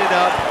forward, chin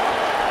up.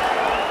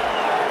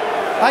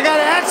 I got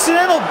an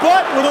accidental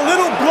butt with a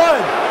little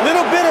blood,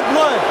 little bit of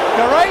blood.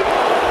 All right?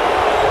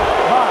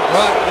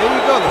 Right, there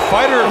you go. The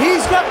fighter,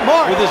 he's got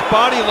marked with his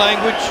body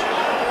language,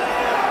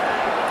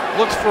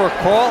 looks for a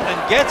call and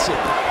gets it.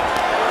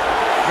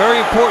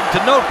 Very important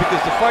to note because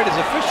the fight is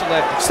official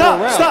after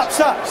 4 rounds.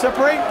 Stop,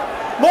 separate.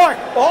 Mark,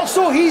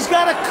 also he's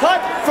got a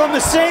cut from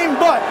the same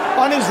butt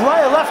on his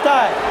left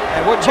eye.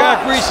 And what Jack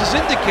Ruiz is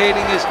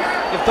indicating is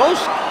if those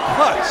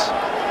cuts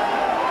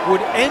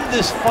would end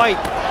this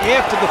fight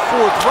after the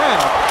 4th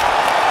round,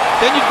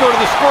 then you'd go to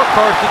the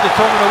scorecards to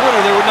determine a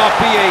winner. There would not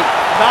be a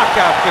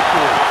knockout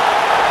victory.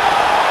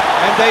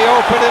 And they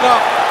open it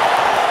up.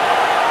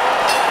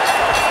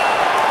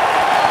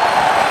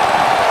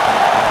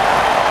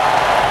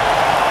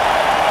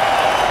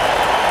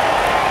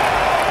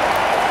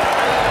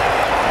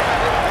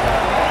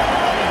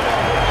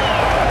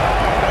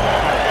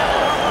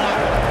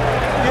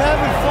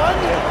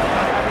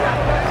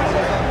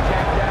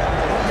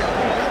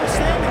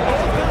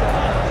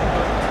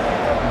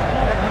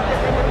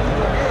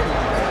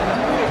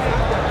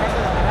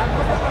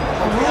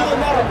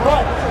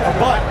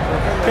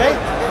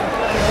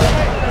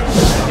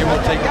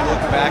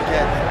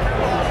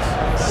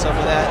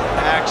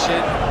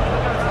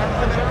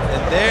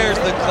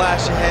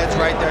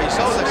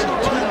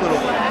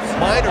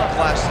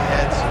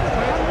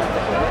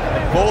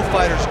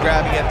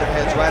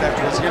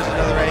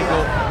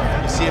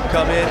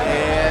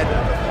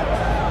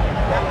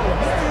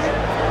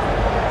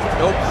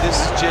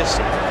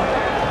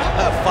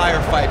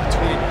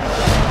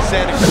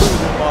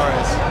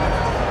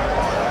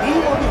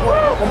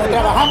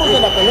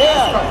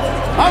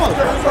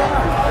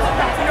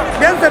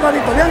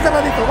 Bien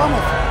cerradito,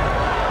 vamos.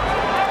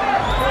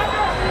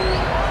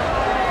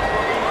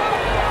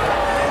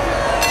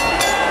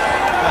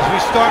 As we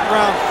start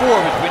round 4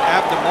 between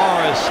Abner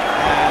Mares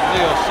and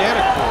Leo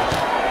Santa Cruz,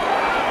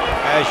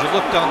 as you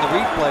looked on the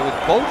replay with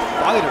both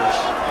fighters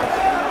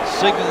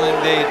signaling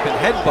they had been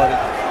headbutted,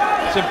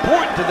 it's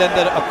important to them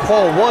that a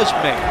call was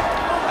made.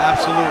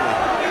 Absolutely.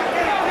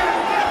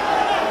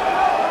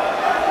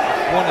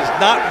 If one is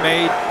not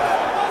made,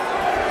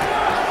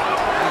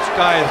 each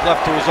guy is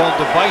left to his own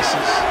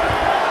devices.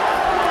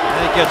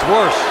 And it gets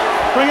worse.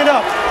 Bring it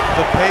up.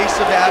 The pace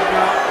of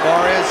Abner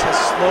Mares has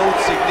slowed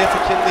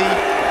significantly.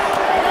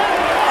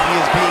 He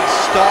is being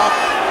stalked.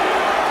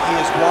 He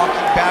is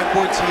walking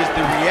backwards. He is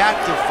the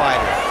reactive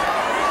fighter.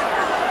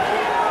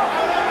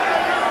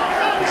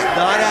 He's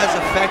not as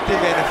effective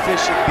and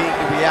efficient being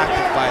the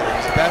reactive fighter.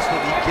 He's best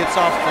when he gets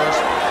off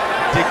first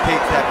and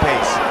dictates that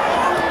pace.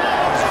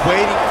 He's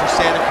waiting for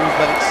Santa Cruz,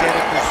 letting Santa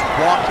Cruz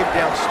walk him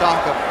down,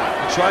 stalk him,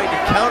 and trying to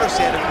counter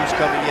Santa Cruz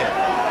coming in.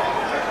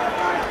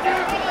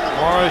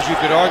 Mares, you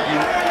could argue,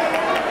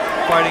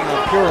 fighting on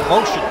pure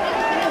emotion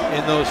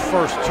in those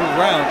first 2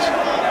 rounds.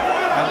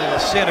 And then a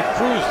Santa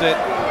Cruz that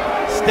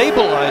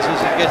stabilizes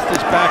and gets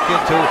this back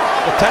into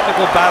the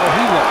technical battle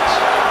he wants.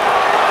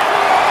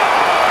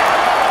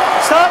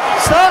 Stop,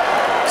 stop,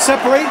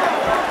 separate.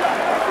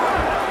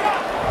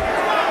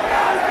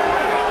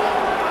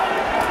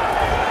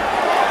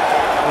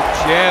 Good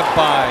jab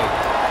by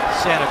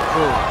Santa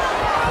Cruz.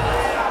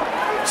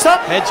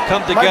 Stop. Heads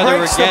come together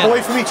again. Step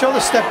away from each other,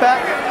 step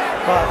back.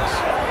 Box.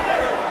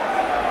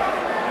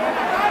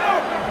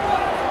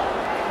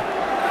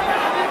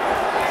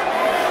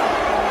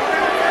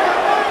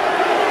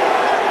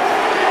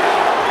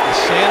 The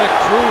Santa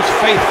Cruz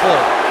faithful,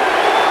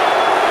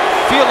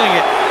 feeling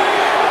it.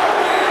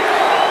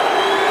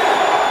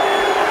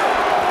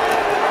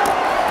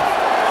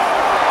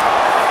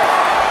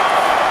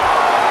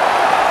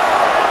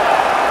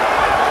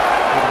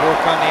 Good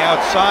work on the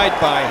outside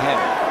by him.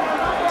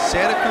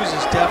 Santa Cruz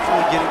is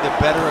definitely getting the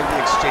better of the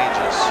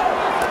exchanges.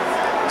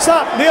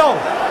 Stop, Leo.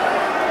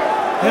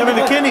 Him in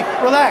the kidney.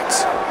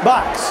 Relax.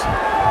 Box.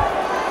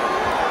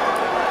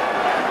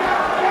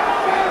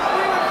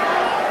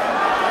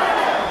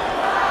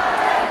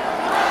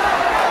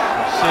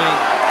 We're seeing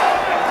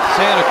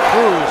Santa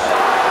Cruz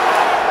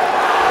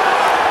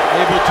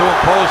able to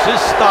impose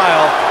his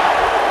style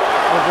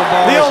over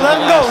Mares. Leo, let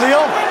him go,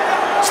 Leo.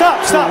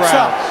 Stop, stop,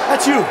 stop.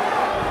 That's you.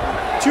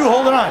 It's you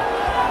holding on.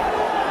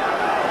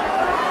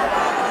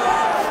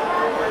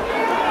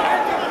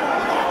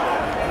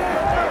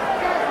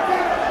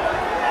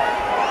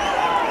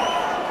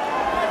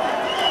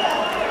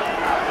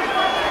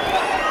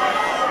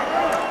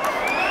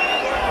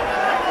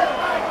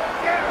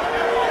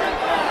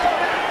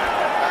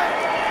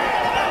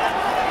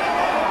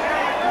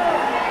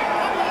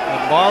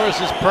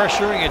 Mares is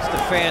pressuring, it's the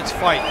fans'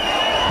 fight.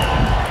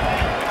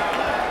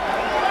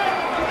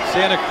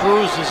 Santa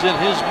Cruz is in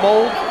his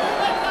mold.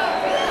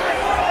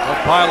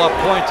 He'll pile up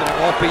points and it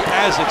won't be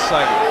as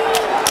exciting.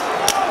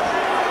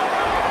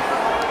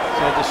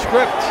 So the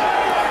script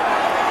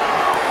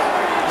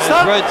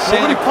has read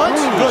Santa Cruz.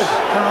 Good.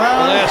 Turn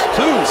around. The last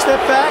two.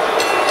 Step back.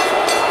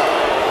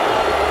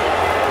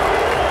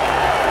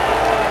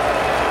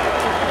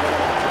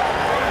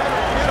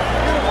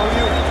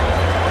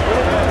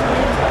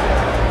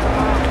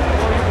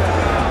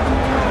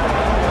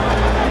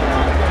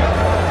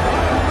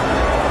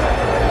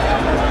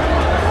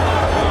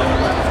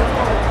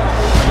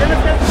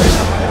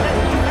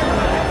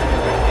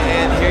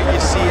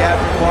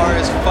 Abner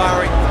Mares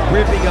firing,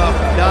 ripping up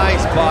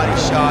nice body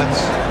shots.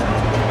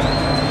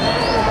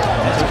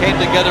 It came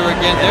together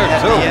again there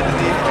at too. At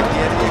the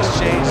end of the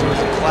exchange, there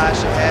was a clash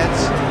of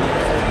heads.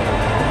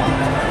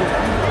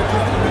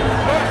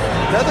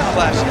 Another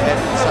clash of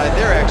heads inside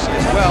there actually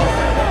as well.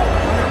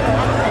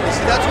 You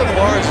see, that's what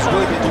Mares has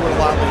really been doing a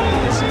lot lately,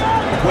 is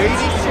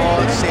waiting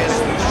on Santa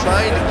Cruz,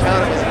 trying to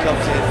counter him as he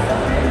comes in,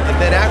 and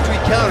then after he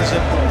counters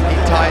him, he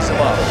ties him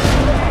up.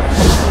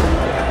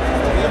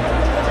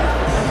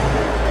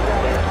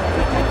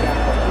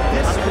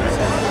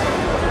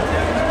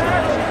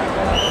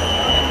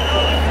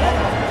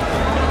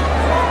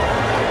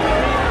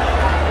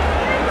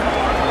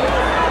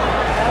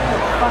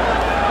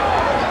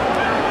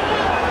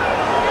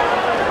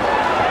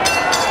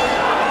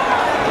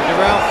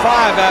 Round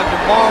 5,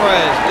 Abner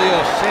Mares,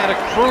 Leo Santa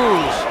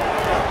Cruz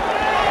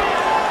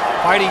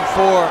fighting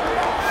for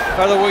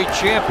featherweight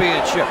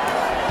championship.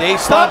 Dave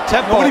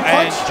Bontempo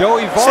and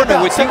Joey Varner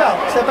with you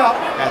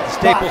at the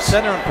Staples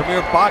Center and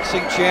Premier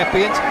Boxing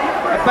Champions.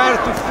 I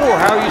batted through 4.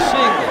 How are you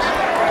seeing this?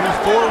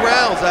 Through 4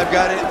 rounds, I've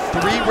got it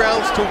 3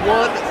 rounds to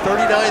 1,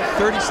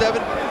 39-37,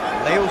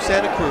 Leo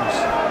Santa Cruz.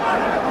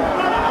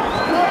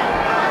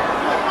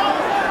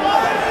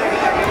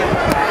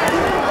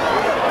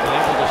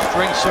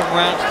 String some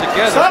rounds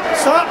together. Stop,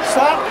 stop,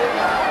 stop.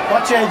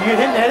 Watch your head. You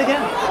get hit in the head again?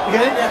 You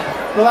get hit? Yeah.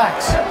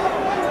 Relax.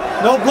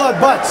 No blood,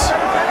 butts.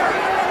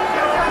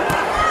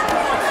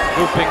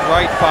 Looping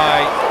right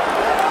by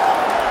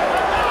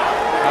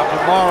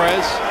Abner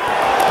Mares.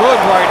 Good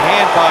right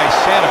hand by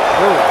Santa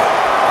Cruz.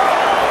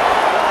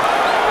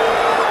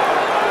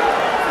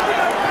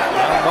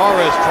 Now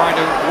Mares trying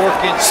to work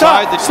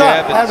inside the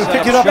jab. I have to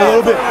pick it up a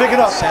little bit. Pick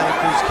it up. Santa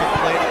Cruz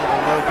complaining of a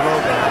low blow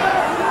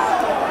there.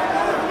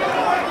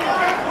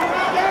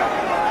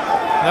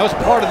 That was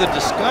part of the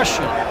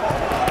discussion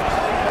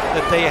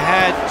that they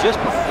had just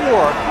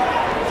before.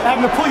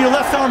 Having to pull your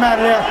left arm out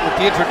of there. With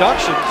the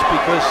introductions,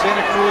 because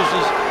Santa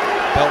Cruz's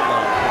belt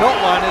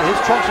line,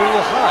 his trunks are a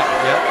little high.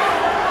 Yep.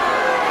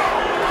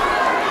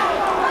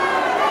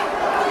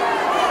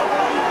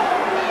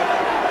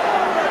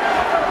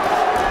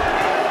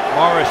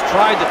 Mares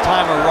tried to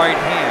time a right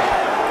hand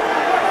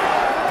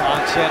on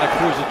Santa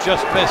Cruz. It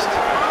just missed.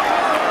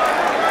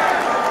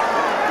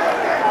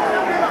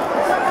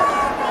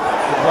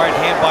 Right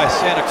hand by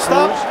Santa Cruz.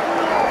 Stop.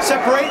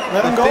 Separate.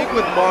 Let him go. The thing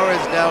with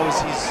Mares now is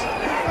he's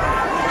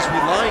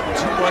relying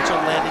too much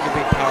on landing a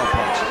big power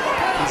punch.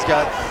 He's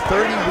got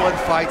 31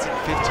 fights and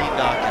 15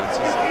 knockouts.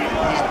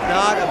 He's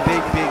not a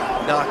big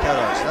knockout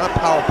artist. He's not a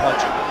power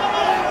puncher.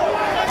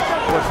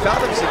 What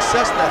found him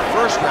success in that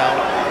first round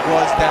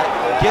was that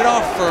get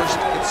off first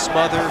and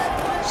smother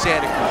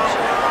Santa Cruz.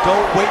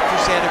 Don't wait for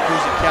Santa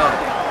Cruz to counter.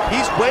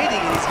 He's waiting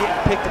and he's getting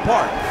picked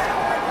apart.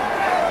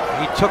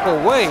 He took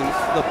away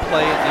the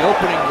play in the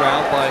opening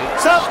round by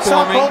Stop,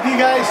 both you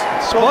guys.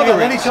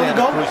 smothering Santa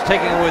Cruz,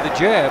 taking away the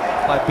jab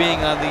by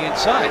being on the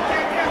inside.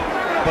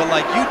 But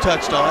like you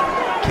touched on,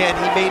 can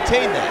he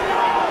maintain that?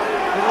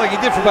 Like he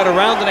did for about a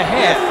round and a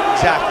half. Yeah,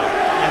 exactly.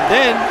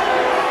 And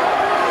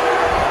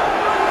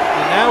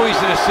now he's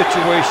in a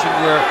situation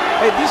where,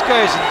 hey, these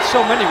guys in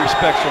so many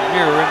respects are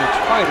mirror image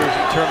fighters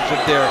in terms of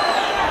their,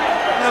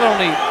 not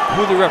only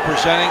who they're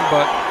representing,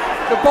 but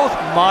they're both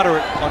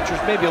moderate punchers,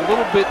 maybe a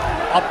little bit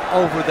up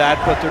over that,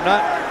 but they're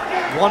not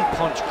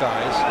one-punch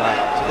guys. Right.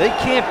 So they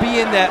can't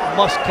be in that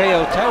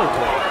must-KO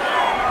territory.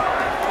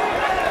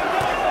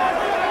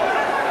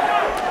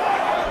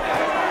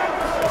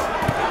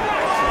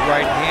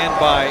 Right hand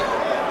by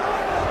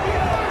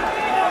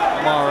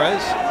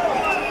Mares.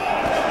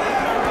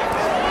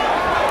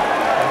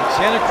 And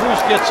Santa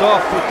Cruz gets off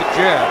with the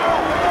jab.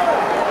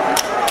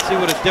 See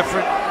what a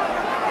different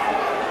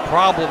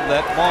problem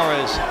that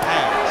Mares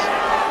has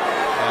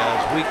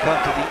as we come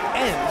to the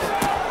end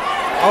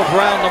of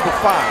round number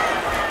 5.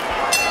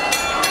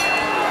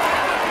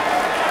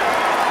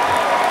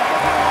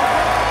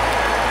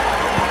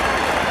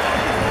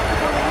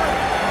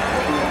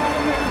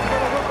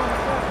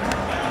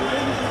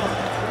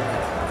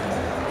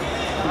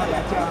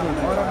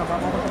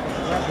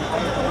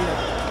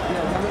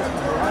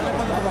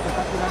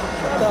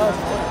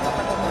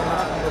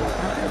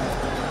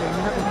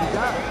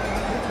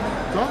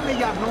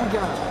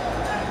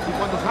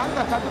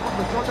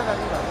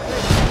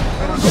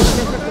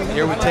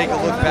 Here we take a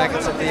look back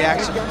at some of the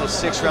action from the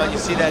 6th round. You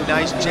see that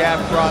nice jab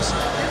across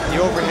the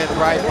overhead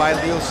right by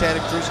Leo Santa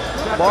Cruz.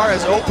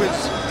 Mares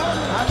opens,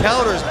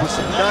 counters with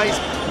some nice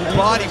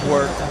body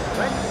work.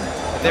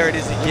 And there it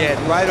is again,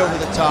 right over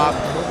the top.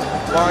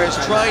 Mares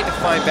trying to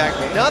find back,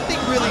 nothing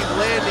really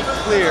landing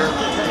clear.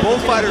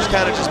 Both fighters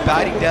kind of just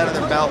biting down on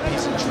their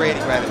mouthpiece and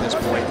trading right at this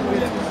point.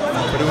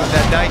 But it was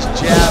that nice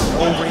jab,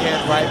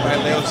 overhand right by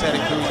Leo Santa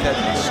Cruz that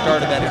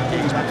started that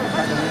engagement.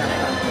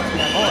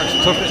 Mares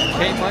took it and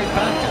came right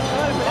back.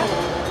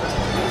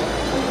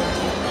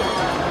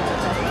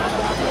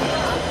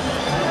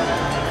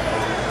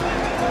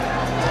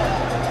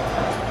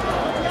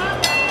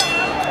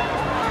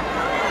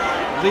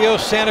 Leo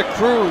Santa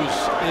Cruz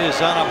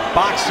is on a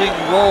boxing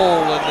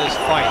roll in this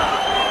fight,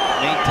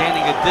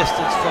 maintaining a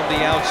distance from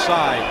the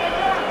outside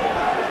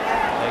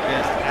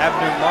against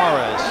Abner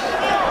Mares.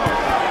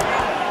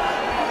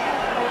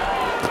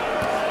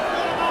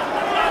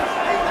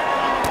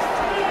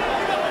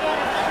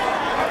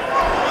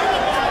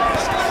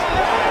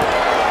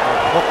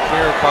 Hook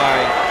here by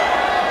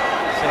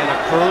Santa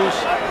Cruz.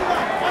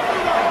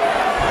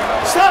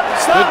 Stop!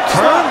 Good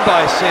turn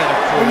by Santa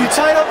Cruz. When you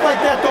tie it up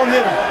like that, don't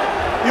hit him.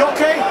 You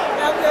okay?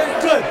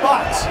 Good,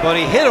 box. But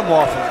he hit him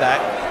off of that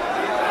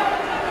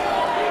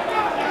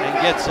and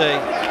gets a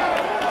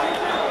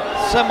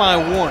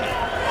semi-warning.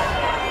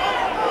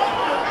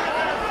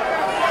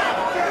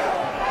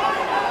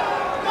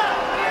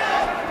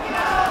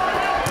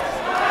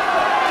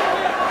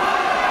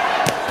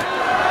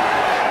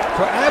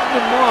 For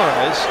Abner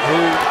Mares,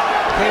 who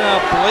came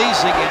out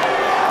blazing and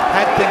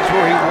had things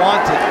where he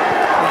wanted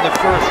in the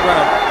first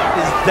round,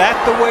 is that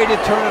the way to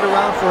turn it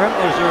around for him,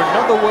 or is there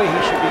another way he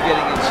should be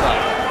getting inside?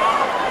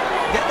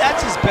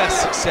 That's his best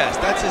success.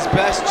 That's his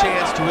best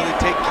chance to really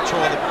take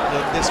control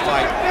of this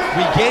fight,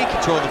 regain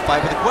control of the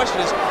fight. But the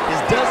question is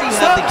does he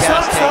have the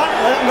gas tank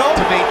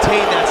to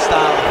maintain that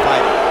style of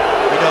fighting?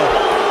 You know,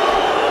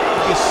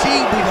 you see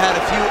we've had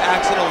a few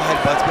accidental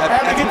headbutts, but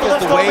that's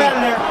because the way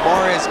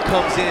Mares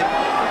comes in,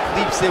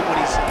 leaps in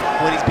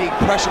when he's being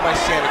pressured by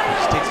Santa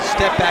Cruz. He takes a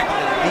step back and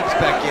then leaps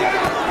back in.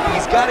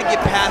 He's got to get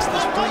past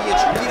this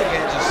 3-inch lead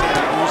advantage of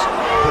Santa Cruz,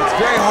 but it's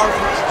very hard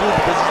for him to do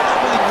because he's not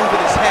really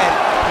moving his head.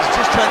 He's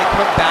just trying to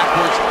come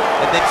backwards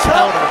and then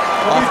counter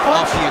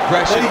off the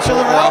aggression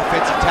or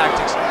offensive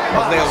tactics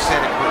of Leo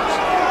Santa Cruz.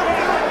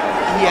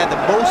 He had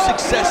the most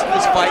success in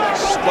this fight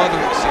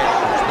smothering Santa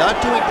Cruz.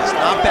 Not doing this,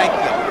 not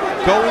backing up,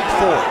 going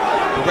forward.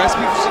 The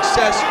recipe for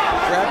success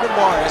for Abner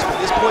Mares from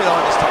this point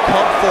on is to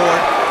come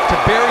forward, to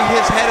bury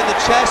his head in the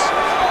chest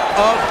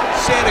of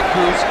Santa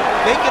Cruz,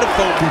 make it a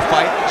phone booth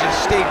fight, and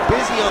just stay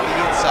busy on the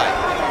inside.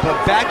 But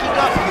backing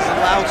up, he's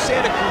allowed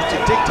Santa Cruz to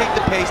dictate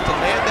the pace, to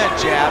land that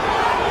jab,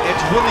 and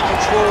to really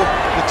control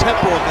the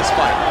tempo of this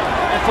fight.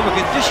 And from a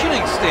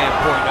conditioning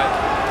standpoint,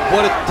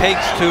 what it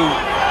takes to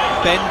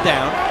bend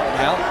down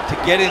now, to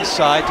get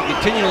inside, to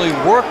continually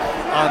work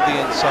on the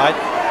inside,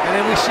 and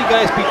then we see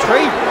guys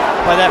betrayed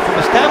by that from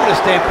a stamina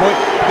standpoint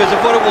because of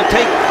what it will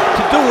take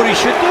to do what he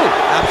should do.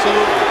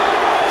 Absolutely.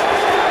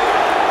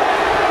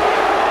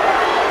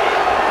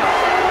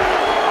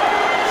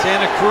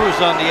 Santa Cruz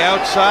on the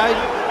outside,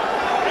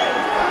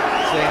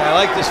 saying, I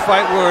like this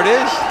fight where it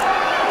is.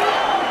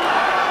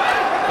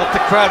 Let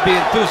the crowd be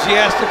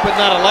enthusiastic but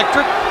not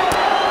electric.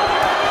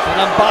 And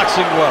I'm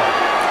boxing well.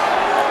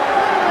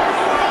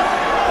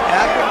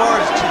 Abner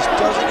Mares just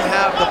doesn't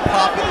have the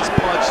pop in his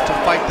punch to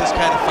fight this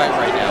kind of fight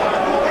right now.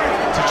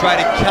 To try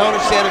to counter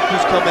Santa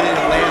Cruz coming in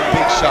and landing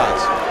big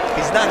shots.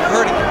 He's not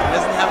hurting him. He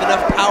doesn't have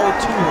enough power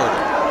to hurt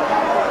him.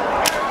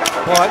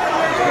 But,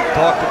 as we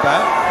talked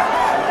about,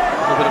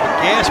 a little bit of a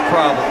gas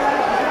problem.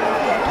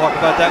 Talk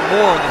about that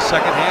more in the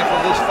second half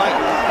of this fight.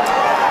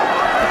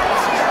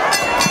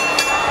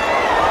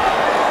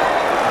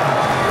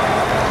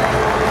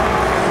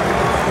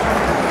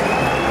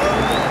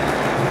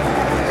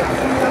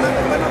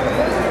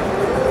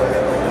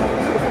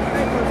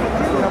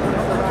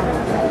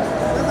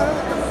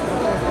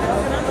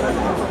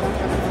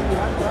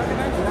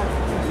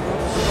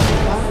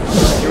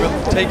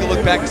 Take a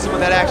look back at some of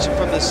that action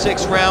from the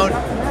 6th round.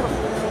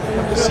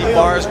 You see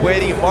Mares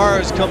waiting.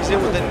 Mares comes in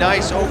with a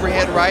nice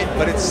overhand right,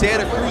 but it's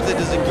Santa Cruz that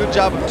does a good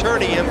job of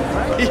turning him.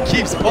 He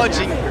keeps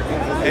punching,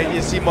 and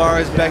you see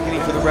Mares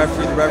beckoning for the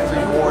referee. The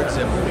referee warns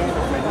him.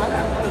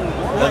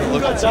 Another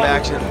look at some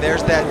action.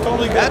 There's that.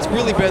 That's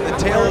really been the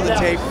tail of the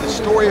tape, the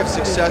story of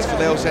success for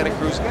Leo Santa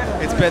Cruz.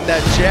 It's been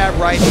that jab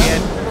right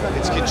hand.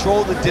 It's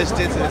controlled the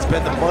distance, and it's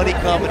been the money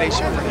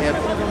combination for him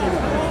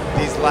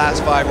these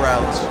last 5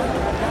 rounds.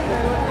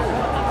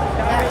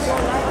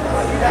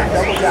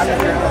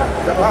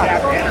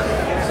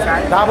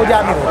 Double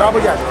jab, amigo,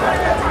 double jab.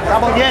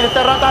 Estamos bien, este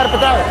round está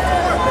respetado.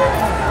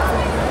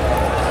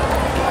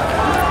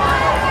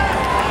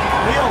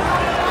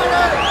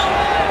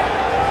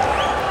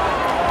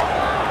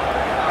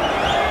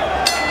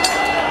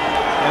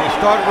 And we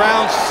start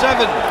round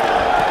 7.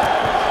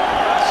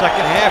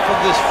 Second half of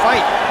this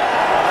fight.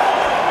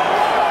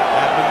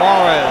 Abner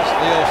Mares,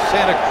 Leo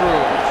Santa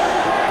Cruz.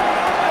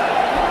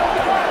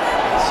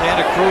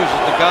 Santa Cruz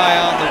is the guy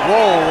on the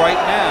roll right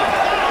now.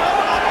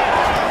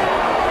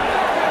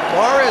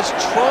 Mares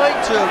trying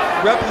to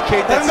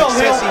replicate that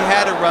success he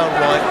had in round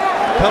 1,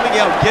 coming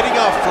out, getting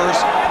off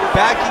first,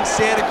 backing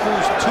Santa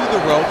Cruz to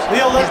the ropes.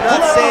 He's not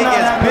staying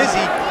as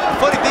busy. The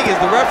funny thing is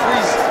the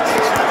referees,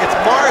 it's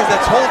Mares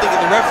that's holding,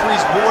 and the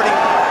referee's warning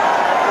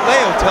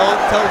Leo,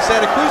 telling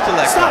Santa Cruz to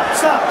let go.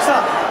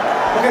 Stop.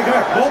 Okay, come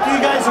here. Both of you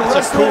guys are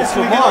That's a coup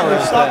for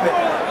Mares. Stop it.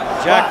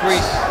 Jack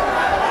Ruiz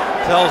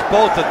tells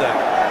both of them.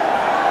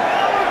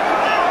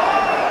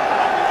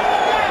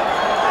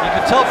 You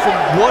can tell from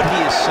what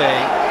he is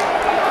saying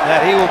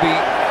that he will be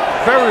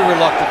very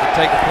reluctant to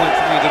take a point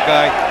from either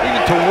guy, even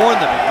to warn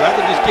them. He'd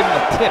rather just give them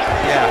a tip.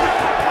 Yeah.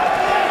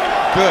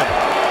 Good.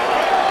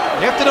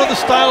 You have to know the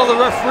style of the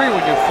referee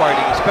when you're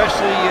fighting,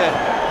 especially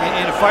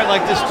in a fight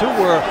like this too,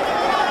 where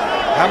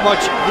how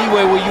much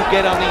leeway will you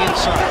get on the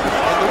inside?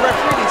 And the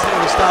referee needs to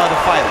know the style of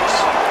the fighters.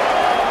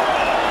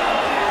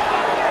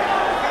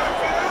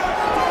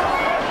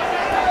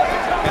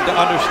 And to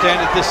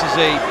understand that this is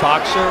a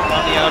boxer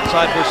on the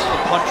outside versus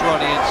a puncher on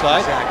the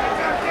inside. Exactly.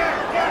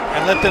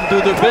 And let them do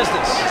their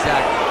business.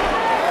 Exactly.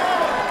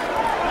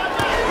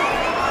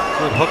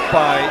 Good hook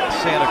by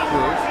Santa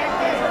Cruz.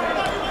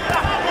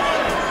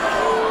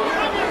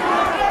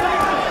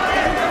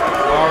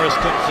 Mares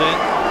comes in,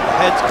 the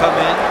heads come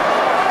in.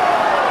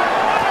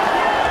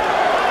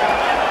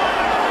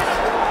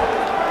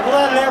 Pull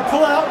out of there,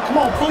 pull out. Come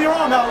on, pull your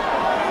arm out,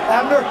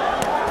 Abner.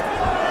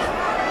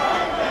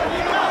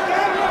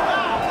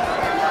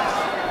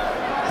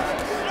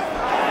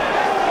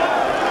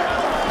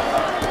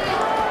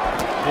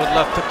 Good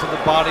left hook to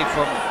the body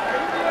from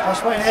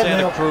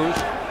Santa Cruz.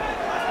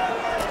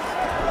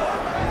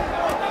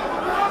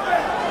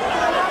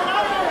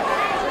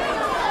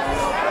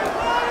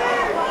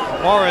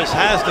 Mares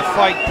has the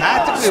fight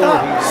tactically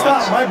where he wants.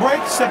 Stop, my break,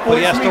 step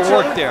away but he has from to each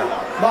work other. there.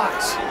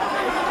 Box.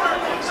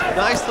 Some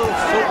nice little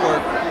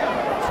footwork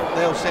from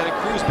Leo Santa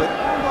Cruz, but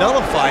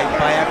nullified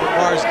by Abner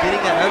Mares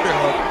getting that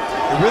underhook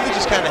and really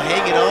just kind of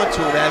hanging on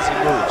to him as he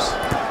moves.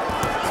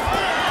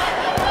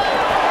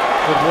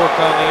 Good work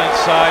on the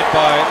inside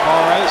by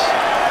Mares.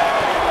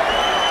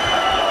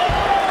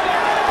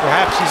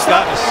 Perhaps he's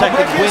gotten a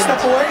second wind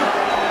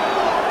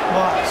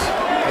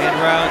in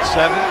round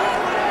 7.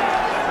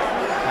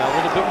 Now a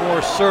little bit more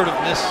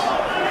assertiveness,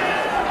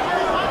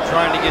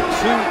 trying to get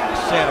to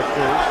Santa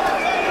Cruz.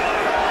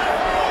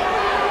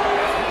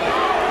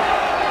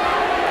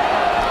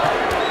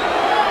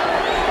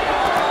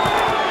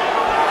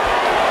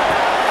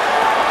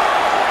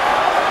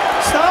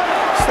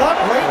 Stop,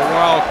 wait. Well,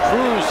 while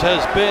Cruz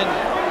has been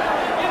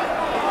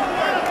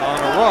on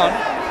a run,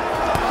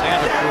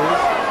 Santa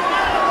Cruz,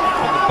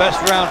 been the best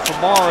round for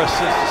Mares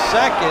since the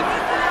second.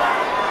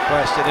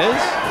 Question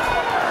is,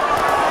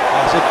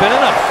 has it been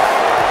enough?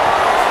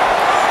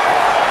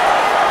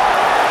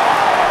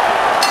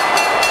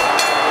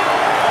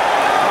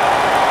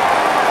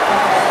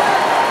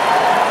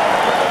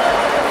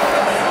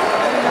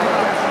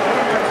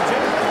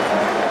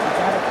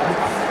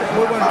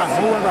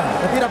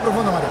 Respira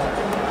profundo, Mario.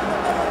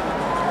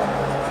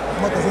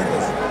 ¿Cómo te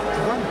sientes?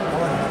 Bueno,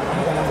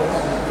 vamos ganando.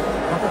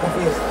 No te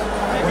confíes.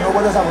 No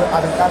vuelvas a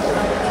aventarte.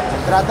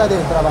 Trata de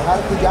trabajar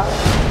tu jab.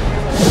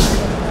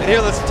 And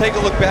here, let's take a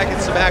look back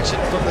at some action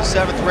from the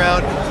 7th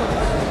round.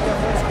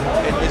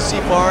 And you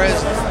see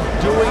Mares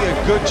doing a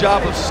good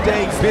job of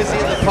staying busy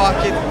in the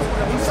pocket.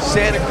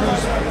 Santa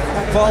Cruz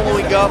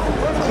following up,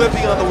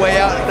 clipping on the way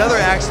out. Another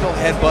accidental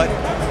headbutt.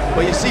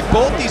 But you see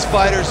both these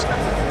fighters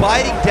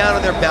biting down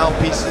on their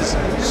mouthpieces,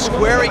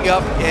 squaring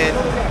up, and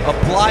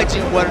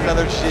obliging one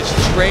another to just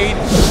trade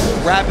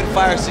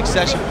rapid-fire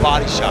succession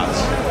body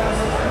shots.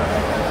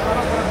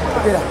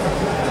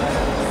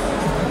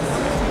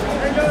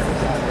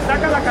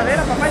 Saca la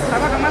cadera, papá, y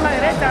trabaja más la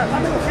derecha.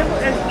 Dame luciendo,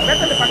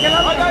 vétele para aquel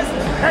lado.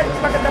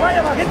 Para que te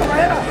vaya bajito,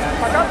 cadera.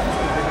 Para acá.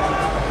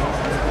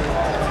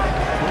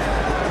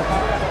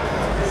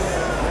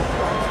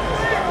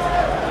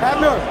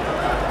 Abner.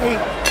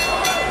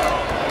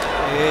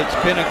 It's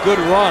been a good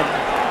run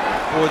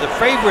for the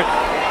favorite,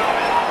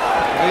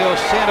 Leo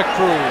Santa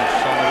Cruz,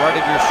 on the right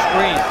of your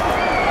screen,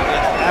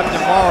 against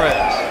Abner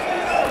Mares,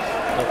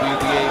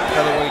 WBA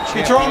featherweight champion.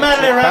 Get your arm out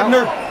of there,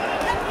 Abner.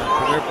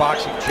 Career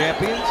boxing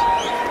champions.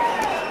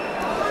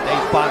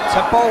 Dave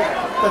Bontempo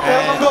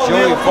and go,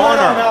 Joey Leo.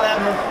 Varner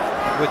Abner.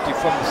 with you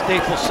from the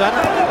Staples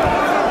Center.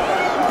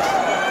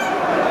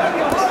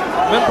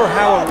 Remember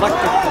how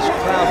electric this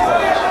crowd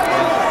was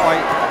when the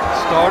fight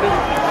started,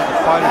 when the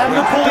fighters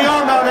Abner, pull the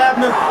arm out,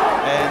 Abner.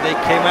 and they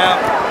came out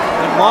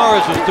and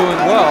Mares was doing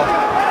well.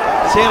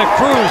 Santa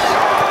Cruz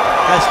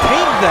has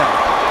tamed them.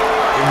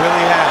 It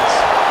really has.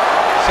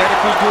 Santa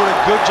Cruz doing a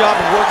good job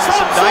of working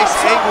some nice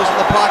angles in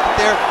the pocket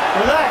there.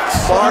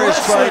 Relax. Mares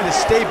trying to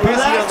stay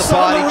busy on the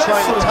body,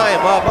 trying to tie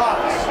him up.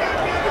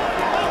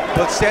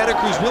 But Santa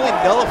Cruz really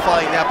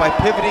nullifying that by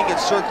pivoting and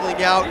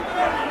circling out.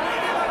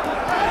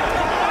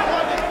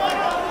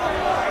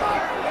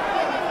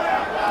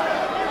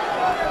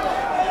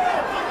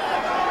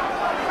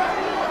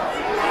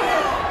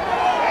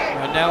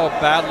 And now a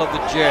battle of the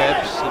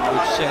jabs in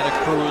which Santa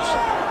Cruz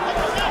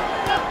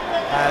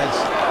has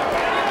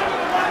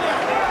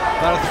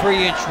about a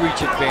 3-inch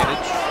reach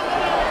advantage.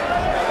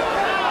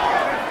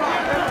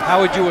 How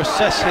would you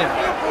assess him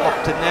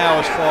up to now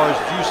as far as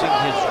using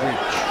his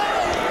reach?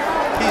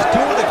 He's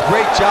doing a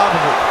great job of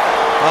it.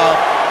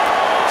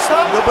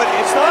 Stop. You know, but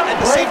it's not at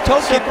the same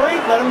token,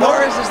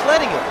 Mares is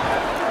letting him.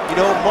 You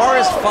know,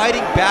 Mares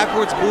fighting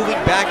backwards, moving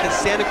back as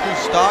Santa Cruz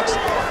stalks.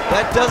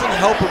 That doesn't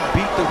help him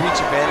beat the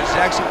reach advantage. It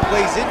actually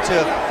plays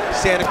into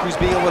Santa Cruz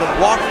being able to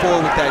walk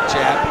forward with that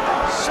jab,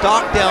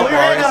 stalk down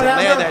Mares, and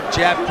land that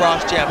jab,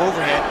 cross jab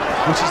overhand,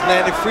 which he's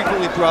landed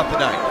frequently throughout the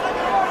night.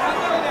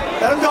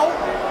 Let him go.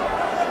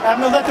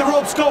 Abner, let the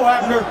ropes go,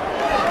 Abner.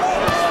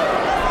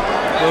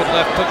 Good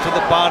left hook to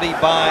the body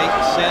by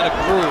Santa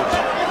Cruz.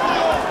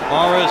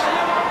 Mares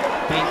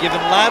being given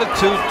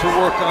latitude to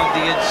work on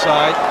the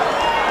inside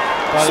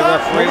by the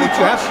referee. What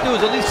you have to do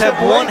is at least have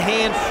one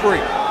hand free.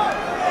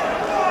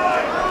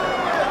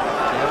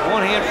 You have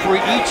one hand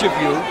free, each of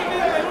you.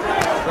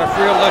 The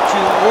referee will let you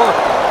work.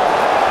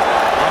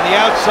 On the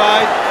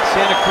outside,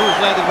 Santa Cruz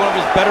landed one of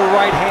his better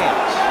right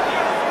hands.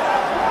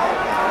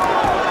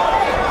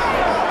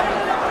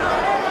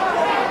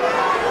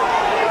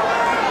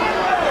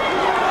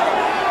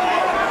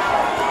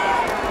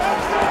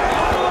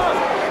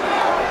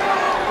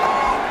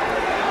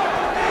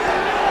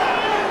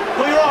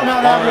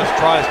 Mares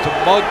tries to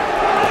mug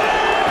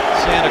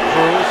Santa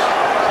Cruz.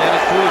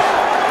 Santa Cruz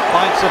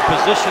finds some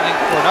positioning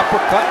for an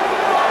uppercut.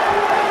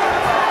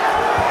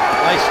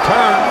 Nice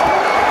turn.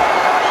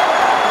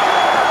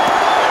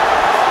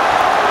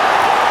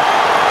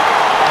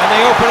 And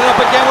they open it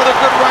up again with a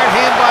good right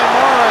hand by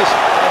Mares.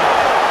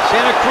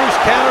 Santa Cruz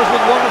counters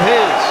with one of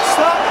his.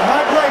 Stop,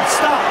 my blade,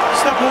 stop.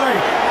 Step away.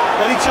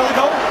 Let each other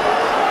go.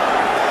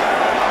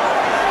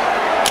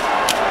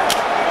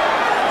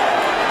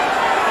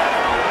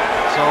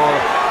 So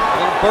a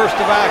little burst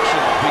of action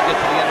as we get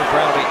to the end of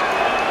round 8.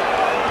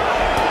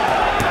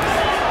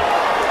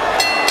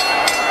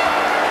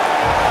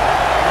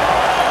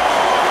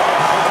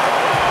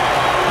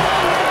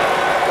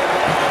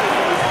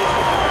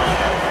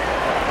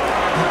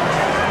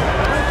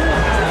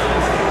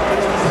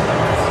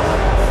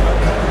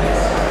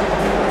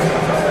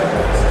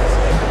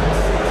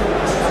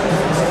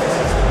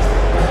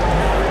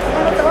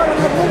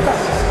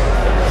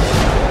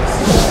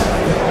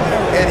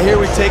 Here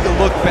we take a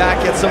look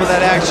back at some of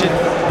that action.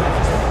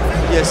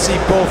 You see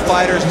both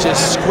fighters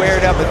just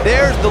squared up, and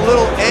there's the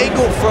little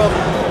angle from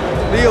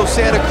Leo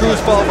Santa Cruz,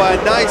 followed by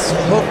a nice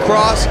hook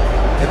cross,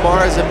 and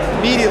Mares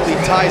immediately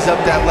ties up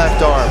that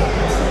left arm.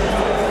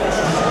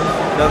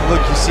 Another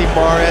look, you see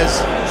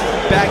Mares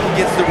back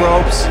against the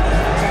ropes,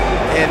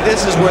 and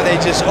this is where they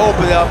just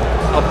open up,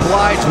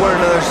 oblige one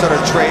another,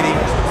 started trading.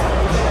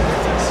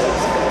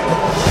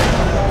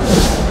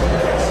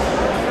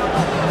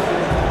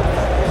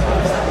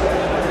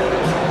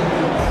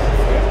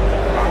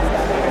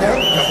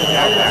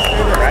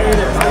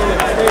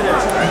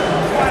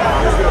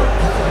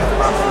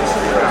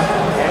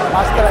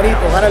 Más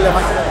clarito, gánale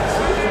más.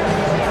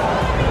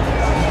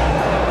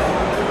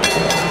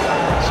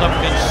 Some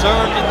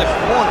concern in the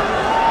corner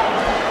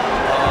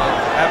of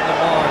Abner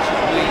Mares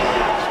as we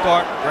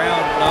start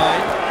round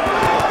 9,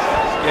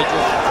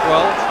 scheduled for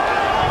 12.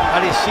 How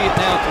do you see it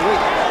now to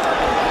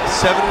 8?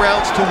 7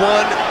 rounds to 1,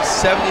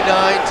 79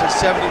 to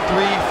 73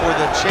 for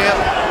the champ,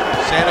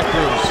 Santa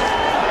Cruz.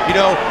 You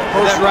know,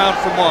 first round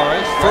for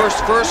Mares.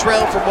 First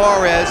round for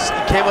Mares. He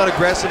came out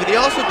aggressive, and he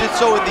also did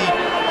so in the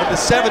in the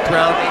 7th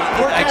round.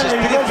 I just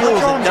didn't feel it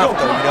was enough,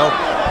 though, you know.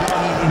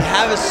 He'd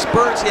have his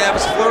spurts, he'd have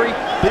his flurry,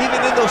 but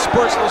even in those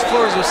spurts and those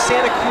flurries, it was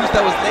Santa Cruz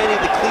that was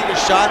landing the cleaner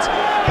shots.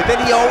 But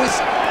then he always,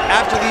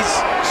 after these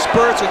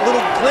spurts or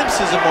little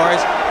glimpses of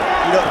Mares,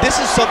 you know,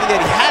 this is something that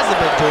he hasn't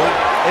been doing,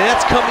 and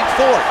that's coming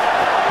forward.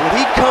 When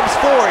he comes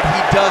forward,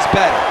 he does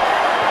better.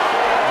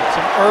 And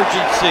some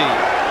urgency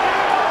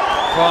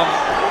from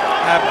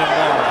Abner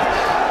Mares.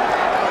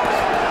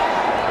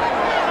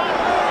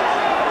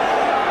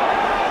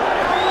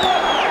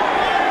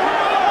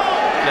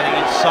 Getting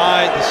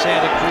inside the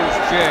Santa Cruz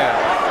jab,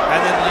 and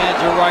then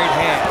lands a right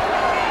hand.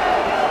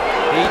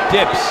 He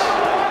dips.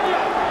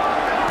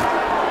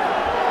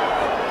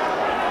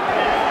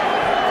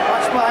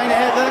 Watch behind the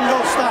head, let him go,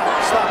 stop.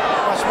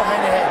 Watch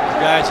behind the head. You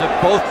guys have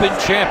both been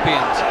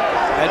champions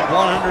at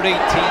 118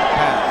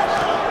 pounds.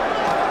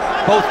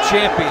 Both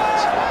champions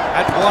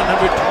at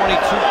 122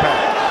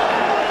 pounds.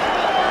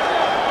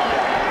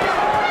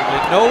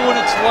 You know what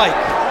it's like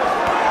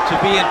to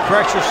be in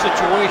pressure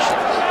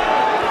situations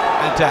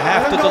and to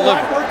have to deliver.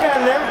 Work out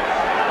of there.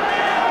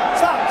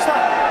 Stop.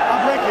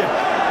 I'll break you.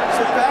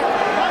 Sit back,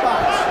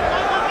 box.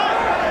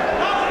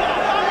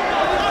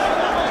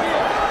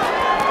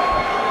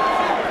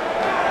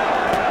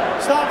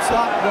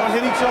 Stop. Don't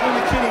hit each other in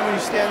the kidney when you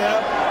stand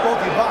up.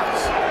 Both you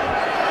box.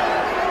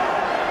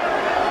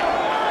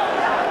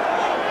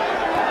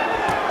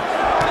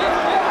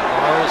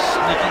 Mares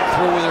sneaking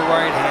through with her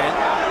right hand.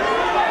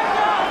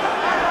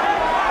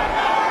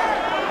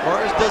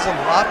 Mares does a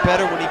lot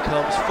better when he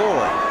comes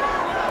forward.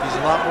 He's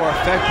a lot more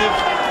effective.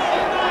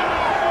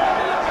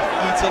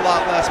 Eats a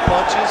lot less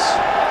punches.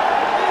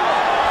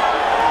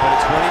 But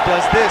it's when he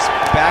does this,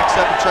 backs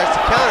up and tries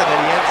to counter, that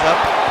he ends up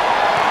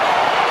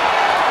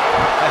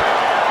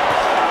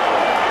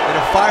in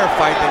a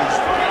firefight that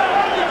he's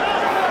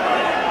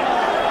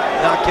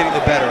not getting the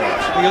better of.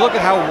 You look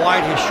at how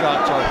wide his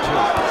shots are too,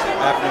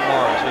 Abner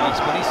Mares.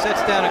 When he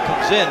sets down and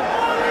comes in,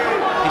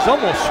 he's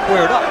almost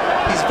squared up.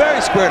 He's very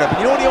squared up.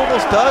 You know what he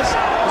almost does?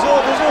 There's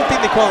a little thing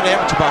they call in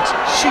amateur boxing,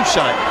 shoe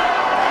shine.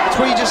 It's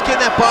where you just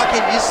get in that pocket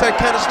and you just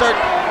kind of start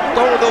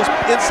throwing those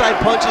inside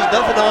punches,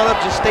 nothing on him,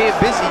 just staying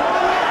busy.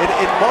 And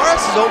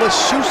Mares is almost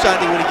shoe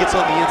shining when he gets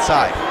on the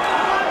inside.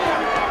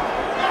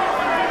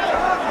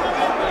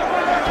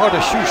 Hard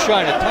to shoe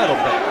shine a title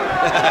belt.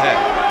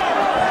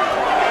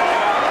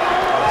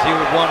 As he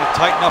would want to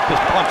tighten up his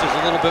punches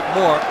a little bit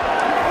more.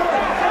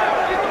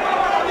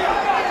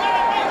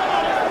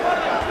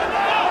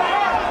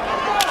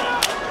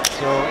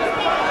 So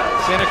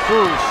Santa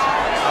Cruz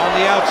on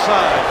the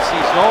outside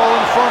sees it all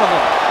in front of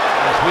him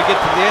as we get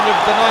to the end of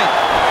the 9th.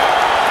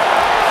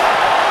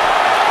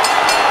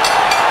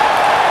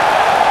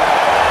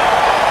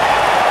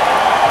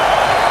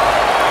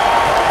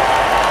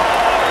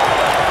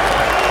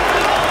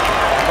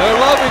 They're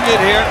loving it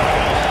here.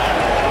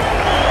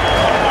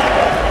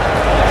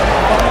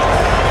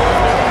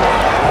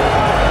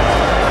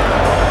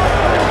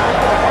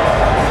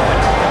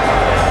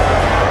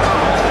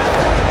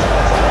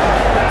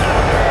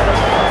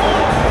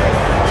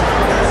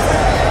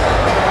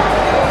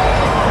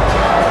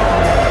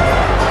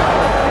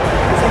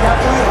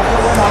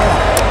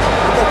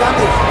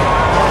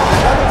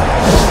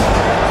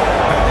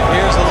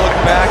 Here's a look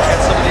back at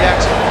some of the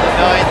action from the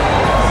 9th.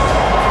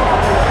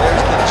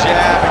 There's the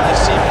jab, and you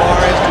see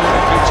Mares doing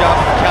a good job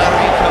of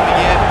countering, coming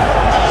in.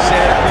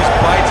 Santa Cruz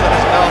bites on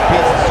his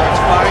mouthpiece and starts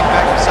firing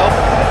back himself.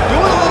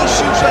 Doing a little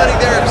shoe shining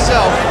there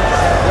himself.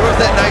 There was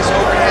that nice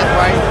overhand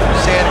right from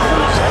Santa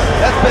Cruz.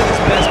 That's been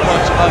his best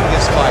punch of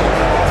this fight.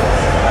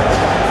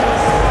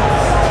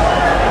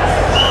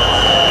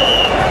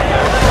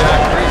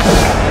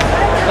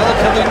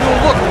 Relatively new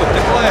look with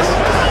the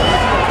glasses.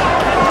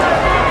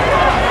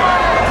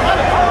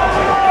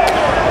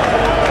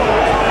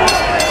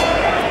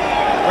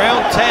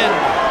 Round 10.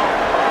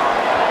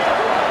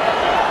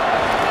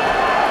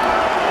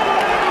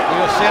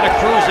 Santa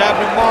Cruz,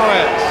 Abner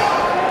Mares.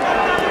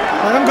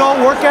 Let him go,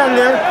 work out of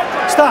there.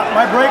 Stop,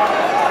 my break.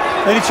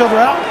 Let each other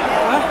out.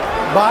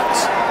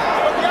 Box.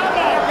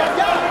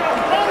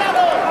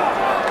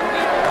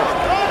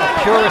 A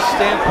purist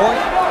standpoint,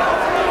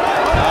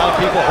 a lot of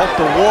people hoped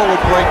the war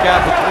would break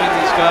out between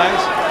these guys.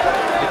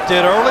 It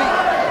did early.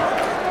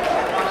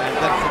 And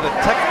then from the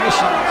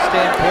technician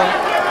standpoint,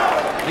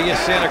 via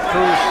Santa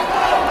Cruz,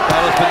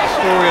 that has been the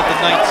story of the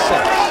night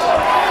since.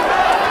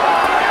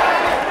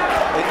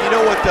 And you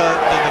know what the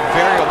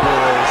variable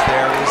is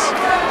there is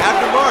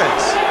Abner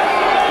Mares.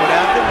 When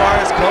Abner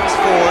Mares comes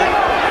forward,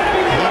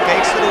 he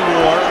makes it a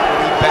war.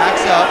 When he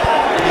backs up,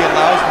 he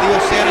allows Leo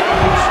Santa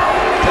Cruz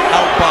to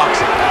outbox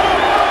him.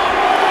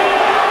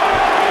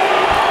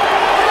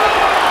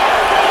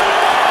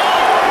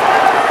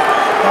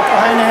 Up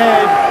behind the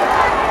head.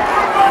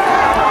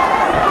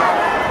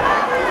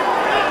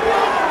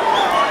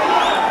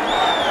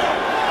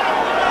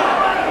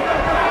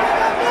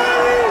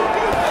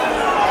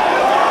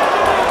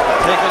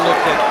 Take a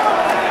look at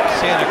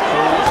Santa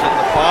Cruz and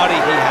the body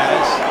he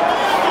has.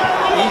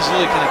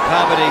 Easily can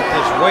accommodate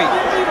this weight.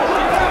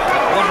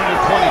 At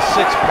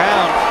 126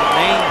 pounds, the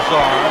names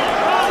are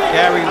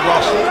Gary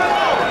Russell,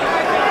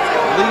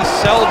 Lee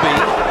Selby,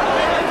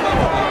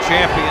 the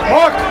champion.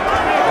 Mark!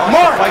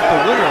 Mark! Fight the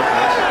winner of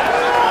this.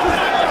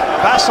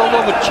 Vasyl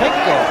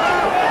Lomachenko,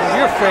 one of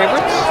your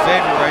favorites.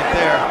 Favorite right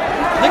there.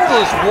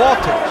 Nicholas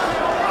Walters.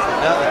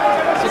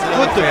 It's a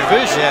good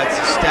division. Yeah, it's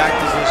a stacked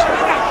division.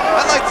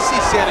 I'd like to see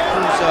Santa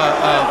Cruz,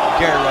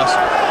 Gary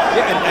Russell.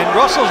 Yeah, and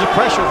Russell's a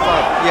pressure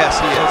fighter. Yes,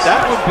 he is. So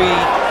that would be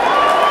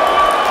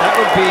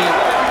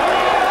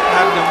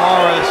Abner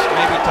Mares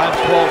maybe times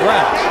 12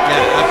 rounds.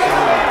 Yeah,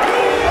 absolutely.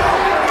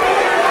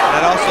 And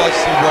I'd also like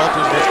to see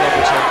Walters versus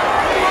Lomachenko.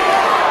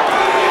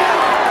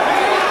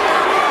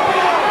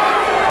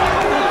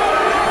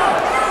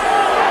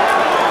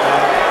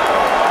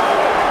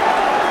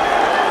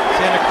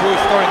 Santa Cruz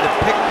starting to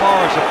pick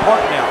Mares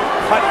apart now.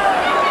 Cut,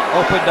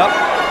 opened up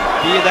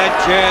via that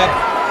jab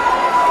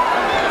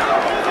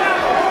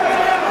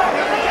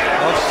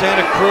of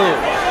Santa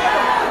Cruz.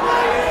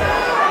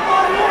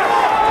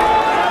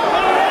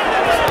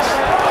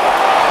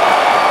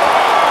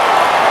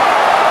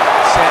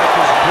 Santa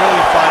Cruz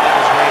really finding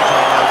his range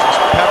right now,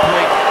 just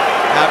peppering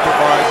Abner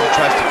Mares and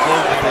tries to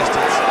close the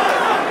distance.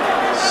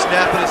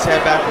 Snapping his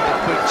head back with a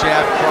quick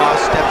jab cross,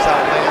 steps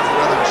out, lands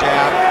another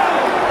jab.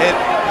 And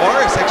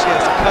Mares actually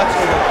has cuts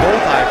over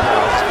both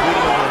eyebrows,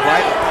 bleeding over the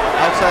right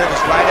outside of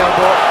his right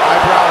elbow,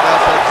 eyebrow, and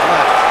outside of his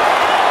left.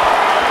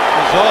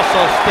 He's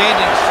also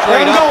standing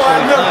straight up, so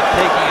he's not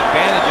taking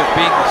advantage of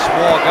being the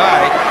small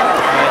guy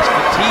as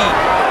fatigue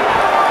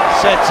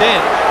sets in.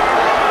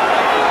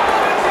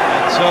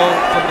 And so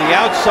from the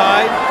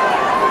outside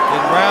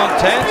in round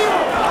 10, it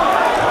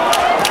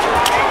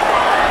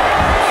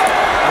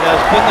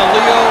has been the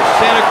Leo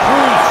Santa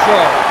Cruz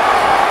show.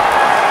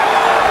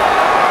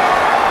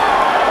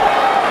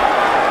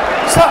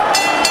 Stop!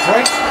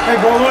 Right? Hey,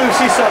 bro, let me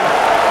see something.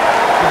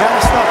 You gotta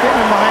stop hitting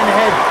him behind the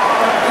head.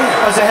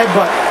 That's a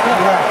headbutt.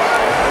 Yeah.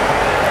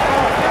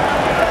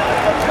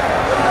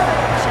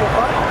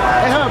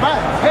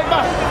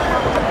 Headbutt.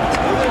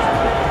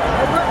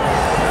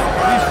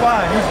 He's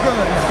fine. He's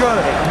good. He's good.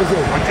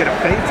 I want you to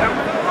feint him.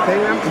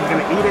 He's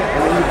gonna eat it,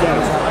 and then you get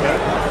him. Okay?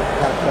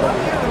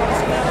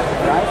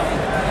 Right?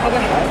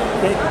 Okay.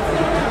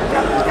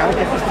 You gotta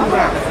get this 2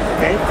 rounds.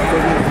 Okay? So you're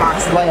gonna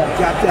box layup.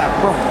 Jab, jab.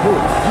 Boom, move.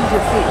 Use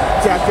your feet.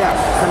 Jab, jab.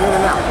 Come in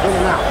and out. In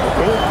and out.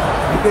 Okay?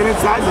 You get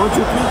inside. 1,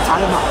 2, 3.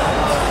 Tie him up.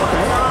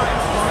 Okay?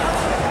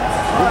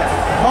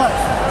 Butt.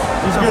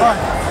 He's good.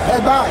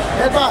 Headbutt.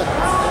 Headbutt.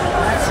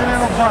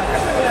 Accidental butt.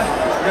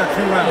 You got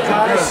 2 rounds. You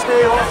gotta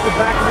stay off the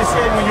back of his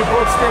head when you're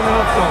both standing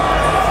up though.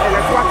 Hey,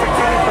 let's watch the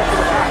kidney touch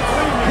the back.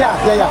 Ya.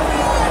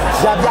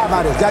 Jab, jab,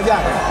 Mares. Jab,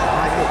 jab.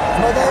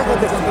 No dejes que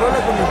te controle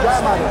con el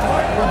jab, Mares.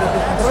 Cuando te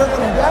controle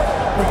con el jab,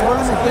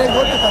 contrólame 3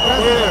 golpes para atrás.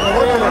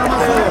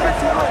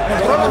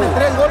 Contrólame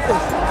 3 golpes.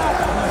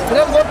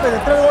 3 golpes,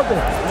 3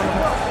 golpes.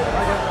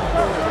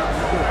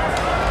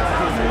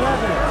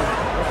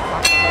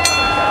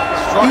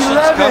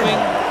 Instructions coming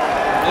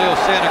from Leo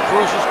Santa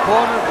Cruz's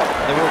corner.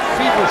 They were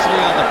feverishly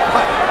on the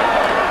cut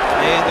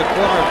in the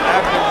corner of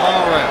Abner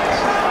Mares.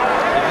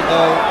 Even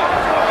though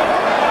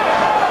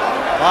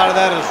a lot of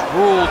that is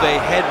ruled a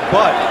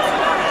headbutt,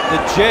 the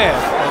jab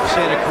of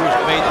Santa Cruz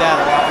made that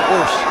a lot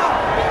worse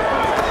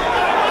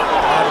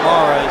on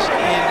Mares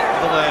in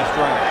the last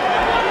round.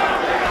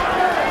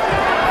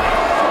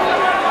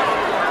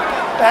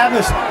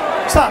 Abner,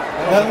 stop.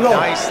 Let him go.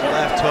 Nice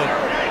left hook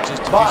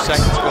just a few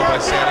seconds ago by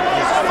Santa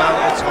Cruz. Found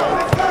its home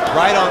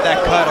right on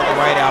that cut on the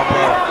right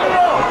elbow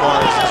of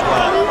Mares as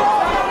well.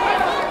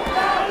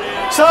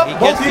 Stop, He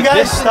both gets of you the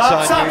guys,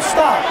 distance on you.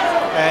 stop.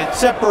 And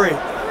separate.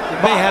 It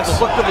may have the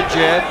look of a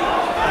jab,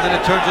 and then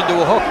it turns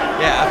into a hook.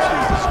 Yeah,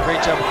 absolutely. Does a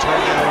great job of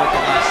turning it over at the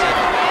last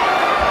second.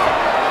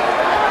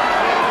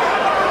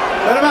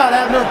 Let him out,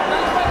 Abner.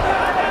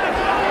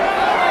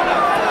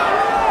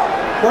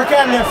 Work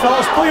out in there,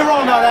 fellas. Pull your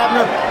arm out,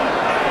 Abner.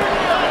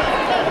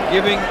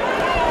 Giving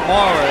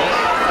Mares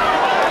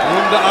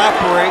room to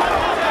operate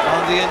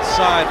on the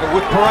inside, but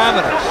with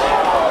parameters.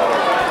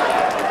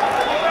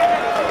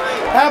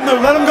 Abner,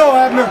 let him go,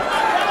 Abner.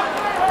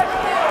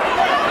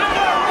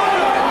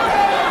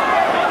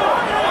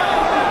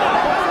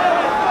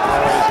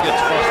 Mares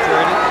gets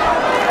frustrated,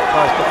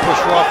 tries to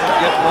push off and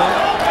get one.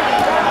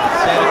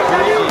 Santa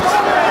Cruz is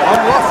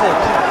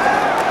unruffled.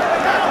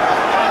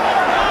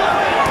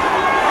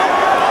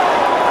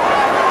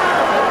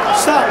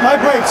 Stop, my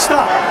break,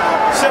 stop.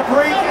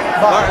 Separate.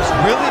 Mares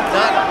really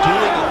not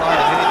doing a lot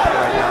of anything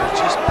right now.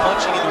 He's just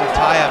punching into a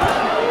tie-up.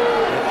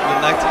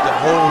 You'd like to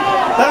hold.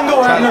 Let him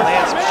go, try to Abner.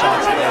 land some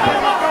shots in there, but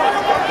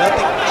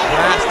nothing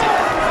drastic.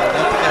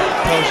 Nothing that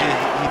tells you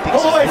he thinks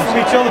Pull away from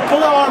each other.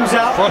 Pull our arms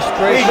out.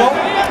 Frustration, There you go.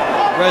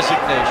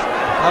 resignation.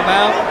 Come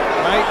out,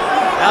 right?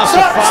 Ounce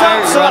Stop, of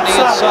fire, you're on the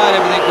stop. inside,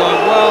 everything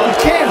going well. You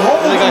can't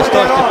hold The him guy with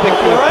starts that to pick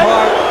arm, you all right?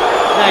 apart.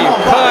 Now you're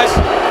Come on,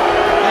 cut.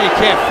 Now you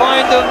can't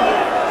find them.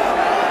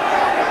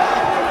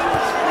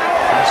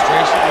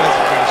 frustration,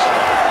 resignation.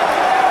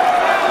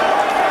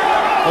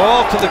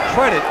 All to the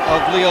credit of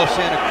Leo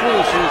Santa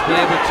Cruz, who's been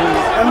able to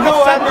Let him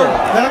go, Abner.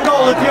 Let him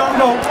go. Let the arm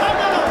go.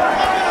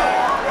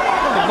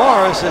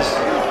 Mares has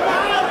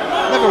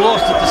never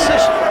lost a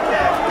decision.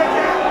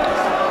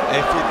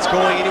 If it's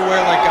going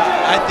anywhere like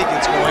I think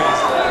it's going,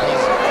 he's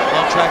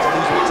on track to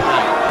lose one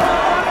tonight.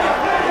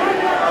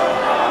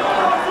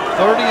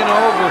 30-0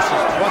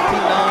 versus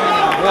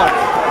 29-1.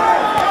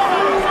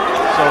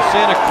 So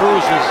Santa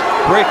Cruz is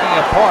breaking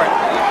apart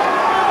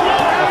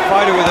a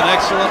fighter with an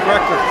excellent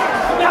record.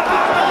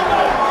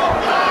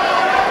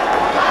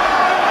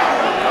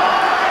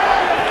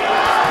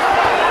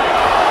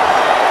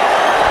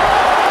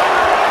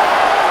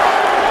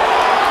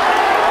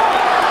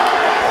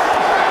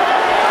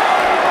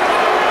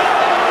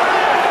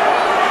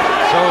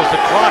 So as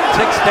the clock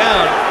ticks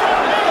down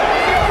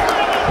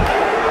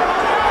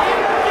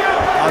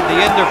on the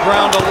end of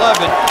round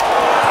 11,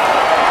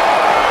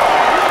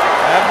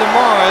 Abner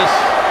Mares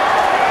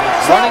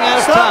is running out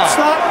of time.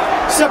 Stop.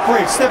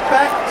 Separate. Step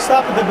back.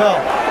 Stop at the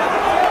bell.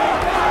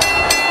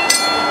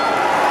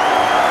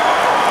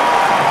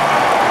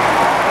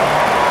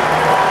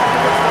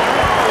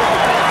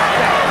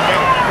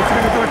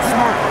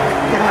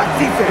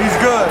 He's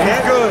good.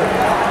 He's good.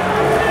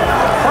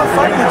 I'm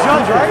fighting the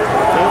judge, right?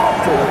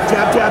 So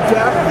jab, jab,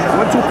 jab.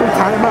 1, 2, 3,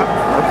 tie him up.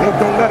 Okay,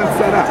 don't let him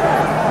set up.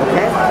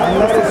 Okay,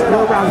 unless it's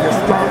no round, you're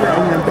stronger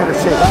and you're in better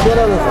shape.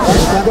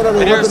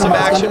 And here's some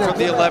action from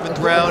the 11th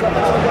round.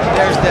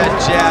 There's that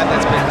jab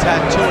that's been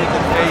tattooing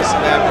the face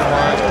of Abner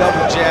Mares.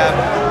 Double jab,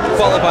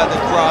 followed by the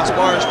cross.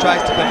 Mares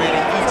tries to come in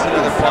and eats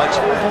another punch.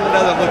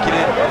 Another look at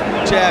it.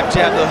 Jab,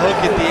 jab, the hook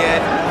at the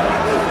end.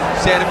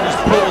 Santa Cruz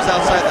pulls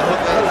outside the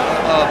hook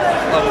of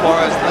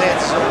Mares,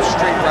 lands some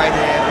straight right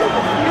hand.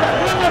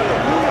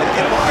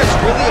 And Mares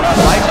really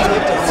obliging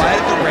him to fight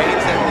at the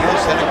range that Leo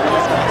Santa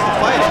Cruz wants to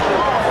fight at.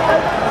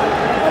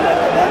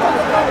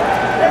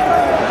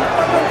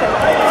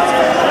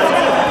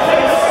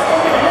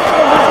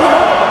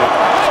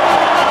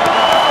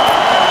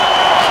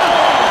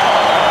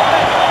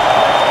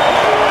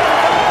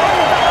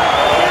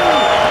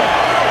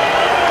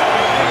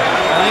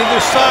 On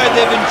either side,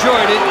 they've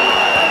enjoyed it.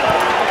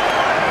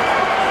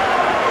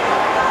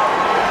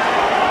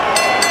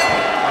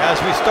 As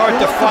we start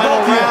the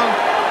final round,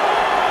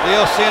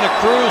 Leo Santa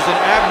Cruz and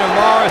Abner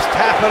Mares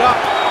tap it up.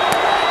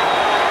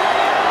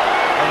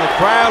 And the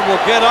crowd will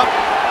get up.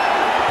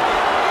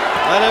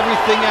 Let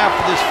everything out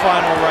for this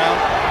final round.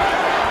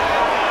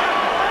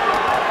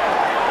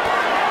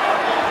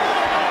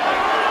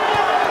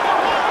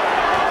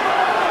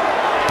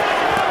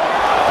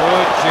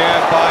 Good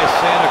jab by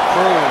Santa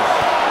Cruz.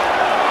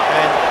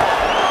 And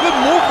good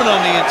movement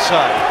on the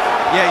inside.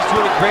 Yeah, he's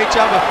doing a great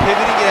job of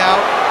pivoting it out,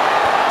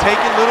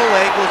 taking little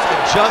angles,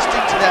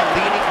 adjusting to that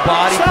leaning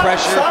body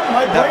pressure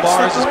that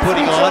Mares is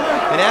putting on.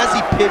 And as he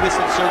pivots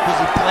in circles,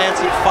 he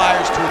plants and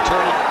fires to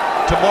return it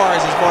to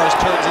Mares as Mares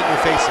turns in to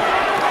face him.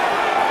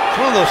 It's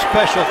one of those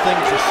special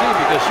things you see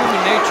because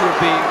human nature would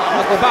be,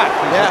 I'll go back.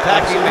 He's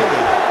attacking me.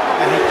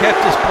 And he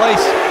kept his place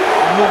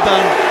and moved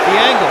on the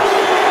angles.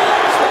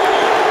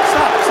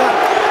 Stop.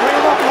 Bring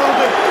him up a little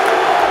bit.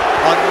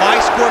 On my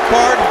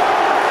scorecard,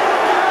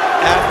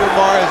 Abner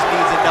Mares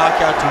needs a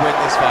knockout to win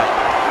this fight.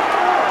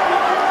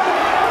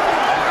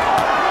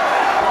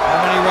 How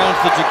many rounds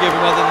did you give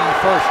him other than the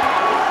first?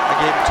 I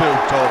gave him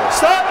 2 total.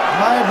 Stop.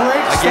 My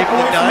break. I gave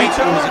him the 9th.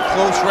 It was a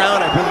close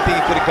round. I really think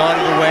it could have gone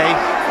either way.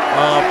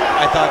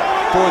 I thought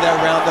for that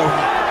round, though,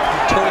 he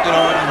turned it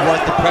on. He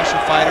was the pressure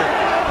fighter.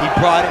 He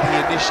brought it. He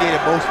initiated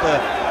most of the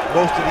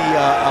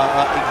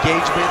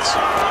engagements.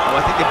 I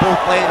think they both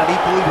landed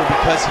equally, but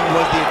because he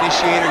was the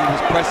initiator, he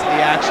was pressing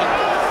the action.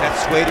 That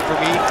swayed it for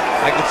me.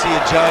 I could see a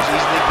judge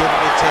easily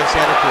giving it to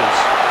Santa Cruz.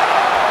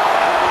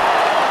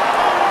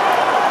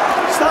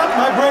 Stop.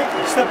 My break.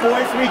 Step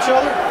away from each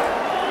other.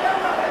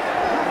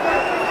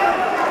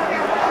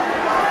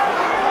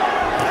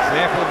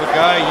 Example of a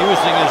guy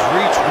using his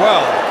reach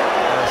well.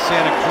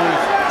 Santa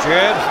Cruz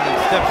jabs and then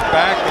steps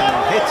back and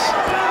hits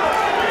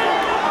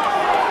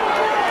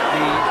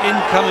the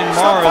incoming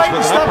Mares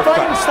with an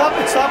uppercut. Stop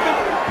it.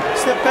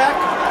 Step back.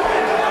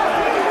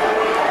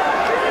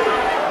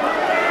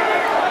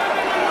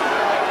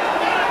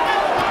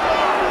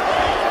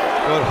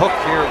 Good hook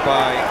here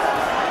by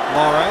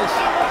Mares.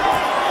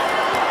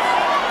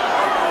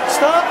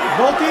 Stop.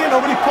 Both of you.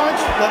 Nobody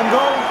punch. Let him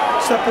go.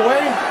 Step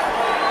away.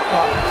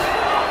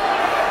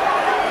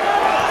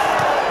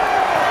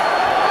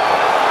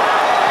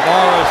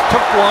 Mares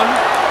took one.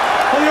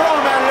 Pull your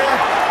arm out of there.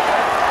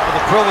 For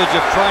the privilege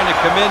of trying to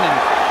come in and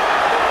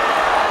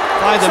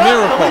find a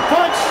miracle.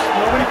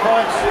 Nobody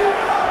punch.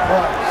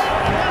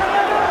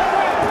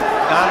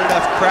 Not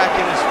enough crack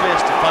in his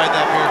fist to find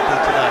that miracle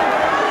tonight.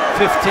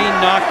 15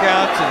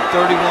 knockouts in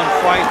 31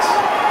 fights.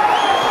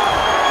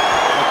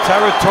 A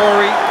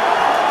territory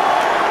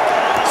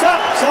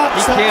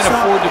he can't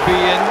afford to be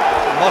in.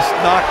 Must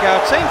knock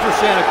out. Same for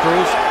Santa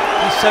Cruz.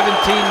 He's 17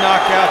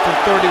 knockouts in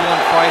 31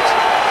 fights.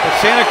 But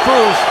Santa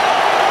Cruz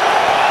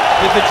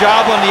did the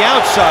job on the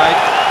outside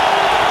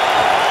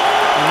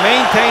and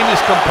maintained his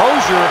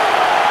composure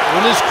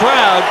when his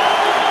crowd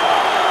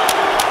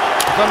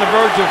was on the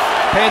verge of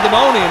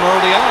pandemonium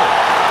early on.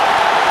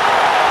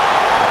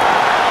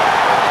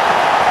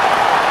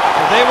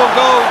 So they will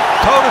go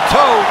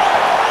toe-to-toe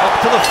Up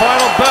to the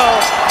final bell,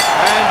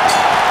 and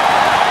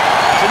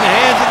it's in the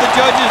hands of the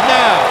judges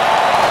now.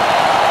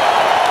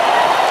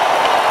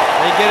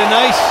 They get a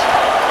nice,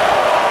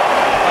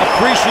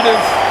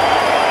 appreciative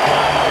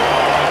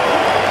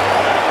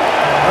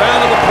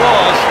round of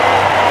applause.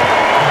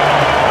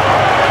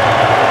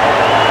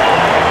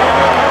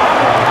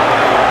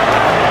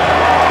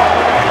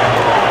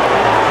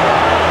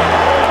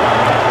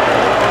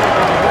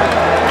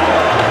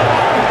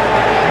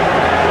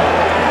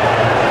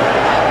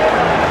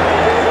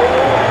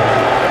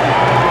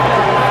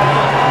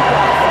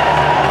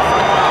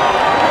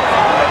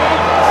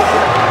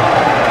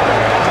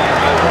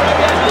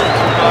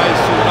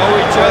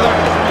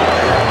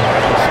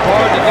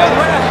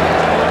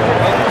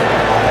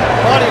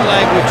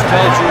 Which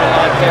tells you a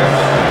lot there.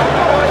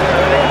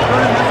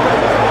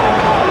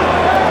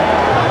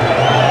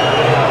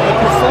 The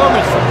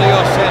performance from Leo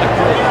Santa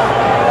Cruz.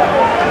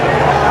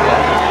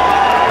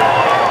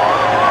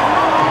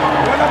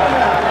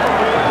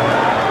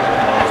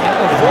 And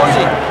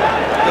avoiding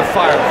the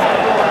fire.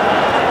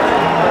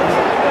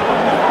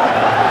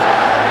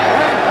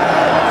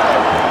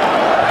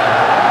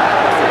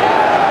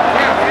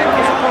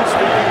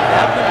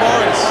 Abner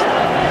Mares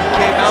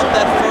came out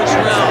that first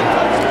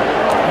round.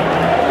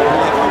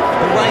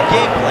 Right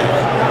game plan.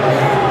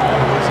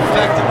 It was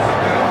effective.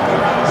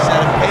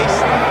 Set a pace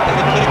that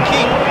he could have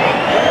kept.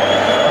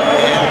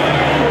 And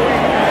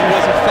he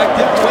was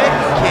effective when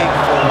he came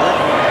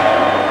forward,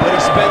 but he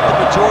spent the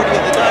majority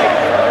of the night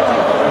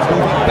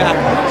moving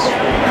backwards.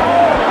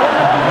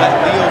 Let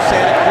Leo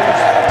Santa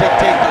Cruz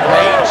dictate the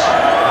range.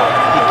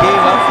 He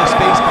gave up the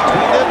space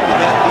between them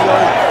and let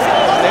Leo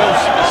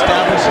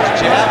establish his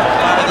jab,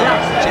 fire the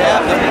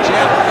jab, then the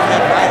jab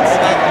overhead right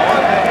side on.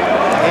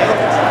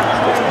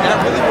 And that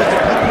really was the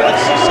blueprint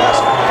of success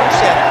for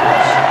Santa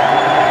Cruz.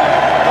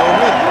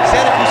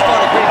 Santa Cruz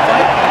fought a great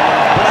fight,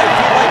 but I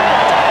feel like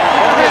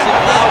Mares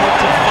allowed him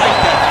to fight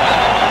that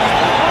fight.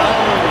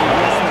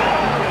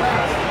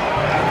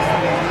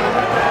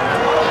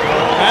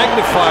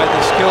 Magnified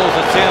the skills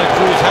that Santa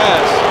Cruz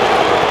has.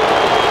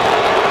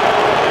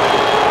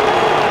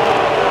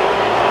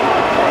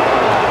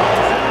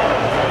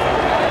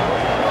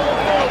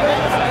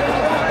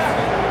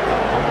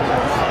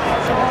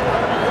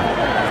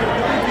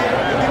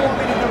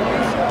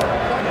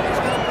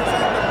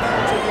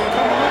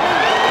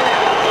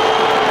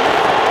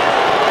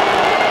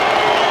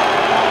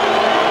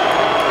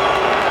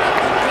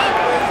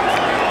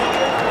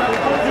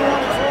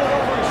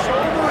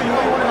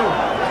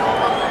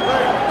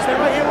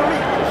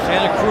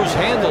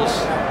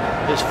 Handles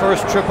his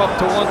first trip up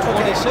to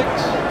 126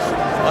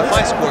 on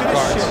my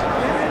scorecards.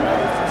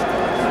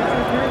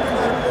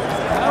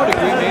 I would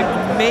agree.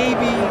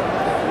 Maybe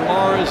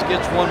Mares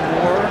gets one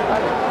more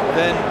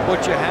than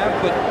what you have,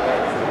 but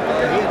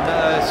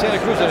Santa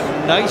Cruz had a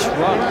nice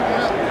run.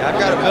 I've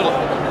got a middle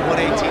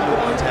 118 to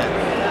 110.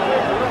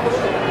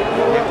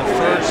 The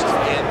first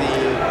and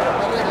the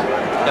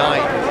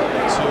 9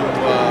 to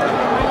Mares.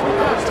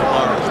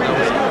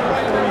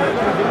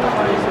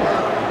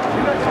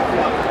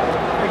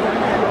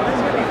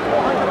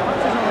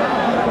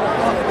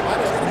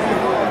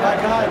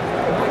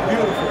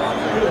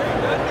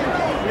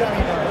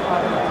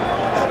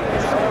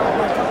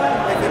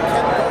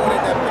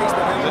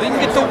 They didn't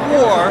get the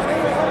war.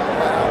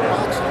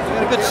 They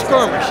had a good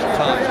skirmish at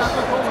times.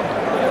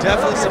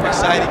 Definitely some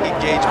exciting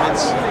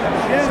engagements.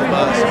 Some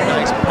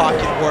nice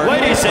pocket work.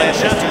 Ladies and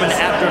gentlemen,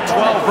 after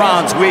 12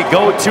 rounds, we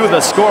go to the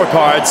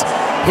scorecards.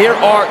 Here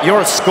are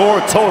your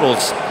score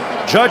totals.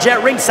 Judge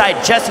at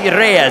ringside, Jesse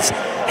Reyes,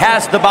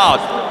 has the bout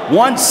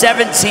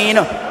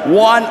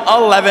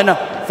 117-111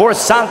 for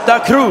Santa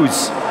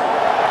Cruz.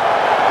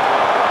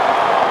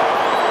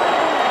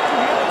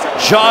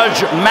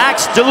 Judge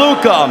Max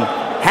DeLuca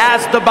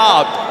has the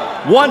bout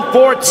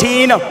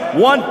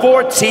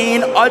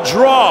 114-114, a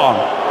draw.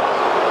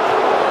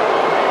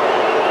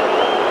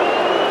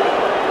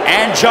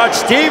 And Judge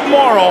Steve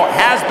Morrow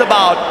has the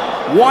bout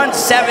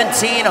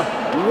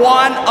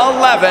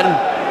 117-111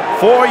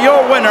 for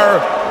your winner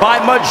by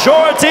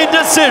majority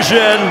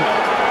decision,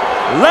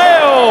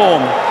 Leo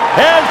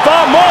El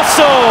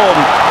Famoso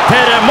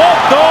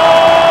Terremoto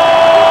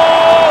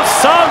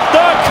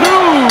Santa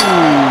Cruz.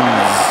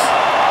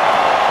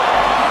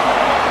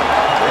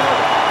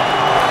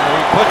 He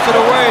puts it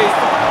away.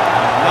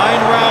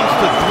 9 rounds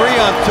to 3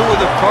 on 2 of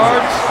the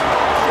cards.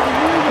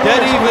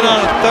 Dead even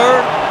on a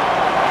third.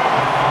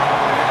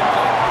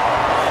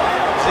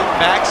 Is it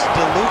Max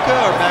DeLuca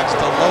or Max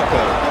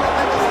DeLoco?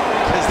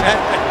 Because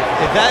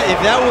if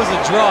that was a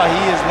draw, he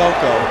is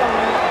loco.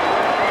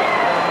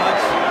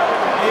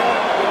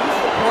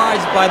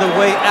 Surprised by the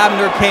way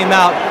Abner came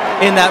out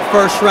in that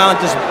first round,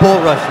 just bull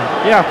rushing.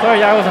 Yeah, of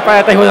course. I was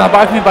surprised. I thought he was gonna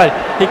box me, but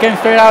he came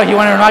straight out. He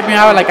wanted to knock me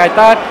out like I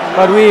thought,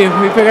 but we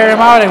figured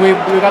him out and we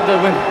got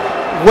the win.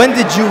 When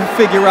did you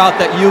figure out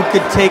that you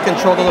could take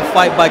control of the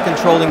fight by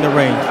controlling the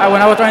range?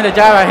 When I was throwing the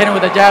jab, I hit him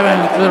with the jab and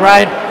to the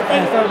right,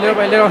 and so little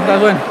by little, that's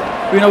when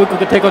we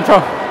could take control.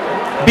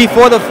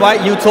 Before the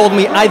fight, you told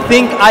me, I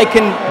think I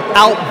can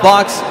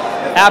outbox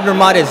Abner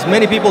Mares,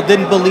 many people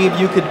didn't believe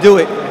you could do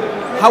it.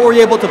 How were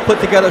you able to put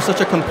together such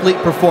a complete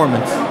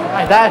performance?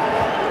 My dad,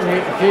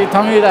 he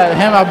told me that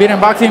I'll beat in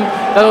boxing.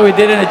 That's what we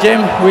did in the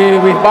gym.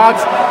 We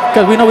boxed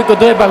because we know we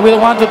could do it, but we don't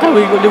want to because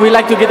we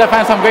like to give the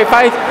fans some great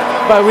fights.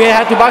 But we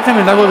had to box him,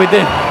 and that's what we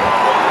did.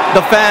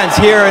 The fans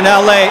here in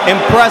LA,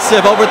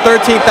 impressive. Over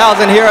 13,000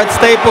 here at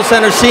Staples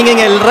Center singing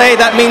El Rey.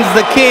 That means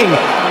the king.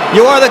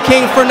 You are the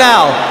king for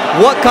now.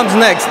 What comes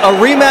next? A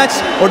rematch,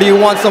 or do you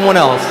want someone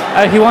else?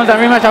 He wants a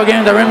rematch. I'll give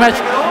him the rematch.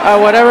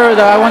 Whatever.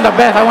 I want the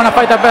best. I want to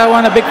fight the best. I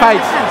want the big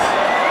fights.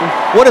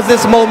 What does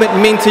this moment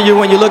mean to you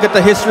when you look at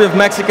the history of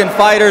Mexican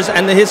fighters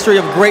and the history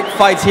of great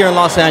fights here in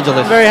Los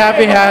Angeles? I'm very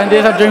happy.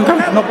 This is a dream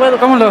coming.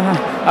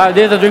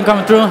 This is a dream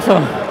coming true. So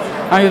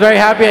I'm very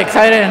happy,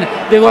 excited, and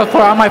this was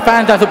for all my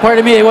fans that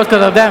supported me. It was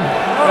because of them.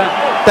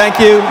 Thank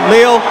you,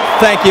 Leo.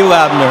 Thank you,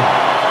 Abner.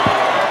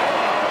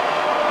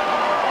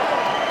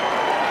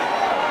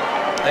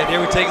 And here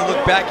we take a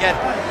look back at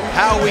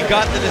how we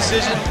got the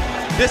decision.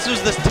 This was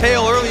the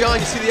tail early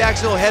on. You see the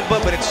accidental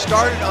headbutt, but it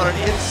started on an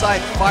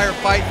inside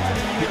firefight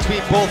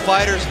between both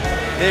fighters.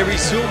 They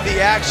resumed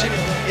the action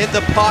in the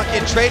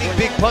pocket, trading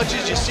big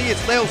punches. You see it's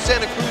Leo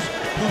Santa Cruz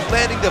who's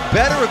landing the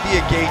better of the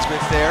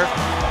engagements there.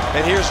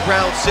 And here's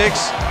round 6.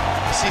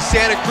 You see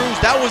Santa Cruz,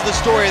 that was the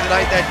story of the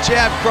night. That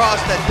jab cross,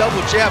 that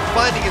double jab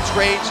finding its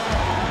range.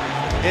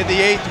 In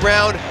the 8th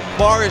round,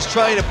 Mares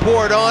trying to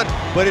pour it on,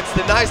 but it's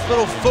the nice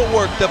little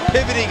footwork, the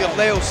pivoting of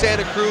Leo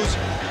Santa Cruz.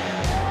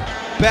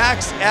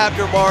 Backs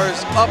Abner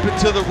Mares up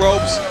into the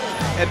ropes.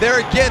 And there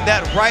again,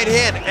 that right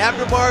hand,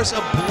 Abner Mares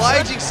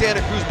obliging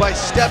Santa Cruz by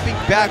stepping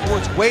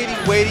backwards, waiting,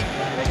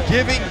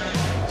 giving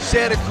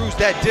Santa Cruz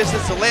that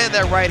distance to land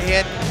that right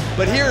hand.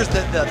 But here's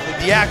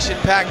the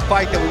action-packed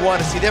fight that we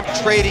want to see, them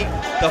trading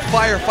the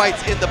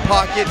firefights in the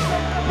pocket.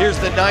 Here's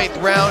the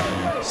 9th round.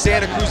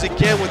 Santa Cruz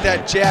again with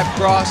that jab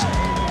cross,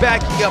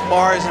 backing up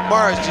Mares, and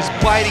Mares just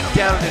biting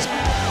down on his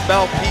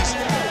mouthpiece,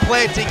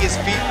 planting his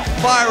feet,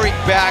 firing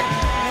back.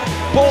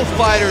 Both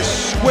fighters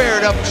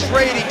squared up,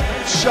 trading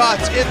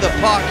shots in the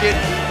pocket.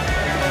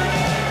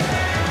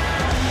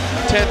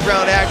 10th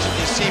round action,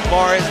 you see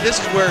Mares.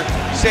 This is where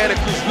Santa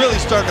Cruz really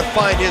starting to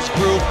find his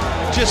groove.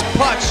 Just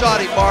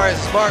pot-shotting Mares.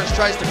 Mares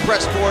tries to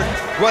press forward,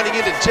 running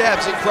into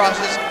jabs and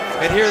crosses.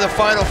 And here the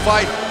final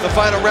fight, the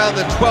final round,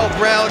 the 12th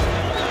round.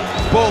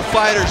 Both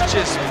fighters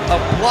just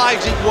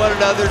obliging one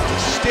another to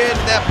stand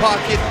in that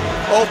pocket,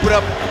 open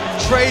up,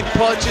 trade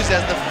punches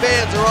as the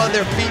fans are on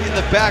their feet in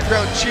the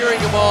background cheering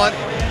them on.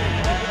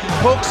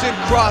 Hooks and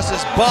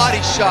crosses,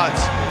 body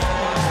shots,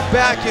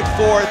 back and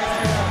forth.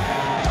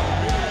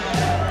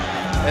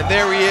 And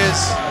there he is,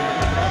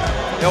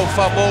 El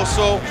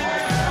Famoso,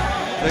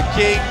 the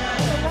king,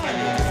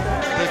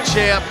 the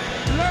champ,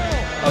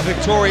 a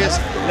victorious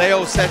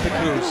Leo Santa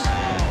Cruz.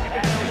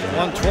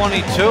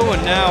 122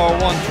 and now a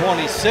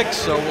 126,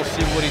 so we'll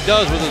see what he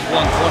does with his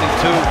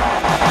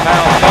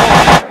 122-pound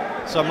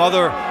belt. Some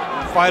other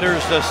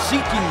fighters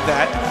seeking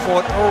that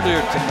fought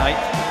earlier tonight.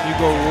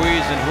 Hugo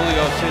Ruiz and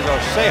Julio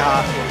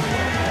Ceja,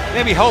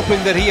 maybe hoping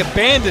that he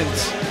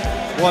abandons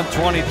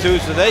 122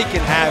 so they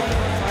can have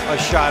a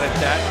shot at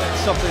that.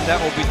 That's something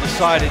that will be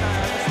decided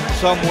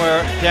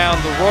somewhere down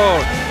the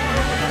road.